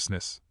Gran's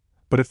viciousness,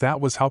 but if that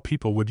was how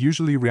people would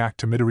usually react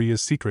to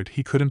Midoriya's secret,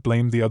 he couldn't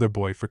blame the other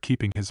boy for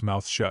keeping his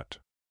mouth shut.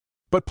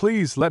 But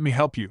please let me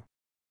help you.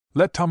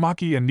 Let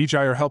Tamaki and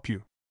Nijire help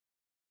you.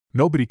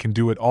 Nobody can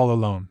do it all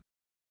alone.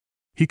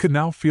 He could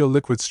now feel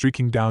liquid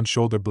streaking down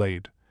shoulder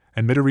blade,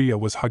 and Midoriya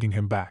was hugging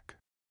him back.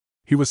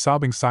 He was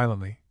sobbing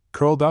silently,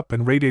 curled up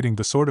and radiating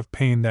the sort of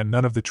pain that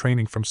none of the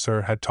training from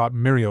Sir had taught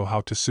Mirio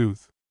how to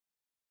soothe.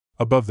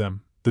 Above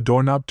them, the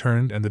doorknob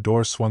turned and the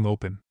door swung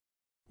open.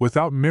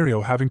 Without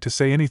Mirio having to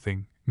say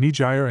anything,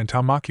 Nijire and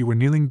Tamaki were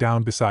kneeling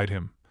down beside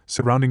him,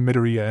 surrounding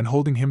Midoriya and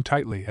holding him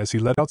tightly as he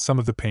let out some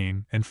of the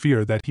pain and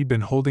fear that he'd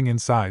been holding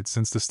inside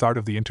since the start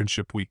of the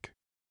internship week.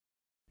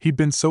 He'd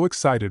been so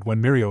excited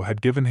when Mirio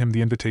had given him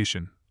the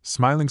invitation,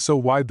 smiling so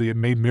widely it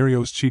made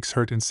Mirio's cheeks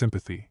hurt in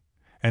sympathy,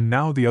 and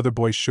now the other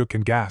boy shook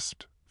and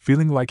gasped,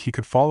 feeling like he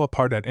could fall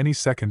apart at any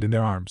second in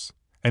their arms,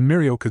 and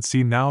Mirio could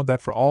see now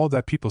that for all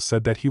that people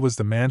said that he was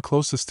the man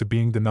closest to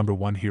being the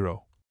 #1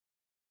 hero,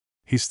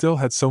 he still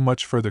had so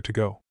much further to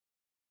go.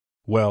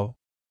 Well,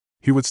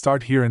 he would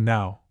start here and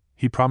now,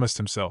 he promised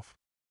himself.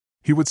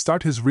 He would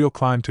start his real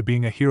climb to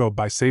being a hero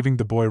by saving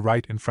the boy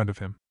right in front of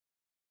him.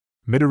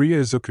 Midoriya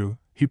Izuku,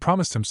 he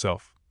promised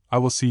himself, I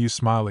will see you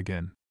smile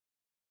again.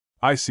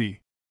 I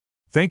see.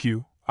 Thank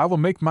you, I will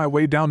make my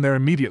way down there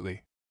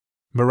immediately.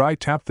 Mirai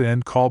tapped the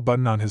end call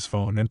button on his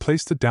phone and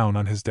placed it down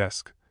on his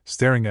desk,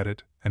 staring at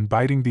it and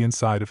biting the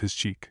inside of his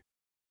cheek.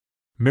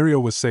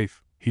 Mirio was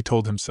safe, he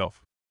told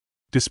himself.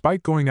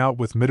 Despite going out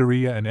with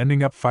Midoriya and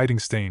ending up fighting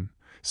Stain,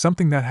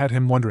 something that had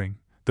him wondering,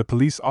 the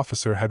police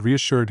officer had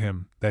reassured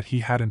him that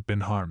he hadn't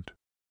been harmed.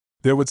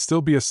 There would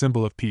still be a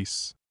symbol of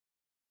peace.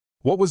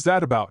 What was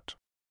that about?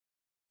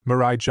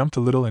 Mirai jumped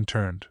a little and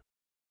turned.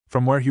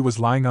 From where he was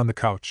lying on the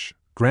couch,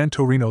 Gran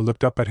Torino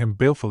looked up at him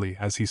balefully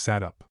as he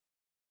sat up.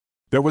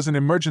 There was an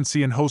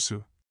emergency in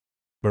Hosu,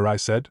 Mirai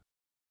said.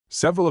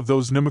 Several of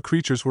those Numa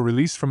creatures were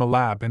released from a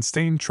lab and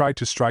Stain tried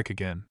to strike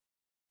again.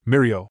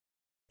 Mirio,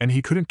 and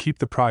he couldn't keep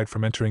the pride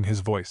from entering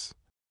his voice,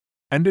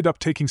 ended up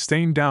taking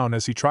Stain down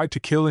as he tried to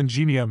kill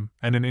Ingenium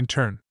and an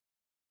intern.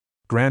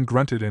 Gran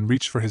grunted and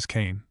reached for his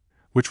cane,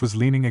 which was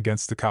leaning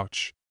against the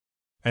couch.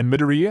 And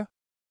Midoriya?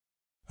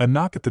 A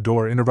knock at the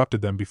door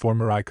interrupted them before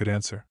Mirai could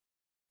answer.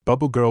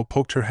 Bubble Girl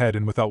poked her head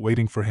in without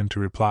waiting for him to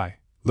reply,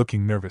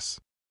 looking nervous.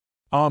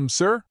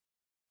 Sir?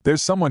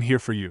 There's someone here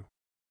for you.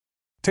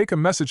 Take a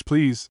message,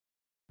 please,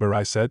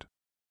 Mirai said.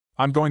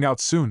 I'm going out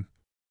soon.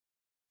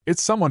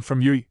 It's someone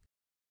from Yui,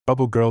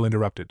 Bubble Girl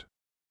interrupted.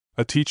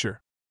 A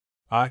teacher.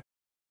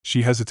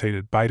 She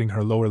hesitated, biting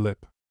her lower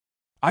lip.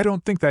 I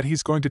don't think that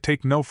he's going to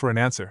take no for an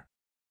answer.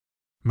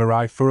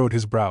 Mirai furrowed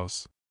his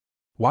brows.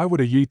 Why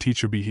would a Yui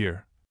teacher be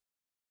here?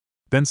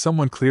 Then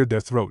someone cleared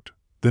their throat,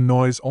 the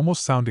noise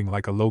almost sounding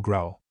like a low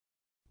growl.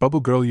 Bubble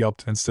Girl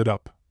yelped and stood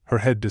up, her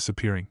head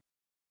disappearing.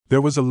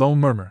 There was a low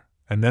murmur,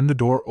 and then the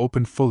door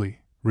opened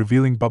fully,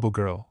 revealing Bubble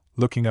Girl,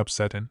 looking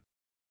upset and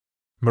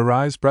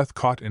Mirai's breath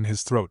caught in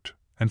his throat,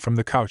 and from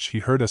the couch he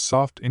heard a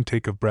soft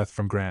intake of breath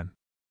from Gran.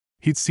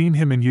 He'd seen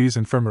him in Yui's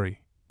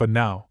infirmary, but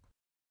now,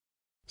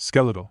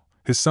 skeletal,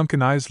 his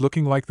sunken eyes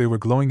looking like they were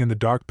glowing in the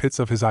dark pits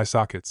of his eye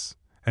sockets,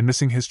 and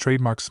missing his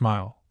trademark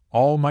smile,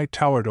 All Might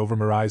towered over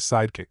Mirai's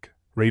sidekick,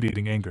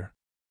 radiating anger.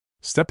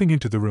 Stepping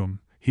into the room,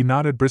 he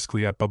nodded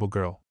briskly at Bubble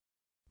Girl.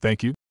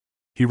 Thank you,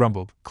 he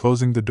rumbled,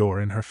 closing the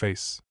door in her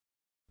face.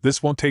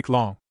 This won't take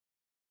long.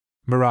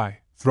 Mirai,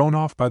 thrown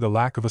off by the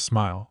lack of a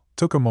smile,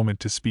 took a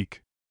moment to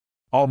speak.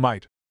 All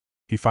Might,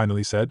 he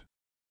finally said.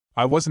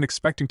 I wasn't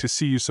expecting to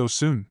see you so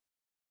soon.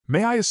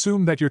 May I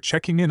assume that you're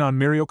checking in on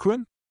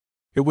Mirio-kun?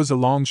 It was a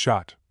long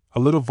shot, a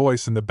little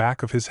voice in the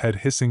back of his head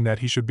hissing that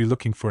he should be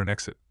looking for an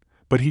exit,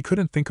 but he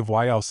couldn't think of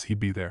why else he'd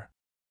be there.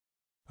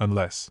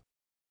 Unless.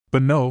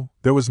 But no,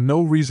 there was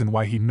no reason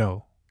why he'd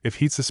know. If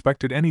he'd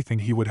suspected anything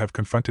he would have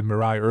confronted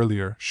Mirai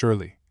earlier,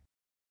 surely.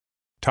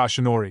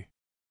 Tashinori.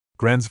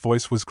 Gran's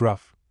voice was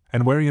gruff,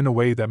 and wary in a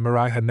way that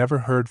Mirai had never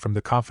heard from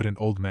the confident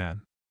old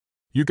man.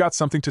 You got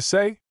something to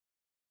say?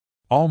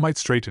 All Might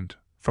straightened,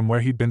 from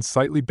where he'd been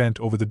slightly bent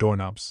over the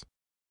doorknobs.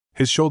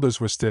 His shoulders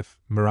were stiff,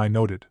 Mirai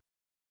noted.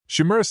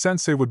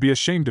 Shimura-sensei would be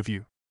ashamed of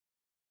you.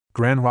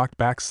 Gran rocked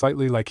back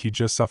slightly like he'd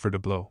just suffered a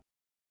blow.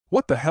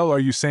 What the hell are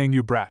you saying,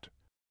 you brat?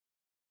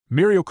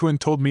 Mirio-kun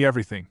told me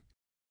everything,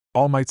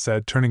 All Might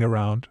said, turning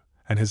around,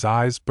 and his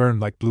eyes burned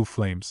like blue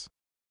flames.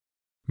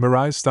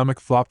 Mirai's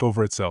stomach flopped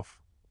over itself,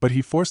 but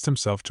he forced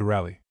himself to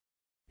rally.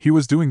 He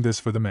was doing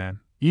this for the man,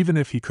 even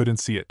if he couldn't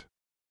see it.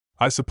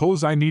 I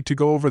suppose I need to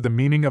go over the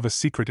meaning of a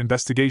secret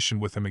investigation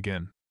with him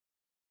again.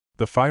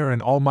 The fire in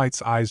All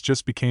Might's eyes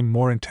just became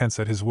more intense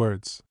at his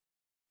words.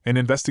 An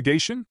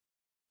investigation?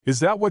 Is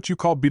that what you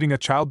call beating a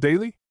child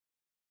daily?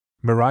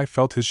 Mirai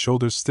felt his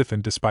shoulders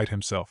stiffen despite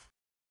himself.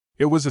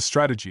 It was a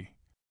strategy.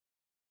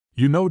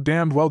 You know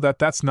damned well that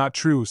that's not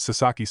true,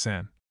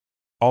 Sasaki-san.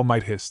 All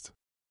Might hissed.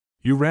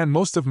 You ran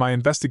most of my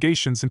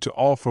investigations into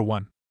All for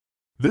One.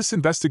 This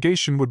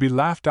investigation would be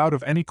laughed out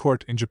of any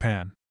court in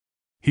Japan.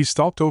 He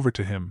stalked over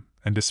to him,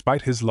 and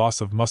despite his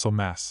loss of muscle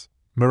mass,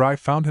 Mirai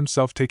found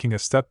himself taking a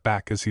step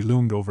back as he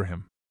loomed over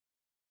him.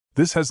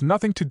 This has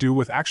nothing to do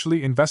with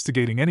actually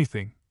investigating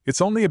anything,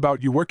 it's only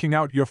about you working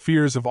out your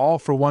fears of All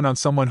for One on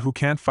someone who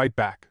can't fight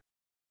back.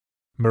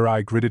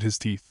 Mirai gritted his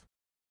teeth.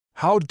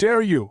 How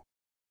dare you!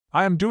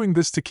 I am doing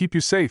this to keep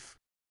you safe.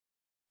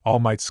 All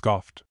Might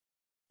scoffed.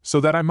 So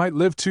that I might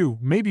live 2,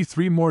 maybe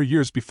 3 more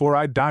years before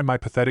I die my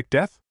pathetic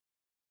death?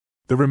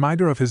 The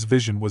reminder of his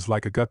vision was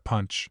like a gut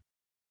punch.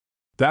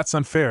 That's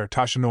unfair,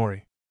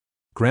 Tashinori.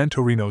 Gran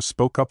Torino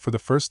spoke up for the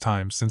first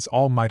time since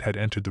All Might had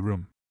entered the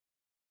room.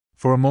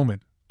 For a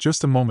moment,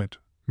 just a moment,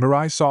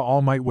 Mirai saw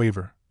All Might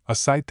waver, a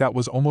sight that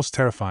was almost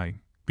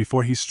terrifying,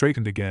 before he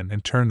straightened again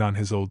and turned on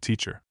his old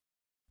teacher.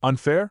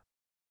 Unfair?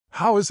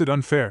 How is it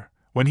unfair,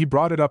 when he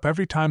brought it up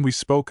every time we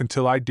spoke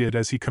until I did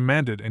as he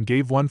commanded and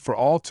gave one for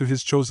all to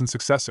his chosen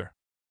successor?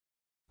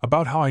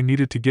 About how I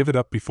needed to give it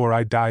up before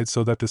I died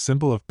so that the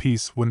symbol of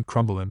peace wouldn't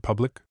crumble in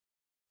public?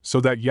 So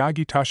that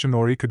Yagi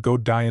Tashinori could go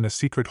die in a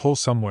secret hole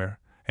somewhere,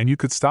 and you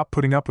could stop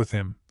putting up with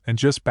him, and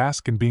just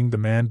bask in being the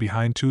man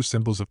behind two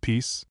symbols of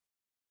peace?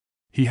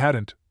 He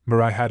hadn't,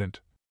 Mirai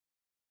hadn't.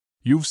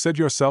 You've said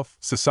yourself,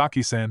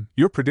 Sasaki-san,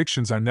 your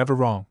predictions are never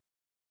wrong.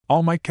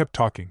 All Might kept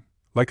talking,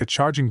 like a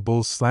charging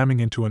bull slamming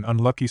into an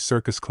unlucky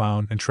circus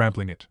clown and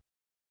trampling it.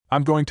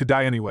 I'm going to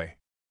die anyway.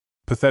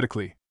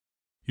 Pathetically.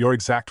 Your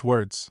exact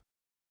words.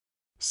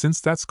 Since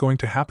that's going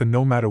to happen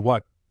no matter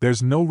what,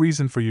 there's no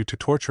reason for you to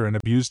torture an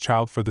abused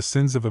child for the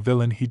sins of a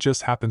villain he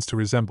just happens to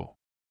resemble.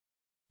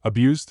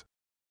 Abused?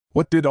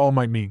 What did All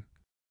Might mean?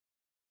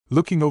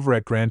 Looking over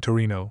at Gran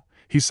Torino,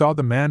 he saw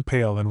the man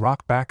pale and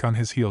rock back on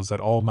his heels at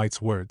All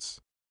Might's words.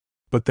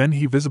 But then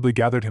he visibly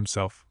gathered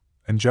himself,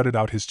 and jutted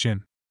out his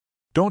chin.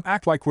 Don't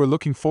act like we're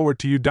looking forward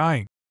to you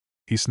dying,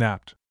 he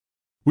snapped.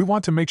 We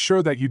want to make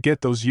sure that you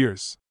get those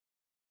years.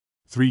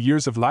 3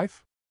 years of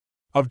life?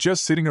 Of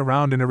just sitting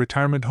around in a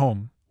retirement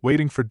home,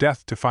 waiting for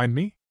death to find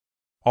me?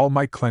 All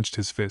Might clenched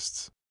his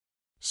fists.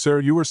 Sir,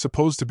 you were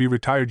supposed to be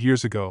retired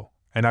years ago,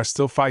 and are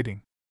still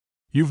fighting.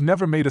 You've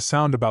never made a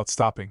sound about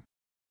stopping.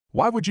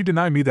 Why would you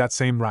deny me that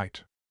same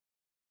right?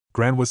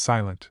 Gran was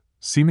silent,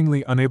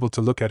 seemingly unable to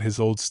look at his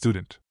old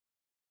student.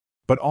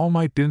 But All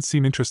Might didn't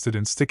seem interested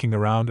in sticking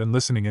around and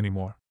listening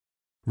anymore.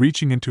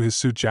 Reaching into his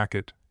suit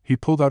jacket, he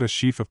pulled out a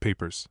sheaf of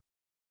papers.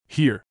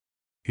 Here,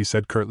 he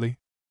said curtly.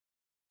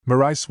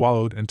 Mirai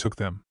swallowed and took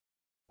them.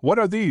 What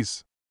are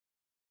these?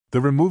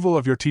 The removal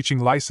of your teaching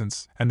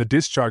license and the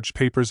discharge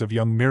papers of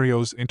young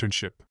Mirio's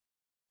internship.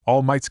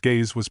 All Might's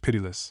gaze was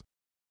pitiless.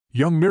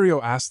 Young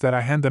Mirio asked that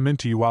I hand them in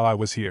to you while I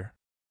was here.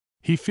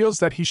 He feels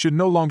that he should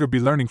no longer be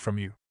learning from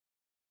you.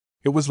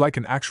 It was like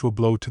an actual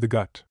blow to the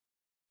gut.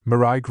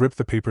 Mirai gripped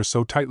the paper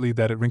so tightly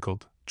that it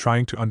wrinkled,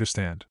 trying to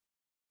understand.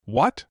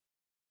 What?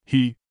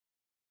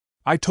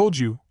 I told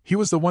you, he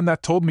was the one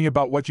that told me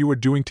about what you were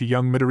doing to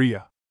young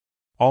Midoriya.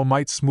 All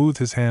Might smoothed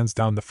his hands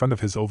down the front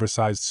of his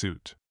oversized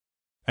suit.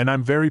 And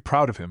I'm very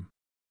proud of him.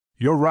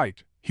 You're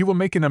right, he will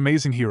make an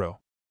amazing hero.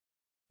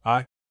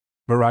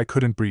 Mirai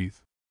couldn't breathe.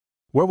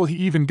 Where will he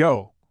even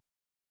go?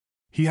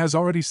 He has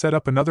already set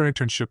up another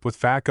internship with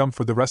Fat Gum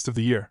for the rest of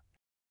the year,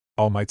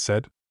 All Might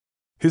said.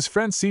 His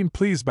friends seemed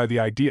pleased by the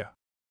idea.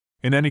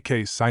 In any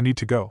case, I need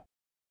to go.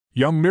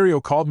 Young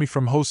Mirio called me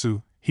from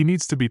Hosu, he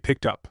needs to be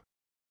picked up.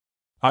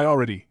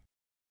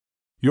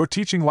 Your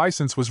teaching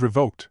license was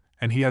revoked,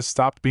 and he has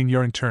stopped being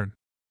your intern.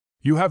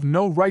 You have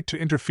no right to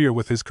interfere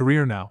with his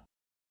career now.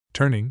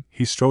 Turning,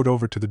 he strode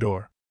over to the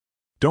door.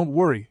 Don't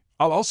worry,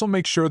 I'll also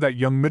make sure that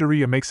young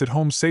Midoriya makes it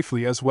home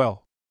safely as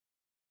well.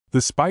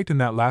 The spite in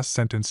that last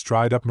sentence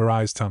dried up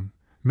Mirai's tongue,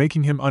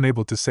 making him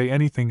unable to say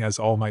anything as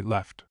All Might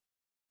left.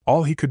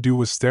 All he could do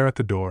was stare at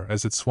the door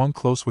as it swung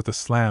close with a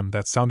slam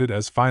that sounded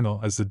as final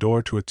as the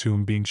door to a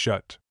tomb being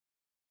shut.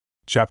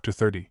 Chapter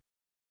 30.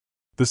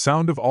 The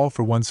sound of All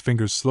for One's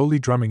fingers slowly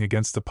drumming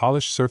against the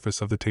polished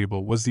surface of the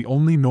table was the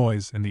only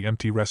noise in the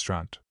empty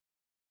restaurant.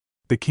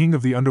 The king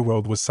of the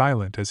underworld was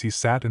silent as he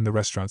sat in the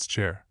restaurant's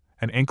chair,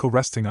 an ankle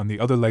resting on the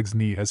other leg's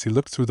knee as he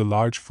looked through the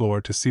large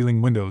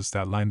floor-to-ceiling windows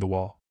that lined the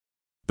wall.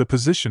 The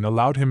position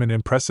allowed him an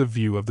impressive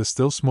view of the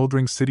still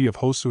smoldering city of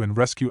Hosu and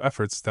rescue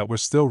efforts that were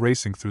still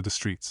racing through the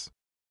streets.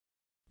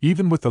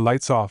 Even with the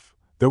lights off,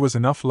 there was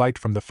enough light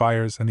from the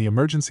fires and the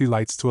emergency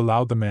lights to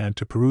allow the man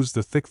to peruse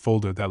the thick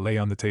folder that lay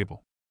on the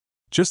table.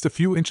 Just a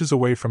few inches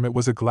away from it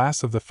was a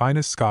glass of the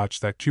finest scotch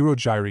that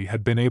Kurojairi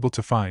had been able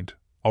to find,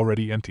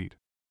 already emptied.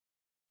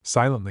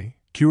 Silently,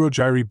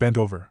 Kurojairi bent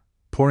over,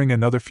 pouring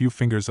another few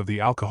fingers of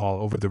the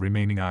alcohol over the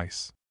remaining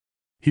ice.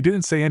 He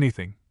didn't say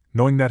anything,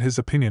 knowing that his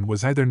opinion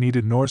was neither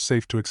needed nor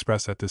safe to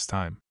express at this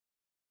time.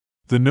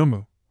 The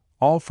Numu,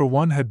 All for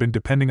One, had been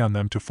depending on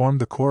them to form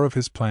the core of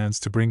his plans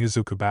to bring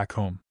Izuku back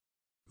home.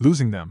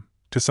 Losing them,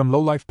 to some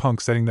low-life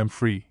punk setting them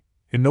free,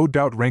 it no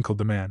doubt rankled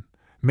the man,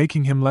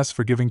 making him less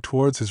forgiving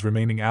towards his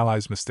remaining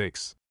allies'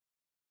 mistakes.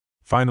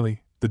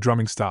 Finally, the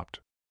drumming stopped.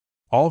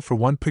 All for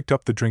One picked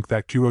up the drink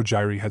that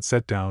Kurojairi had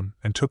set down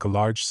and took a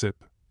large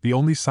sip, the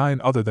only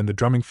sign other than the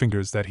drumming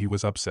fingers that he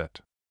was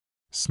upset.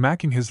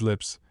 Smacking his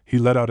lips, he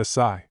let out a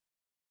sigh.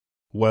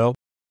 Well,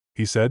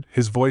 he said,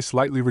 his voice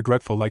slightly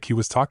regretful, like he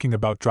was talking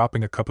about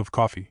dropping a cup of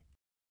coffee.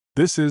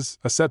 This is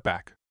a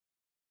setback.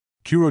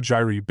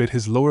 Kurojairi bit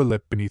his lower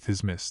lip beneath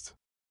his mist.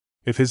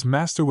 If his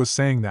master was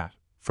saying that,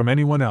 from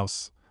anyone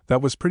else,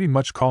 that was pretty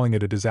much calling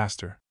it a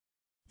disaster.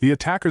 The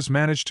attackers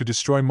managed to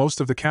destroy most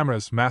of the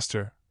cameras,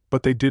 master,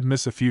 but they did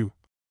miss a few.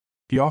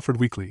 He offered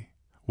weakly,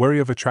 wary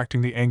of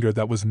attracting the anger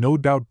that was no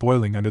doubt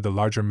boiling under the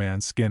larger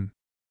man's skin.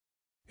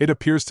 It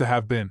appears to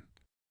have been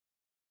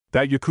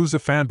that Yakuza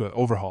fanba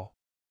overhaul.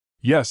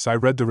 Yes, I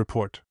read the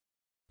report.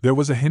 There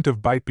was a hint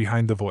of bite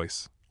behind the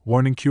voice,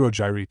 warning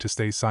Kurojairi to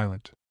stay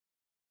silent.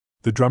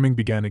 The drumming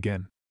began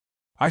again.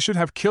 I should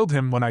have killed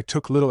him when I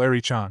took little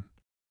Eri-chan.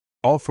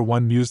 All for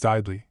one mused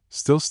idly,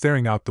 still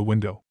staring out the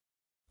window.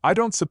 I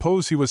don't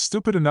suppose he was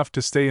stupid enough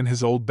to stay in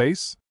his old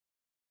base?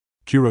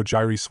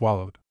 Kurojairi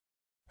swallowed.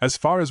 As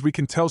far as we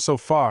can tell so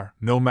far,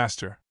 no,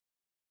 master.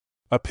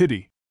 A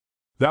pity.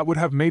 That would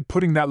have made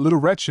putting that little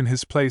wretch in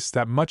his place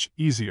that much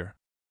easier.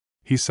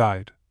 He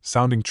sighed,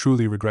 sounding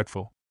truly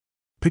regretful.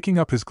 Picking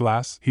up his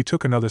glass, he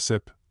took another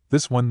sip,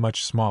 this one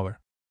much smaller.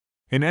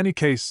 In any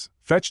case,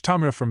 fetch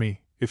Tamura for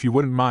me, if you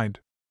wouldn't mind.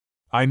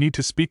 I need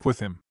to speak with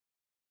him.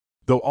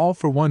 Though All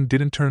for One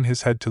didn't turn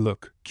his head to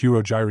look,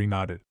 Kurojairi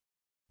nodded.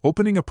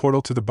 Opening a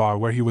portal to the bar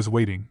where he was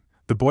waiting,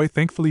 the boy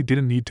thankfully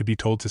didn't need to be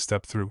told to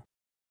step through.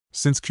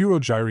 Since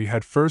Kurojairi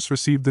had first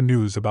received the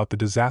news about the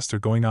disaster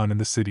going on in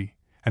the city,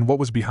 and what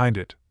was behind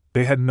it,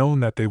 they had known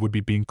that they would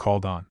be being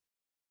called on.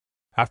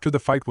 After the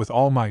fight with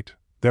All Might,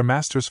 their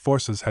master's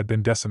forces had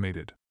been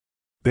decimated.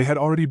 They had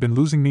already been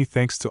losing me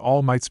thanks to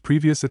All Might's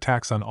previous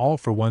attacks on All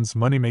for One's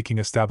money-making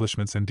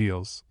establishments and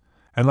deals,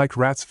 and like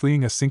rats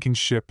fleeing a sinking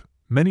ship,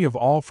 many of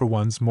All for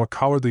One's more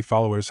cowardly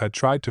followers had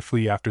tried to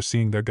flee after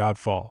seeing their god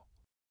fall,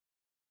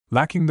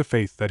 lacking the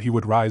faith that he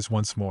would rise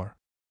once more.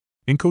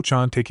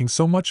 Inko-chan taking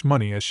so much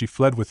money as she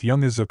fled with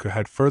young Izuku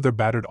had further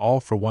battered All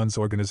for One's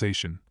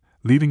organization,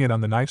 leaving it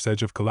on the knife's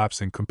edge of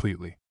collapsing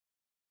completely.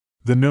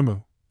 The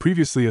Numu,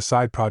 previously a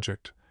side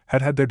project,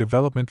 had had their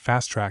development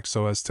fast-tracked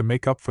so as to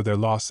make up for their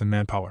loss in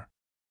manpower.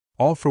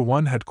 All for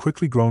One had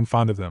quickly grown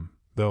fond of them,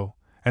 though,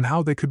 and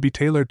how they could be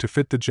tailored to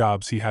fit the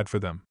jobs he had for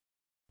them.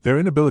 Their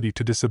inability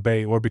to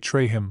disobey or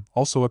betray him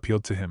also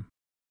appealed to him.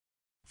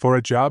 For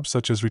a job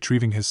such as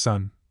retrieving his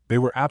son, they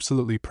were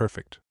absolutely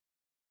perfect.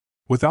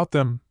 Without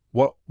them,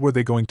 what were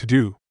they going to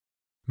do?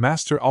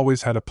 Master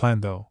always had a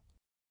plan, though.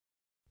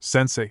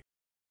 Sensei,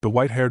 the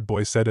white-haired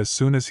boy said as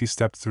soon as he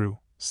stepped through,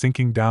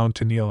 sinking down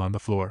to kneel on the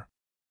floor.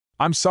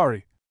 I'm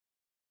sorry.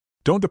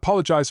 Don't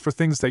apologize for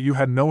things that you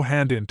had no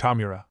hand in,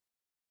 Tamura.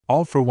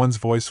 All for One's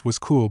voice was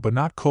cool but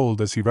not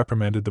cold as he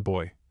reprimanded the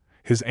boy,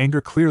 his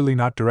anger clearly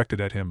not directed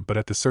at him but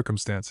at the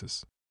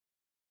circumstances.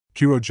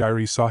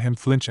 Kurojairi saw him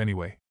flinch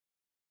anyway.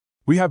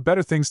 We have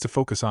better things to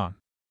focus on.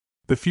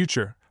 The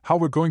future, how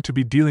we're going to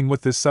be dealing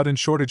with this sudden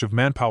shortage of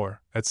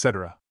manpower,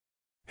 etc.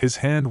 His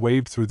hand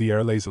waved through the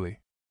air lazily.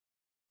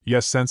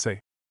 Yes,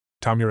 Sensei,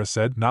 Tamura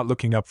said, not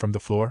looking up from the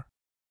floor.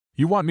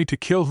 You want me to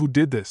kill who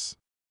did this?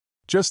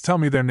 Just tell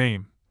me their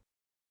name.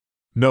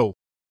 No.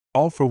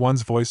 All for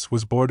One's voice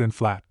was bored and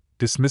flat,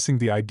 dismissing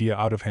the idea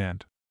out of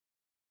hand.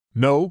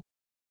 No?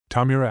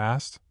 Tamura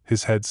asked,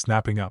 his head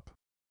snapping up.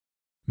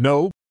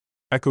 No?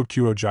 Echoed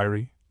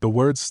Kurojairi, the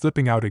words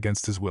slipping out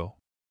against his will.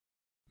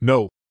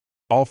 No.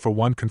 All for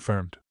One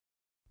confirmed.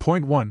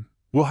 Point 1.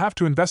 We'll have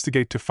to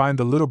investigate to find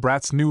the little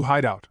brat's new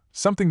hideout,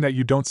 something that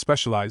you don't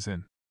specialize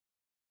in.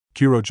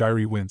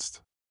 Kurojairi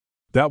winced.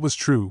 That was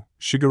true,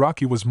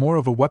 Shigaraki was more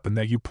of a weapon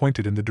that you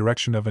pointed in the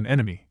direction of an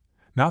enemy,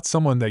 not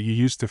someone that you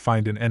used to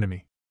find an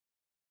enemy.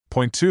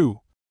 Point 2.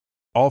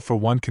 All for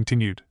One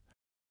continued.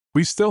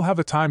 We still have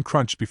a time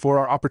crunch before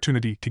our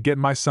opportunity to get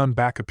my son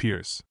back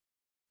appears.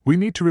 We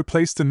need to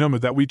replace the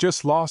Numu that we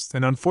just lost,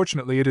 and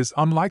unfortunately it is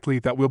unlikely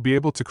that we'll be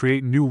able to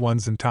create new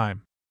ones in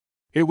time.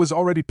 It was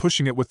already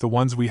pushing it with the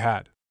ones we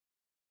had.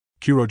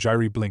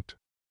 Kurojairi blinked.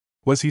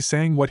 Was he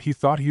saying what he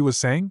thought he was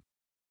saying?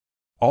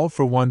 All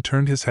for One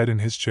turned his head in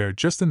his chair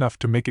just enough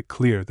to make it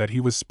clear that he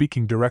was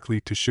speaking directly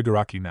to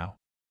Shigaraki now.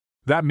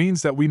 That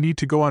means that we need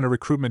to go on a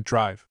recruitment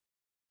drive.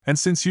 And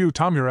since you,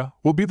 Tamura,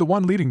 will be the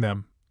one leading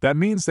them, that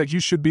means that you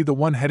should be the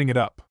one heading it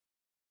up.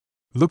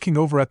 Looking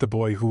over at the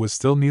boy who was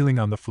still kneeling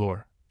on the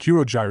floor,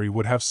 Kurojairi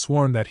would have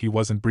sworn that he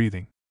wasn't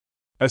breathing.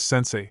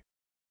 Sensei.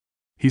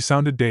 He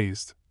sounded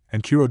dazed,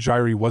 and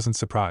Kurojairi wasn't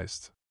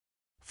surprised.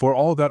 For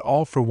all that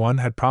All for One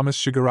had promised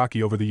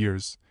Shigaraki over the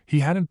years, he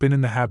hadn't been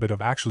in the habit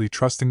of actually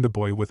trusting the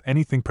boy with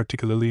anything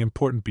particularly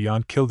important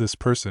beyond kill this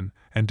person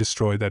and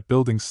destroy that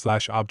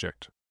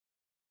building/object.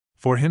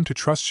 For him to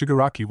trust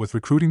Shigaraki with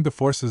recruiting the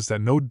forces that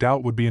no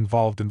doubt would be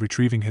involved in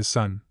retrieving his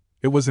son,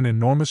 it was an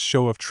enormous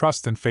show of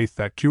trust and faith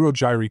that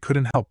Kurojairi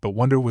couldn't help but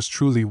wonder was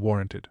truly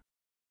warranted.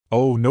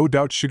 Oh, no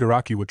doubt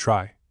Shigaraki would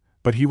try,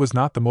 but he was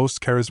not the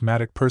most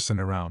charismatic person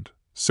around,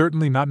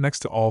 certainly not next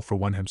to All for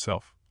One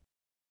himself.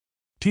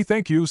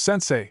 Thank you,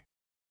 Sensei.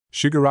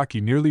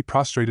 Shigaraki nearly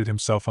prostrated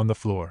himself on the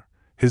floor,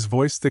 his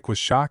voice thick with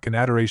shock and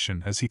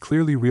adoration as he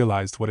clearly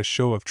realized what a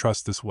show of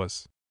trust this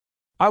was.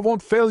 I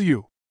won't fail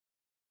you!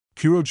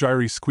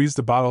 Kurojairi squeezed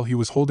the bottle he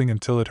was holding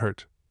until it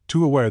hurt,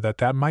 too aware that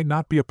that might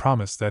not be a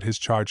promise that his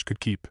charge could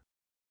keep.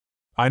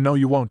 I know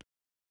you won't,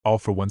 All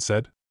for One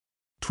said.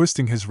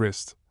 Twisting his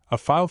wrist, a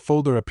file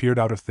folder appeared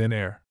out of thin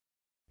air.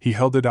 He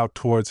held it out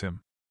towards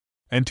him.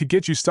 And to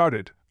get you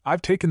started,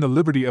 I've taken the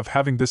liberty of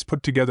having this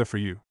put together for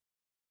you.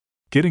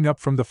 Getting up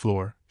from the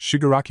floor,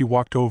 Shigaraki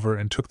walked over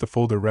and took the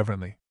folder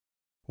reverently.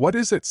 What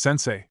is it,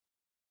 Sensei?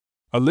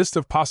 A list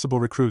of possible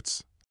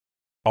recruits,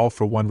 All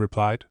for One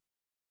replied.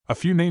 A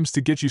few names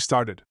to get you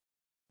started.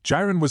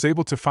 Jiren was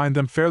able to find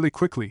them fairly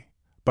quickly,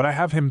 but I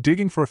have him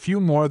digging for a few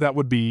more that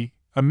would be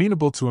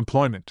amenable to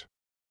employment.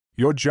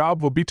 Your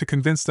job will be to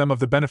convince them of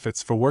the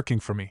benefits for working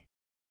for me.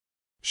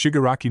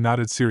 Shigaraki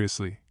nodded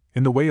seriously,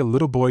 in the way a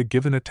little boy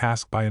given a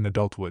task by an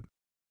adult would.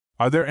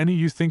 Are there any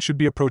you think should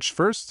be approached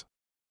first?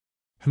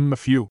 A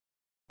few,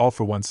 All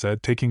for One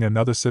said, taking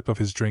another sip of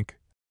his drink.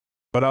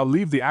 But I'll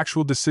leave the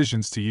actual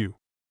decisions to you.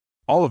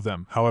 All of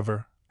them,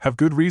 however, have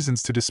good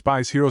reasons to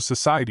despise Hero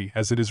Society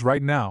as it is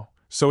right now,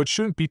 so it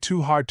shouldn't be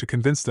too hard to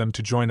convince them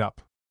to join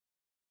up.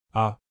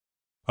 Ah,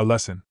 a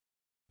lesson.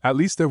 At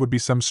least there would be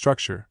some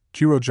structure,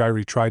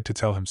 Kurogyri tried to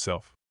tell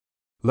himself.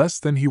 Less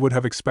than he would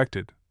have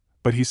expected,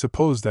 but he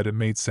supposed that it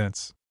made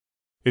sense.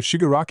 If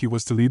Shigaraki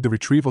was to lead the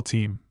retrieval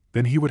team,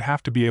 then he would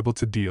have to be able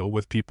to deal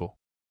with people.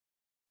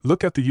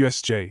 Look at the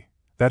USJ,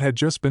 that had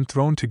just been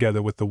thrown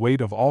together with the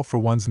weight of All for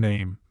One's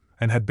name,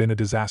 and had been a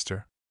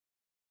disaster.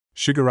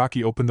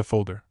 Shigaraki opened the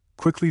folder,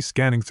 quickly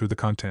scanning through the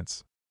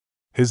contents.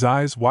 His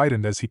eyes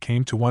widened as he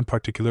came to one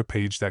particular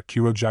page that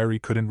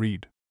Kurogyri couldn't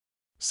read.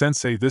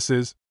 Sensei, this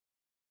is…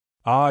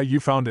 Ah, you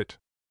found it.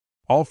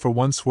 All for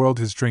One swirled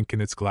his drink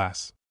in its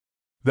glass.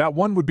 That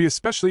one would be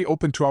especially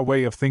open to our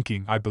way of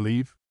thinking, I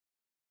believe.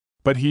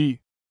 But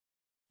he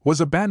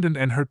was abandoned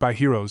and hurt by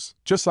heroes,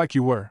 just like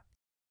you were,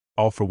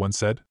 All for One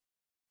said.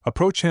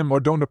 Approach him or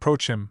don't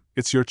approach him,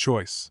 it's your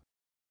choice.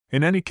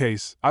 In any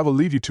case, I will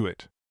leave you to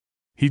it.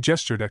 He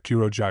gestured at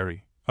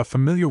Kurogyri, a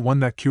familiar one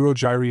that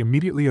Kurogyri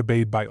immediately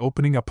obeyed by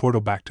opening a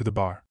portal back to the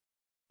bar.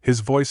 His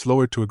voice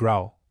lowered to a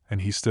growl,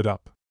 and he stood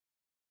up.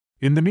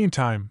 In the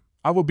meantime,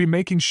 I will be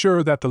making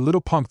sure that the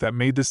little punk that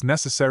made this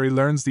necessary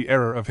learns the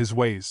error of his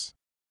ways.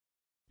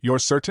 You're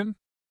certain?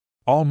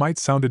 All Might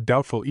sounded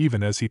doubtful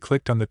even as he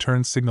clicked on the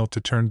turn signal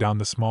to turn down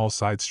the small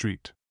side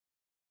street.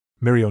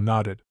 Mirio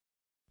nodded.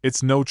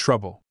 It's no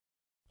trouble.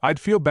 I'd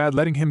feel bad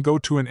letting him go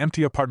to an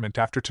empty apartment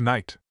after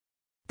tonight.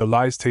 The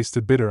lies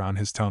tasted bitter on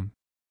his tongue.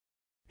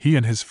 He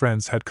and his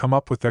friends had come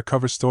up with their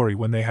cover story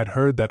when they had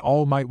heard that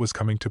All Might was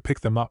coming to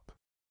pick them up.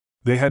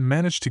 They had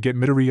managed to get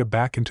Midoriya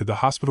back into the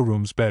hospital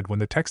room's bed when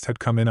the text had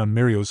come in on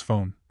Mirio's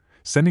phone,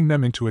 sending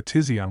them into a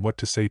tizzy on what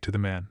to say to the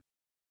man.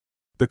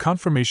 The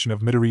confirmation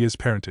of Midoriya's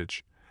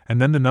parentage,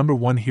 and then the number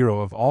one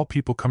hero of all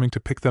people coming to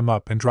pick them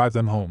up and drive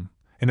them home,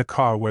 in a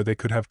car where they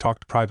could have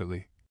talked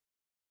privately.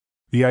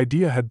 The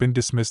idea had been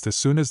dismissed as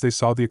soon as they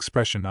saw the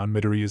expression on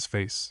Midoriya's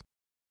face.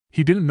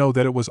 He didn't know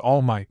that it was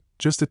All Might,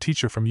 just a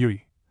teacher from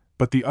Yui,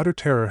 but the utter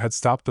terror had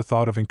stopped the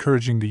thought of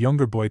encouraging the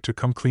younger boy to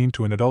come clean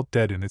to an adult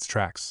dead in its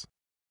tracks.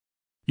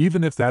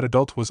 Even if that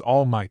adult was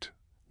All Might,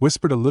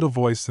 whispered a little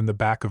voice in the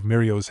back of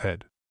Mirio's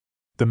head.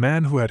 The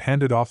man who had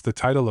handed off the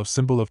title of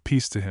Symbol of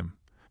Peace to him,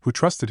 who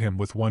trusted him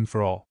with one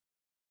for all.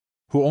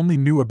 Who only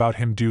knew about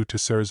him due to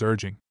Sir's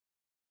urging.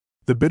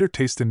 The bitter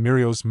taste in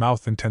Mirio's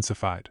mouth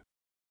intensified.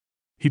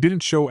 He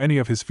didn't show any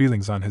of his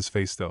feelings on his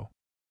face though.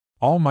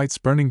 All Might's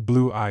burning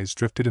blue eyes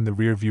drifted in the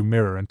rear-view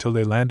mirror until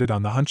they landed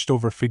on the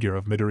hunched-over figure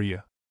of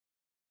Midoriya.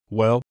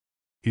 Well,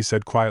 he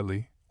said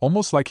quietly,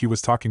 almost like he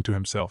was talking to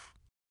himself.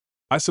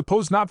 I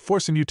suppose not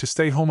forcing you to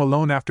stay home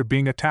alone after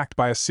being attacked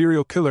by a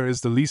serial killer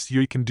is the least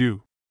you can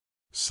do.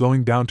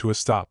 Slowing down to a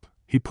stop,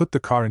 he put the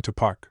car into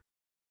park.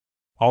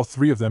 All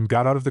three of them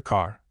got out of the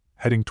car,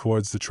 heading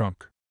towards the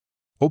trunk.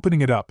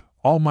 Opening it up,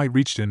 All Might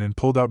reached in and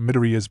pulled out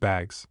Midoriya's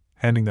bags,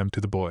 handing them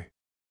to the boy.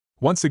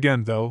 Once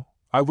again, though,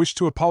 I wish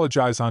to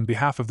apologize on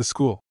behalf of the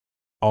school,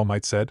 All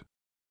Might said.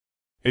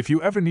 If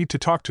you ever need to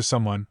talk to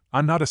someone,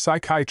 I'm not a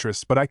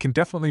psychiatrist, but I can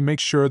definitely make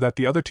sure that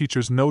the other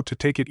teachers know to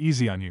take it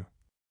easy on you.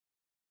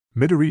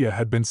 Midoriya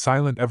had been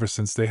silent ever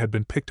since they had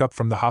been picked up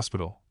from the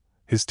hospital.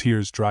 His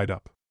tears dried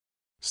up.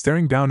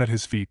 Staring down at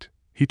his feet,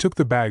 he took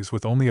the bags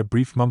with only a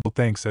brief mumbled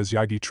thanks as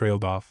Yagi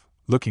trailed off,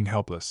 looking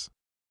helpless.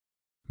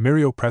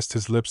 Mirio pressed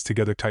his lips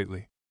together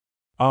tightly.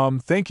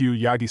 Thank you,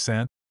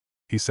 Yagi-san,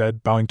 he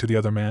said, bowing to the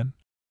other man.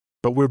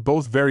 But we're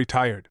both very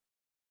tired.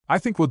 I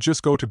think we'll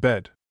just go to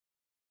bed.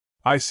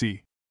 I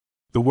see.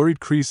 The worried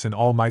crease in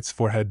All Might's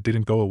forehead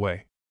didn't go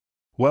away.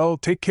 Well,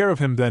 take care of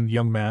him then,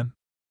 young man.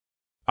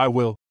 I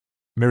will,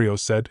 Mirio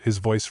said, his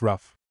voice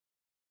rough.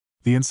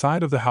 The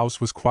inside of the house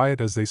was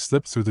quiet as they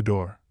slipped through the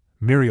door,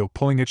 Mirio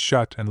pulling it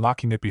shut and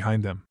locking it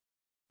behind them.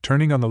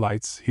 Turning on the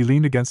lights, he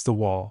leaned against the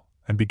wall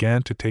and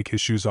began to take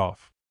his shoes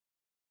off.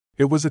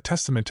 It was a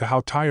testament to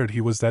how tired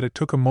he was that it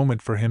took a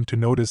moment for him to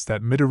notice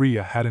that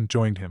Midoriya hadn't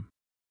joined him.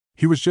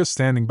 He was just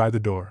standing by the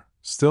door,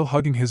 still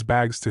hugging his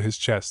bags to his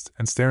chest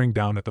and staring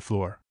down at the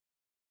floor.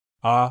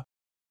 Ah,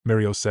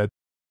 Mirio said.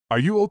 Are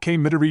you okay,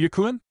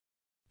 Midoriya-kun?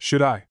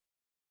 Should I?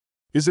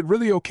 Is it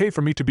really okay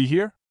for me to be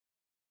here?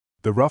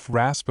 The rough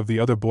rasp of the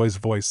other boy's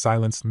voice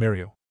silenced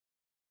Mirio.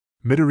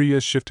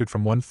 Midoriya shifted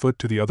from one foot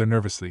to the other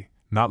nervously,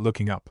 not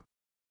looking up.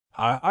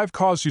 I've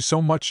caused you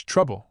so much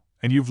trouble,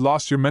 and you've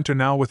lost your mentor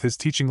now with his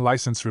teaching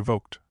license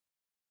revoked.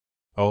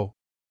 Oh.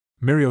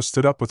 Mirio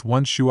stood up with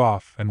one shoe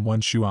off and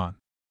one shoe on.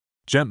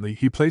 Gently,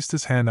 he placed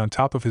his hand on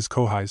top of his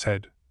Kohai's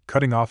head,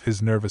 cutting off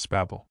his nervous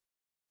babble.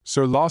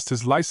 Sir lost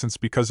his license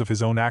because of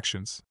his own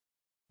actions.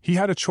 He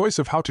had a choice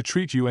of how to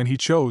treat you and he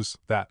chose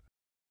that,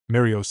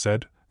 Mirio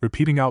said,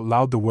 repeating out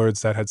loud the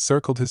words that had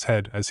circled his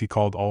head as he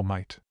called All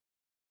Might.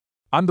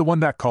 I'm the one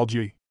that called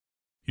you.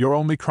 Your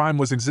only crime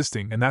was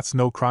existing, and that's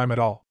no crime at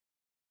all.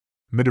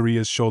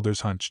 Midoriya's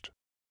shoulders hunched.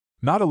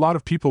 Not a lot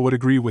of people would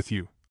agree with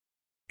you.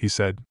 he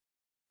said.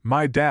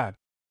 My dad.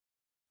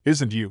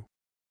 Isn't you.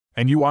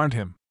 And you aren't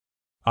him.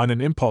 On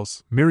an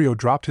impulse, Mirio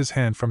dropped his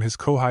hand from his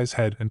kohai's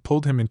head and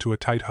pulled him into a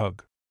tight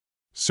hug.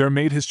 Sir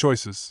made his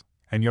choices,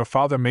 and your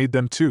father made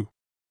them too.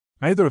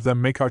 Neither of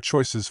them make our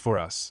choices for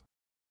us.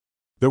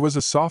 There was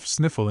a soft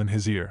sniffle in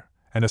his ear,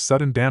 and a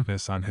sudden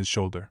dampness on his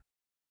shoulder.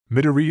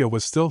 Midoriya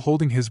was still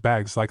holding his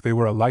bags like they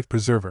were a life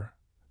preserver,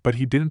 but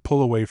he didn't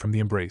pull away from the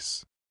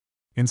embrace.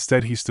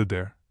 Instead he stood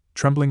there,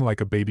 trembling like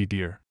a baby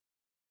deer.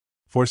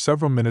 For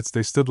several minutes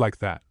they stood like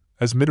that,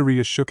 as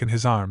Midoriya shook in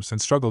his arms and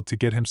struggled to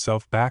get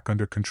himself back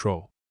under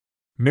control.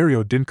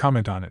 Mirio didn't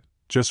comment on it,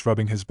 just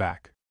rubbing his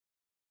back.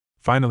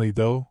 Finally,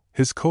 though,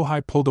 his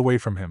kohai pulled away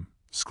from him,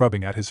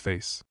 scrubbing at his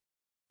face.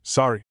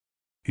 Sorry,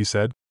 he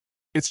said.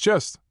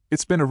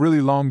 It's been a really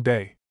long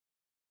day.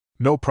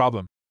 No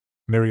problem,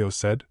 Mirio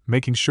said,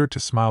 making sure to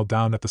smile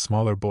down at the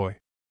smaller boy.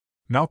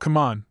 Now come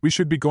on, we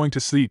should be going to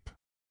sleep.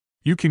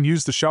 You can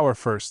use the shower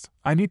first,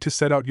 I need to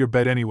set out your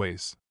bed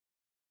anyways.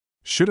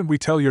 Shouldn't we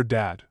tell your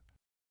dad?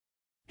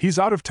 He's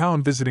out of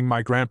town visiting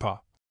my grandpa,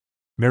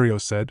 Mirio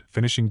said,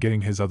 finishing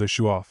getting his other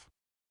shoe off.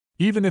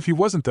 Even if he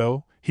wasn't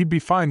though, he'd be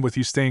fine with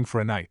you staying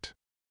for a night.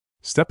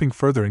 Stepping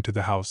further into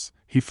the house,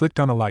 he flicked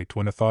on a light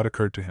when a thought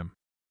occurred to him.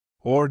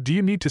 Or do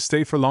you need to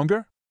stay for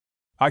longer?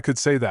 I could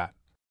say that.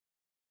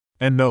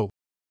 And no,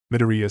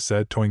 Midoriya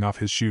said, toeing off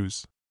his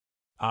shoes.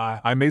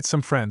 I made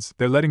some friends,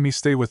 they're letting me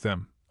stay with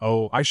them.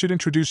 Oh, I should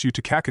introduce you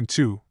to Kaken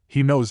too,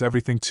 he knows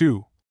everything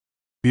too.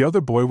 The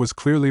other boy was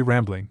clearly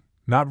rambling,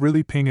 not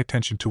really paying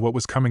attention to what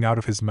was coming out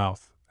of his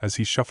mouth, as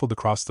he shuffled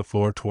across the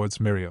floor towards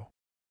Mirio.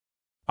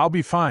 I'll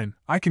be fine,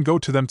 I can go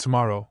to them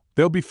tomorrow,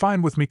 they'll be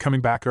fine with me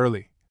coming back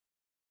early.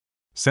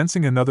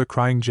 Sensing another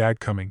crying jag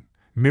coming,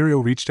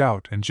 Mirio reached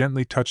out and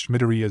gently touched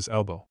Midoriya's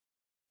elbow.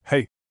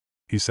 Hey,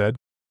 he said.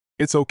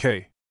 It's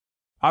okay.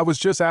 I was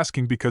just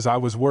asking because I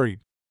was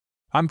worried.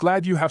 I'm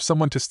glad you have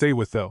someone to stay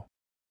with though.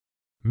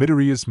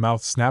 Midoriya's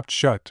mouth snapped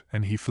shut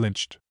and he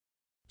flinched.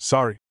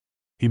 Sorry,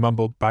 he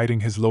mumbled,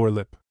 biting his lower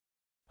lip.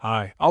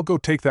 I'll go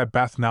take that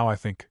bath now, I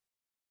think.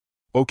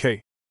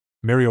 Okay,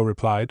 Mirio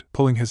replied,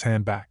 pulling his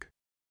hand back.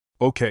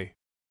 Okay.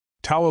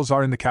 Towels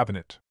are in the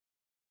cabinet.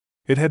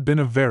 It had been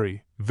a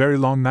very, very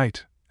long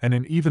night, and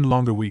an even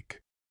longer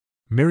week.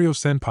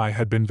 Mirio-senpai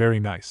had been very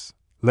nice,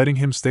 letting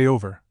him stay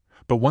over,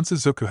 but once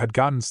Izuku had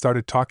gotten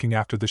started talking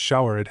after the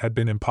shower it had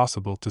been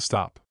impossible to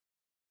stop.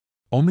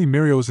 Only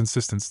Mirio's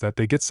insistence that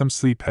they get some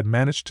sleep had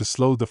managed to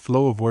slow the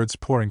flow of words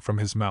pouring from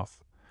his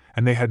mouth,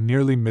 and they had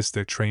nearly missed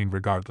their train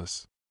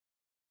regardless.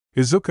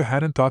 Izuku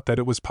hadn't thought that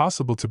it was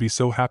possible to be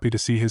so happy to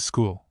see his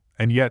school,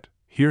 and yet,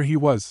 here he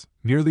was,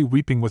 nearly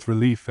weeping with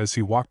relief as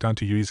he walked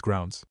onto Yui's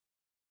grounds.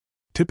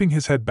 Tipping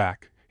his head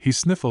back, he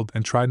sniffled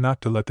and tried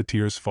not to let the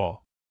tears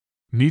fall.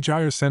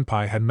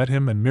 Nijire-senpai had met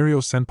him and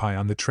Mirio-senpai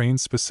on the train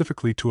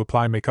specifically to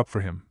apply makeup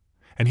for him,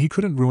 and he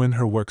couldn't ruin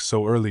her work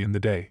so early in the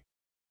day.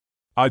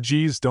 Ah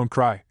geez, don't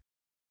cry,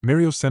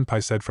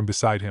 Mirio-senpai said from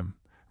beside him,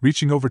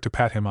 reaching over to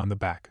pat him on the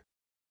back.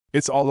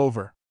 It's all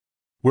over.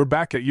 We're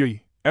back at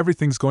Yui,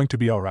 everything's going to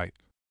be alright.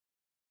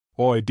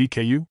 Oi,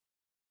 DKU?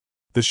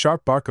 The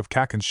sharp bark of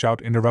Kaken's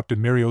shout interrupted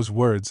Mirio's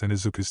words and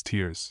Izuku's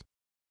tears.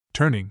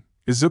 Turning,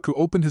 Izuku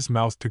opened his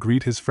mouth to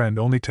greet his friend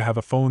only to have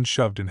a phone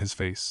shoved in his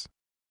face.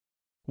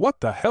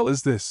 What the hell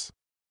is this?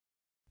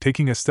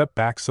 Taking a step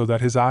back so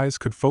that his eyes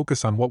could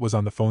focus on what was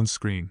on the phone's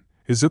screen,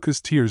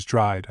 Izuku's tears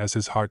dried as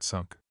his heart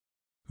sunk.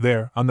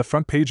 There, on the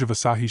front page of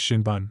Asahi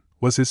Shinbun,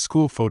 was his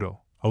school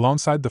photo,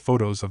 alongside the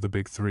photos of the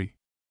big three.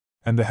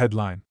 And the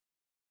headline: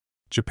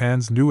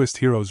 Japan's newest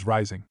heroes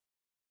rising.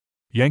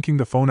 Yanking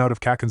the phone out of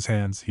Kaken's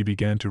hands, he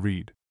began to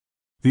read.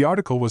 The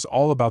article was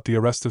all about the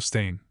arrest of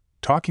Stain,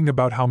 talking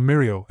about how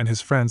Mirio and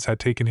his friends had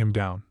taken him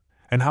down,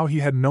 and how he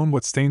had known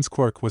what Stain's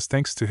quirk was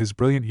thanks to his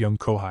brilliant young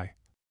kohai,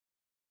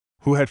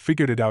 who had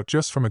figured it out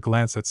just from a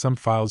glance at some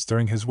files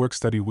during his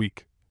work-study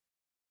week.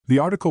 The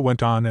article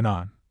went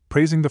on,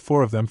 praising the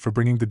four of them for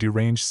bringing the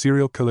deranged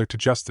serial killer to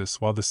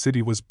justice while the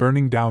city was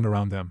burning down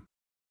around them.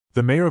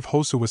 The mayor of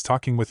Hosu was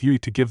talking with Yui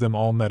to give them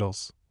all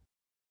medals.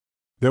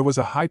 There was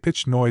a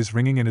high-pitched noise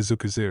ringing in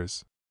Izuku's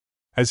ears.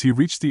 As he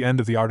reached the end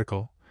of the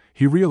article,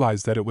 he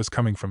realized that it was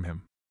coming from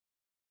him.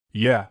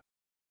 Yeah.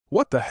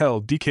 What the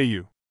hell,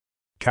 DKU?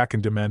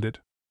 Kaken demanded.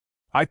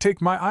 I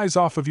take my eyes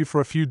off of you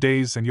for a few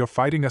days and you're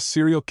fighting a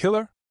serial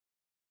killer?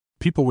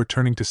 People were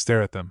turning to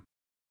stare at them.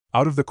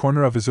 Out of the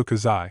corner of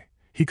Izuku's eye,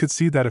 he could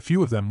see that a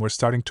few of them were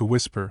starting to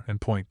whisper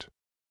and point.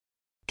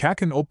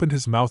 Kaken opened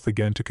his mouth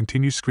again to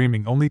continue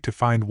screaming only to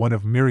find one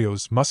of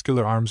Mirio's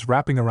muscular arms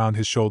wrapping around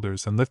his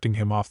shoulders and lifting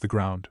him off the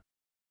ground.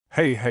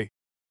 Hey,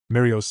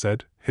 Mirio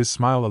said, his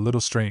smile a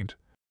little strained.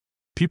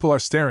 People are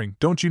staring,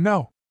 don't you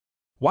know?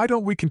 Why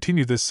don't we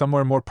continue this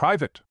somewhere more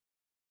private?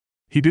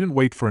 He didn't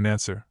wait for an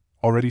answer,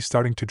 already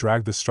starting to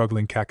drag the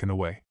struggling Kaken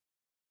away.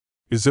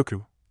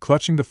 Izuku,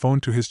 clutching the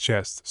phone to his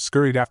chest,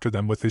 scurried after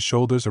them with his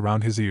shoulders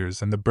around his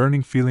ears and the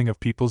burning feeling of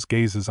people's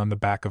gazes on the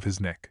back of his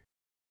neck.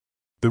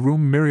 The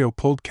room Mirio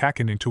pulled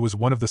Kaken into was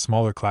one of the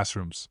smaller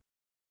classrooms.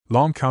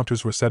 Long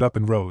counters were set up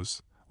in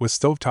rows, with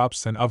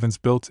stovetops and ovens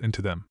built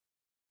into them.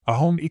 A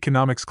home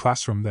economics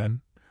classroom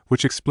then,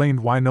 which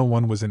explained why no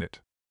one was in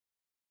it.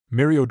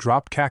 Mirio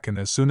dropped Kaken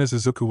as soon as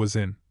Izuku was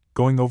in,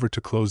 going over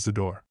to close the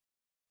door.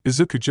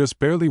 Izuku just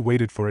barely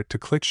waited for it to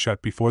click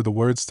shut before the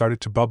words started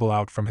to bubble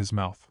out from his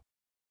mouth.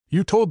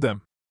 You told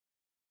them!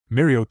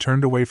 Mirio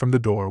turned away from the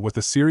door with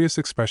a serious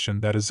expression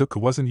that Izuku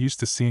wasn't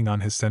used to seeing on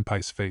his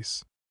senpai's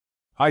face.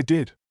 I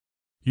did.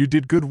 You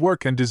did good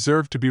work and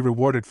deserve to be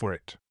rewarded for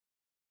it.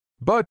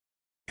 But,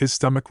 his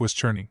stomach was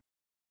churning.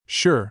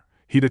 Sure,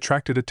 he'd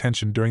attracted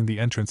attention during the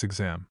entrance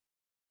exam.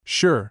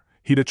 Sure,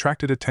 he'd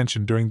attracted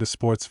attention during the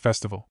sports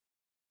festival.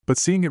 But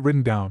seeing it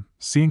written down,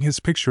 seeing his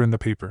picture in the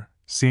paper,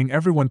 seeing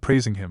everyone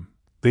praising him,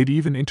 they'd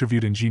even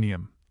interviewed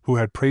Ingenium, who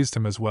had praised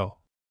him as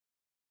well.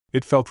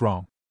 It felt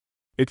wrong.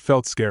 It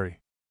felt scary.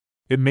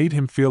 It made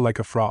him feel like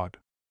a fraud.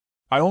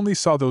 I only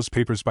saw those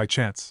papers by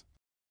chance,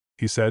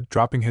 he said,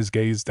 dropping his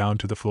gaze down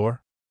to the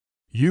floor.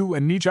 You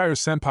and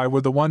Nijiru-senpai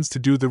were the ones to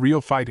do the real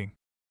fighting.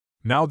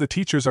 Now the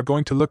teachers are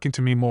going to look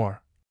into me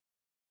more.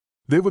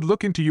 They would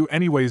look into you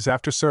anyways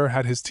after Sir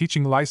had his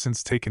teaching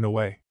license taken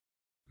away.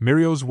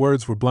 Mirio's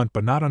words were blunt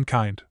but not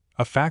unkind,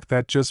 a fact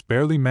that just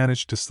barely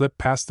managed to slip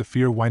past the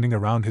fear winding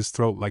around his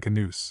throat like a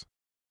noose.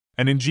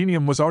 And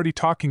Ingenium was already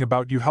talking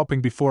about you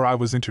helping before I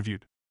was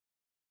interviewed.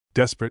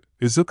 Desperate,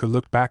 Izuku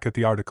looked back at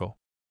the article.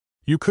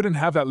 You couldn't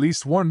have at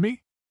least warned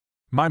me?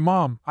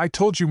 I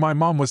told you my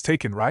mom was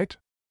taken, right?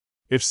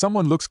 If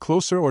someone looks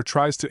closer or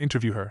tries to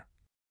interview her.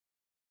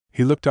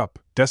 He looked up,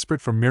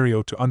 desperate for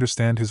Mirio to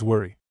understand his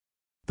worry.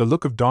 The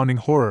look of dawning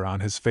horror on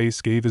his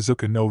face gave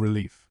Izuku no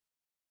relief.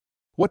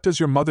 What does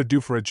your mother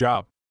do for a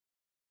job?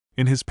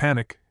 In his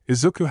panic,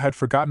 Izuku had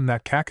forgotten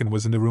that Kaken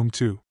was in the room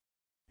too.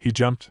 He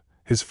jumped,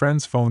 his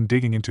friend's phone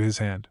digging into his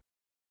hand.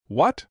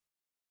 What?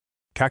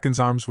 Kaken's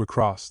arms were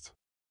crossed.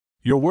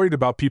 You're worried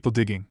about people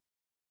digging.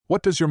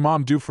 What does your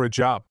mom do for a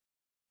job?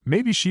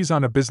 Maybe she's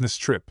on a business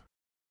trip.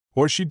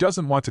 Or she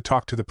doesn't want to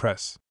talk to the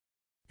press.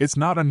 It's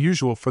not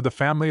unusual for the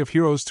family of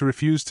heroes to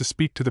refuse to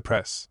speak to the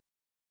press.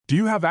 Do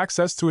you have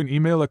access to an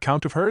email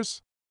account of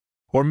hers?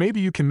 Or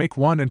maybe you can make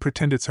one and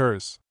pretend it's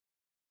hers.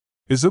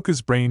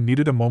 Izuku's brain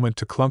needed a moment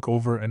to clunk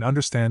over and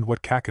understand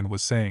what Kaken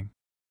was saying.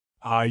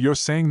 You're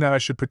saying that I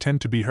should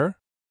pretend to be her?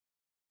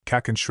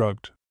 Kaken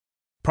shrugged.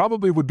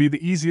 Probably would be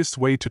the easiest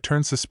way to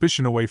turn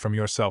suspicion away from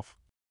yourself,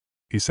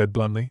 he said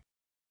bluntly.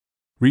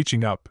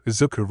 Reaching up,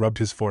 Izuku rubbed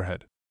his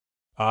forehead.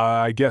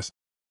 I guess,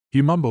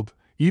 he mumbled,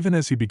 even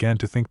as he began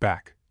to think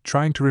back,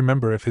 trying to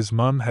remember if his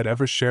mum had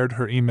ever shared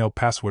her email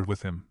password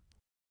with him.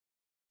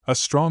 A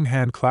strong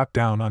hand clapped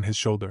down on his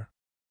shoulder.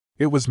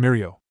 It was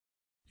Mirio.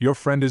 Your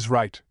friend is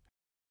right,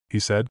 he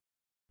said.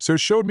 Sir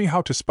showed me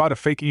how to spot a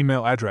fake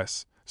email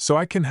address, so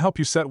I can help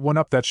you set one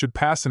up that should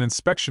pass an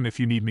inspection if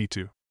you need me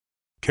to.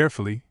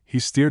 Carefully, he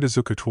steered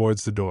Izuku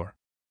towards the door.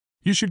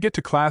 You should get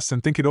to class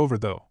and think it over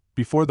though,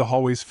 before the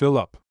hallways fill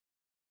up.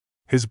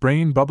 His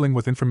brain bubbling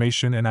with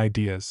information and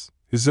ideas,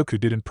 Izuku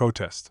didn't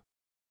protest.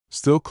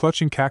 Still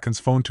clutching Kaken's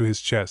phone to his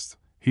chest,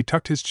 he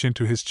tucked his chin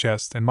to his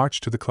chest and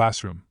marched to the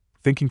classroom,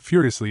 thinking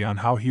furiously on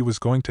how he was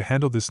going to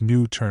handle this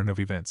new turn of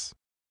events.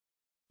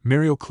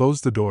 Mirio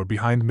closed the door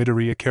behind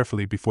Midoriya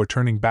carefully before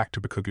turning back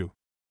to Bakugo.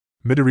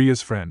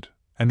 Midoriya's friend,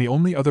 and the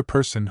only other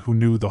person who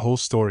knew the whole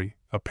story,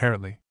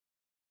 apparently.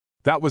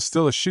 That was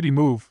still a shitty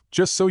move,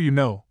 just so you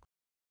know,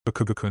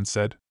 Bakugo-kun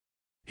said.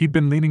 He'd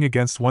been leaning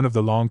against one of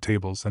the long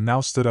tables and now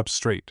stood up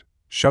straight,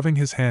 shoving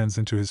his hands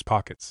into his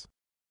pockets.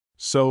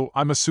 So,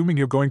 I'm assuming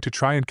you're going to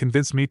try and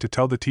convince me to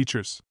tell the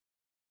teachers.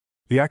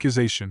 The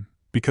accusation,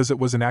 because it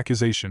was an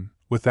accusation,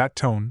 with that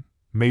tone,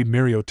 made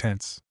Mirio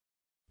tense.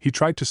 He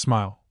tried to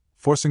smile,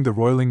 forcing the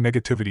roiling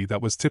negativity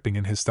that was tipping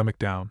in his stomach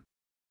down.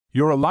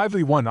 You're a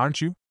lively one,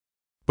 aren't you?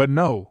 But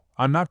no,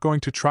 I'm not going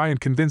to try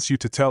and convince you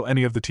to tell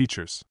any of the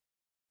teachers.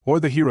 Or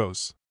the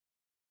heroes.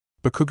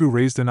 Bakugo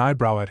raised an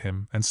eyebrow at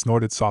him and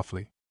snorted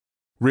softly.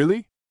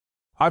 Really?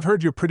 I've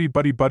heard you're pretty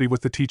buddy-buddy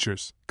with the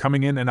teachers,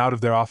 coming in and out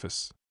of their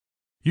office.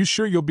 You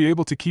sure you'll be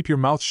able to keep your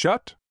mouth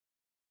shut?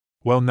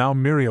 Well, now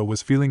Mirio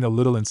was feeling a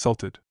little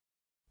insulted.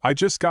 I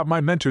just got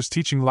my mentor's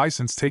teaching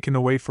license taken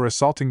away for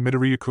assaulting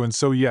Midoriya-kun,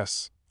 so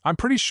yes, I'm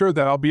pretty sure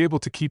that I'll be able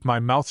to keep my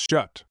mouth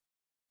shut.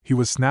 He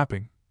was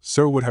snapping.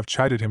 Sir would have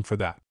chided him for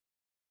that.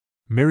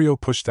 Mirio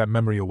pushed that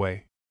memory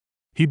away.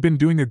 He'd been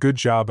doing a good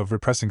job of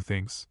repressing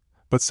things,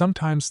 but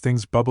sometimes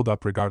things bubbled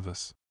up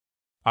regardless.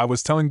 I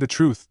was telling the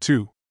truth,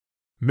 too.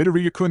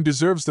 Midoriya-kun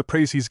deserves the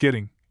praise he's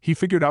getting. He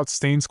figured out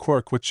Stain's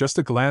quirk with just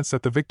a glance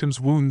at the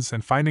victim's wounds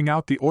and finding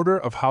out the order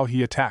of how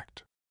he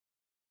attacked.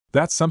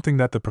 That's something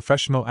that the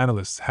professional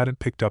analysts hadn't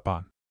picked up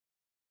on.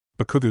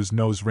 Bakugo's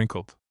nose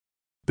wrinkled.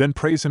 Then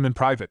praise him in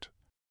private.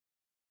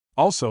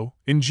 Also,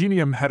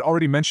 Ingenium had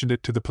already mentioned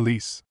it to the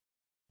police.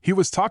 He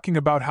was talking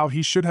about how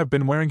he should have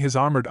been wearing his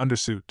armored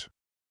undersuit.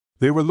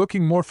 They were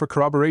looking more for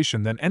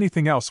corroboration than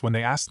anything else when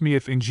they asked me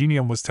if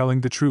Ingenium was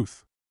telling the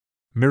truth.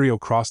 Mirio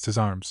crossed his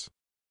arms.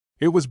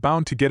 It was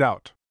bound to get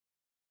out.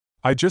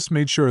 I just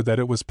made sure that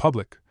it was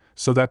public,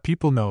 so that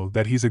people know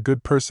that he's a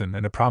good person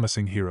and a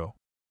promising hero.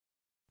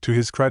 To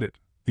his credit,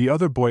 the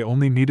other boy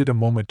only needed a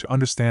moment to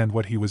understand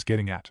what he was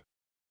getting at.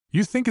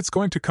 You think it's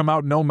going to come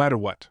out no matter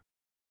what?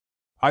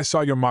 I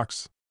saw your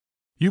marks.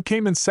 You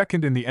came in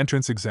second in the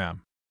entrance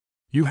exam.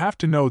 You have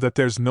to know that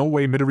there's no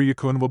way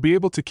Midoriya-kun will be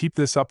able to keep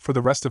this up for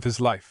the rest of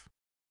his life.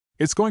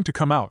 It's going to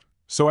come out,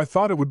 so I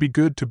thought it would be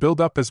good to build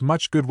up as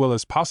much goodwill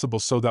as possible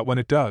so that when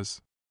it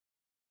does,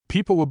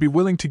 people will be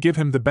willing to give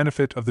him the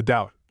benefit of the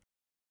doubt.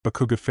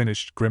 Bakugo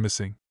finished,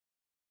 grimacing.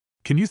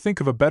 Can you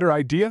think of a better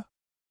idea?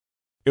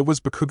 It was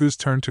Bakugo's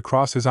turn to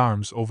cross his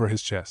arms over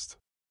his chest.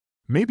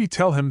 Maybe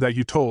tell him that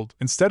you told,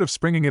 instead of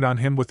springing it on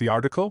him with the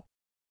article?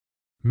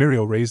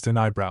 Mirio raised an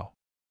eyebrow.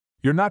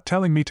 You're not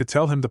telling me to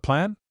tell him the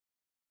plan?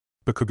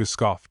 Bakugo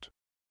scoffed.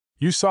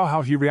 You saw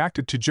how he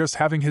reacted to just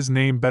having his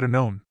name better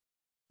known.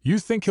 You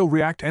think he'll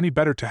react any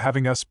better to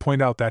having us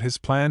point out that his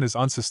plan is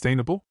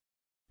unsustainable?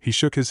 He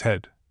shook his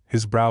head,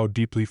 his brow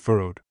deeply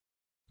furrowed.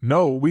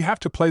 No, we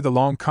have to play the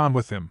long con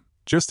with him,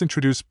 just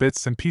introduce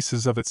bits and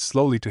pieces of it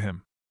slowly to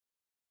him.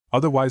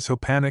 Otherwise he'll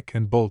panic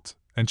and bolt,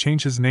 and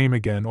change his name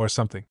again or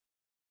something.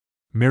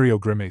 Mirio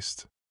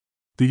grimaced.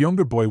 The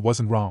younger boy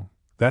wasn't wrong.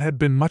 That had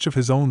been much of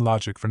his own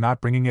logic for not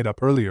bringing it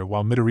up earlier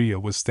while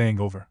Midoriya was staying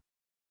over.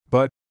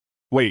 But,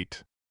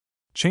 wait.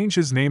 Change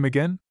his name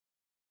again?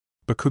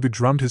 Bakugo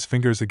drummed his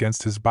fingers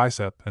against his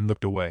bicep and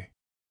looked away.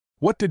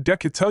 What did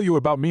Deku tell you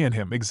about me and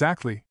him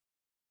exactly?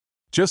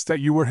 Just that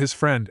you were his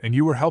friend and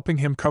you were helping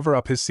him cover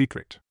up his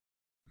secret.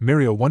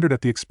 Mirio wondered at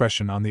the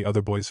expression on the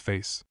other boy's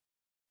face.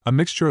 A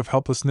mixture of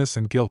helplessness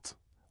and guilt,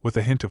 with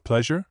a hint of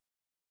pleasure?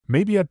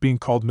 Maybe at being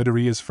called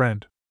Midoriya's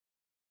friend.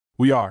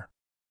 Were.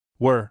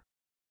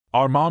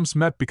 Our moms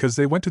met because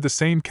they went to the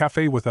same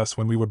cafe with us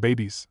when we were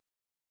babies.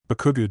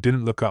 Bakugo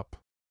didn't look up.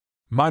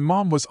 My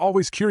mom was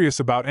always curious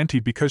about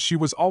Enti because she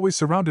was always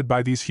surrounded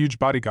by these huge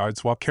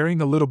bodyguards while carrying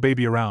a little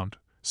baby around,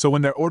 so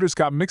when their orders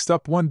got mixed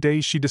up one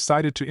day she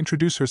decided to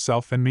introduce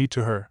herself and me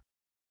to her.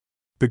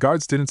 The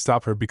guards didn't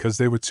stop her because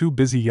they were too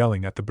busy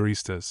yelling at the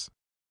baristas.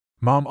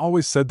 Mom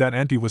always said that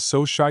Auntie was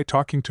so shy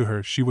talking to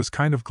her she was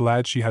kind of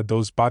glad she had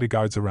those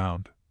bodyguards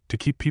around, to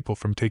keep people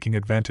from taking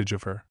advantage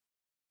of her.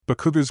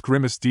 Bakugo's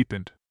grimace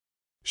deepened.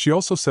 She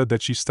also said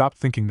that she stopped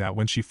thinking that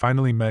when she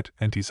finally met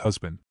Auntie's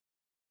husband.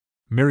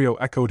 Mirio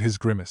echoed his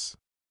grimace.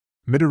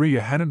 Midoriya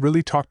hadn't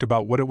really talked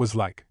about what it was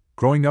like,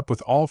 growing up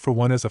with all for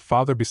one as a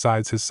father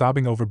besides his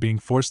sobbing over being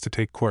forced to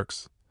take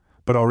quirks,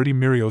 but already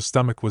Mirio's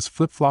stomach was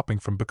flip-flopping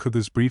from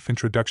Bakugo's brief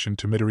introduction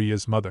to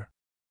Midoriya's mother.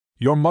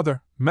 Your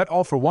mother met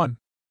all for one?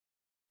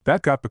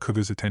 That got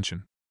Bakugo's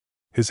attention.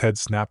 His head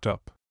snapped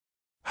up.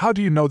 How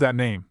do you know that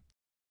name?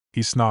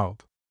 He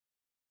snarled.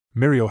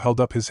 Mirio held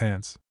up his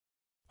hands.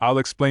 I'll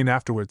explain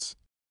afterwards,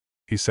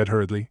 he said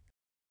hurriedly.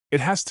 It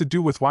has to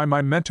do with why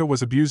my mentor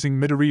was abusing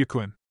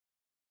Midoriya-kun.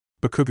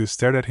 Bakugo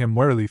stared at him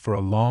warily for a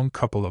long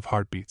couple of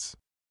heartbeats.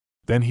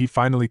 Then he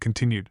finally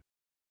continued.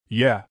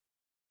 Yeah.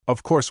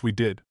 Of course we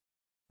did.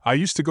 I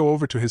used to go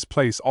over to his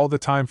place all the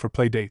time for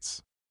play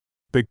dates.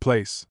 Big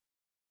place.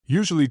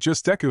 Usually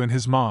just Deku and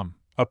his mom.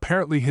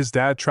 Apparently his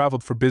dad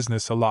traveled for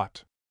business a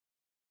lot.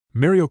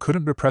 Mirio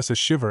couldn't repress a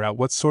shiver at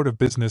what sort of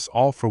business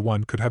all for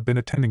one could have been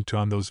attending to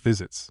on those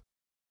visits.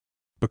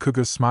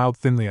 Bakugo smiled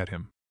thinly at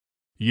him.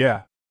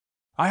 Yeah.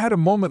 I had a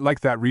moment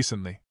like that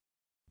recently.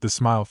 The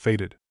smile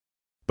faded.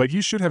 But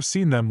you should have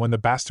seen them when the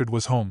bastard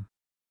was home.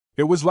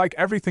 It was like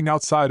everything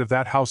outside of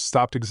that house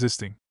stopped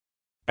existing.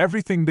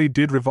 Everything they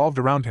did revolved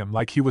around him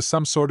like he was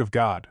some sort of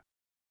god.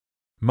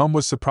 Mum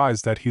was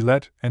surprised that he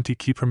let Auntie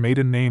keep her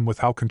maiden name with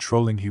how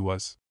controlling he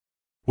was.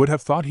 Would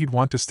have thought he'd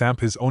want to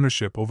stamp his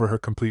ownership over her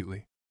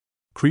completely.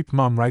 Creep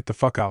Mum right the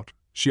fuck out,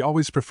 she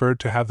always preferred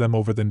to have them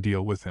over than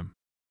deal with him.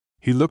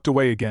 He looked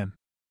away again.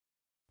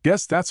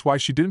 Guess that's why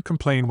she didn't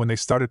complain when they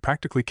started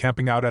practically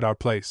camping out at our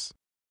place.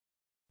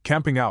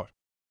 Camping out.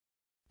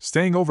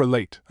 Staying over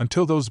late,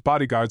 until those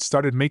bodyguards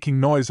started making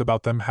noise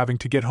about them having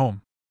to get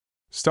home.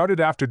 Started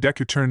after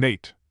Deku turned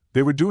 8,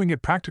 they were doing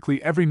it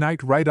practically every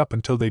night right up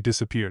until they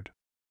disappeared.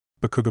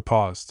 Bakugo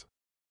paused.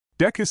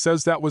 Deku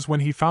says that was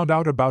when he found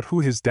out about who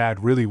his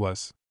dad really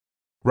was.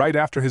 Right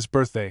after his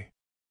birthday.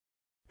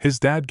 His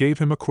dad gave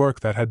him a quirk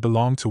that had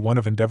belonged to one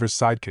of Endeavor's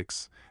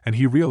sidekicks, and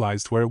he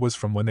realized where it was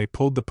from when they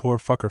pulled the poor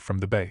fucker from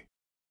the bay.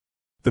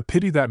 The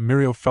pity that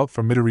Mirio felt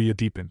for Midoriya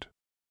deepened.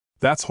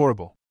 That's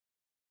horrible.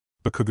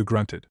 Bakugo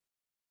grunted.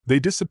 They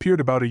disappeared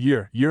about a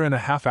year and a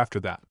half after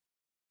that.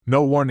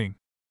 No warning.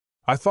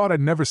 I thought I'd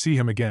never see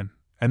him again,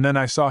 and then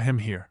I saw him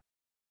here.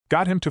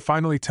 Got him to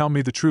finally tell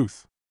me the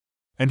truth.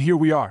 And here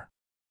we are.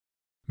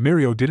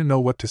 Mirio didn't know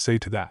what to say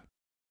to that.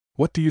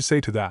 What do you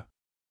say to that?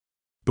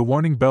 The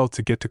warning bell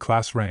to get to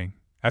class rang,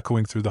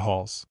 echoing through the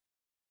halls.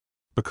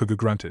 Bakugo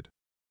grunted.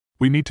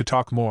 We need to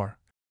talk more,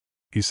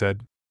 he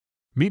said.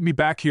 Meet me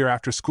back here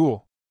after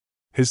school.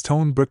 His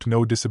tone brooked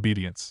no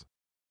disobedience.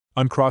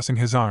 Uncrossing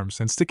his arms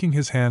and sticking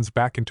his hands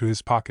back into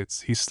his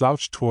pockets, he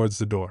slouched towards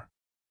the door.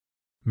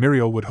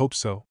 Mirio would hope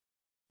so.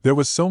 There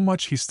was so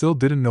much he still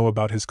didn't know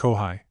about his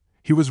kohai,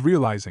 he was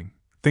realizing,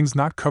 things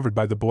not covered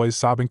by the boy's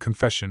sobbing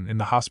confession in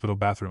the hospital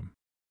bathroom.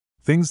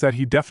 Things that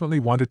he definitely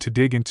wanted to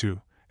dig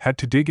into, had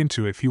to dig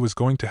into if he was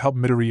going to help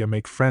Midoriya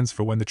make friends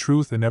for when the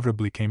truth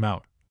inevitably came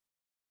out.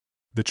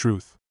 The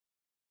truth.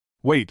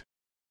 Wait,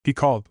 he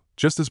called,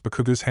 just as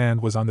Bakugo's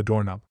hand was on the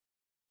doorknob.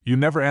 You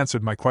never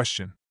answered my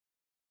question.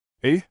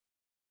 Eh?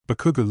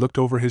 Bakugo looked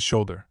over his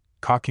shoulder,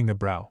 cocking a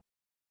brow.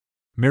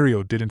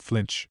 Mirio didn't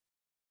flinch.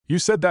 You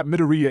said that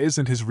Midoriya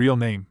isn't his real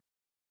name.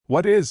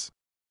 What is?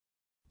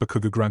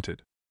 Bakugo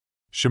grunted.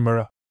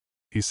 Shimura,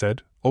 he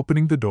said,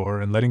 opening the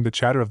door and letting the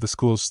chatter of the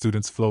school's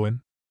students flow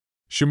in.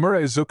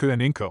 Shimura, Izuku,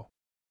 and Inko.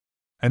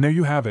 And there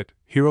you have it,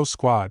 Hero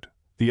Squad,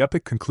 the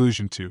epic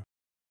conclusion to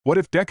What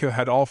If Deku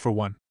Had All for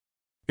One?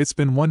 It's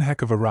been one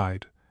heck of a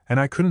ride, and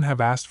I couldn't have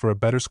asked for a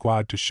better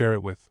squad to share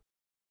it with.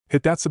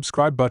 Hit that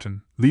subscribe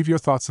button, leave your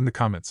thoughts in the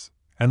comments,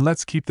 and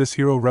let's keep this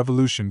hero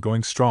revolution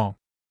going strong.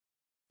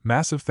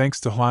 Massive thanks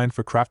to Hline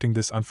for crafting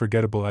this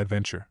unforgettable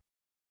adventure.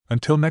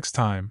 Until next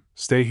time,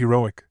 stay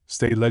heroic,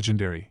 stay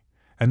legendary,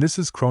 and this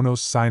is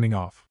Chronos signing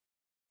off.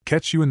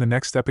 Catch you in the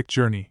next epic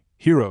journey,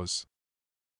 heroes!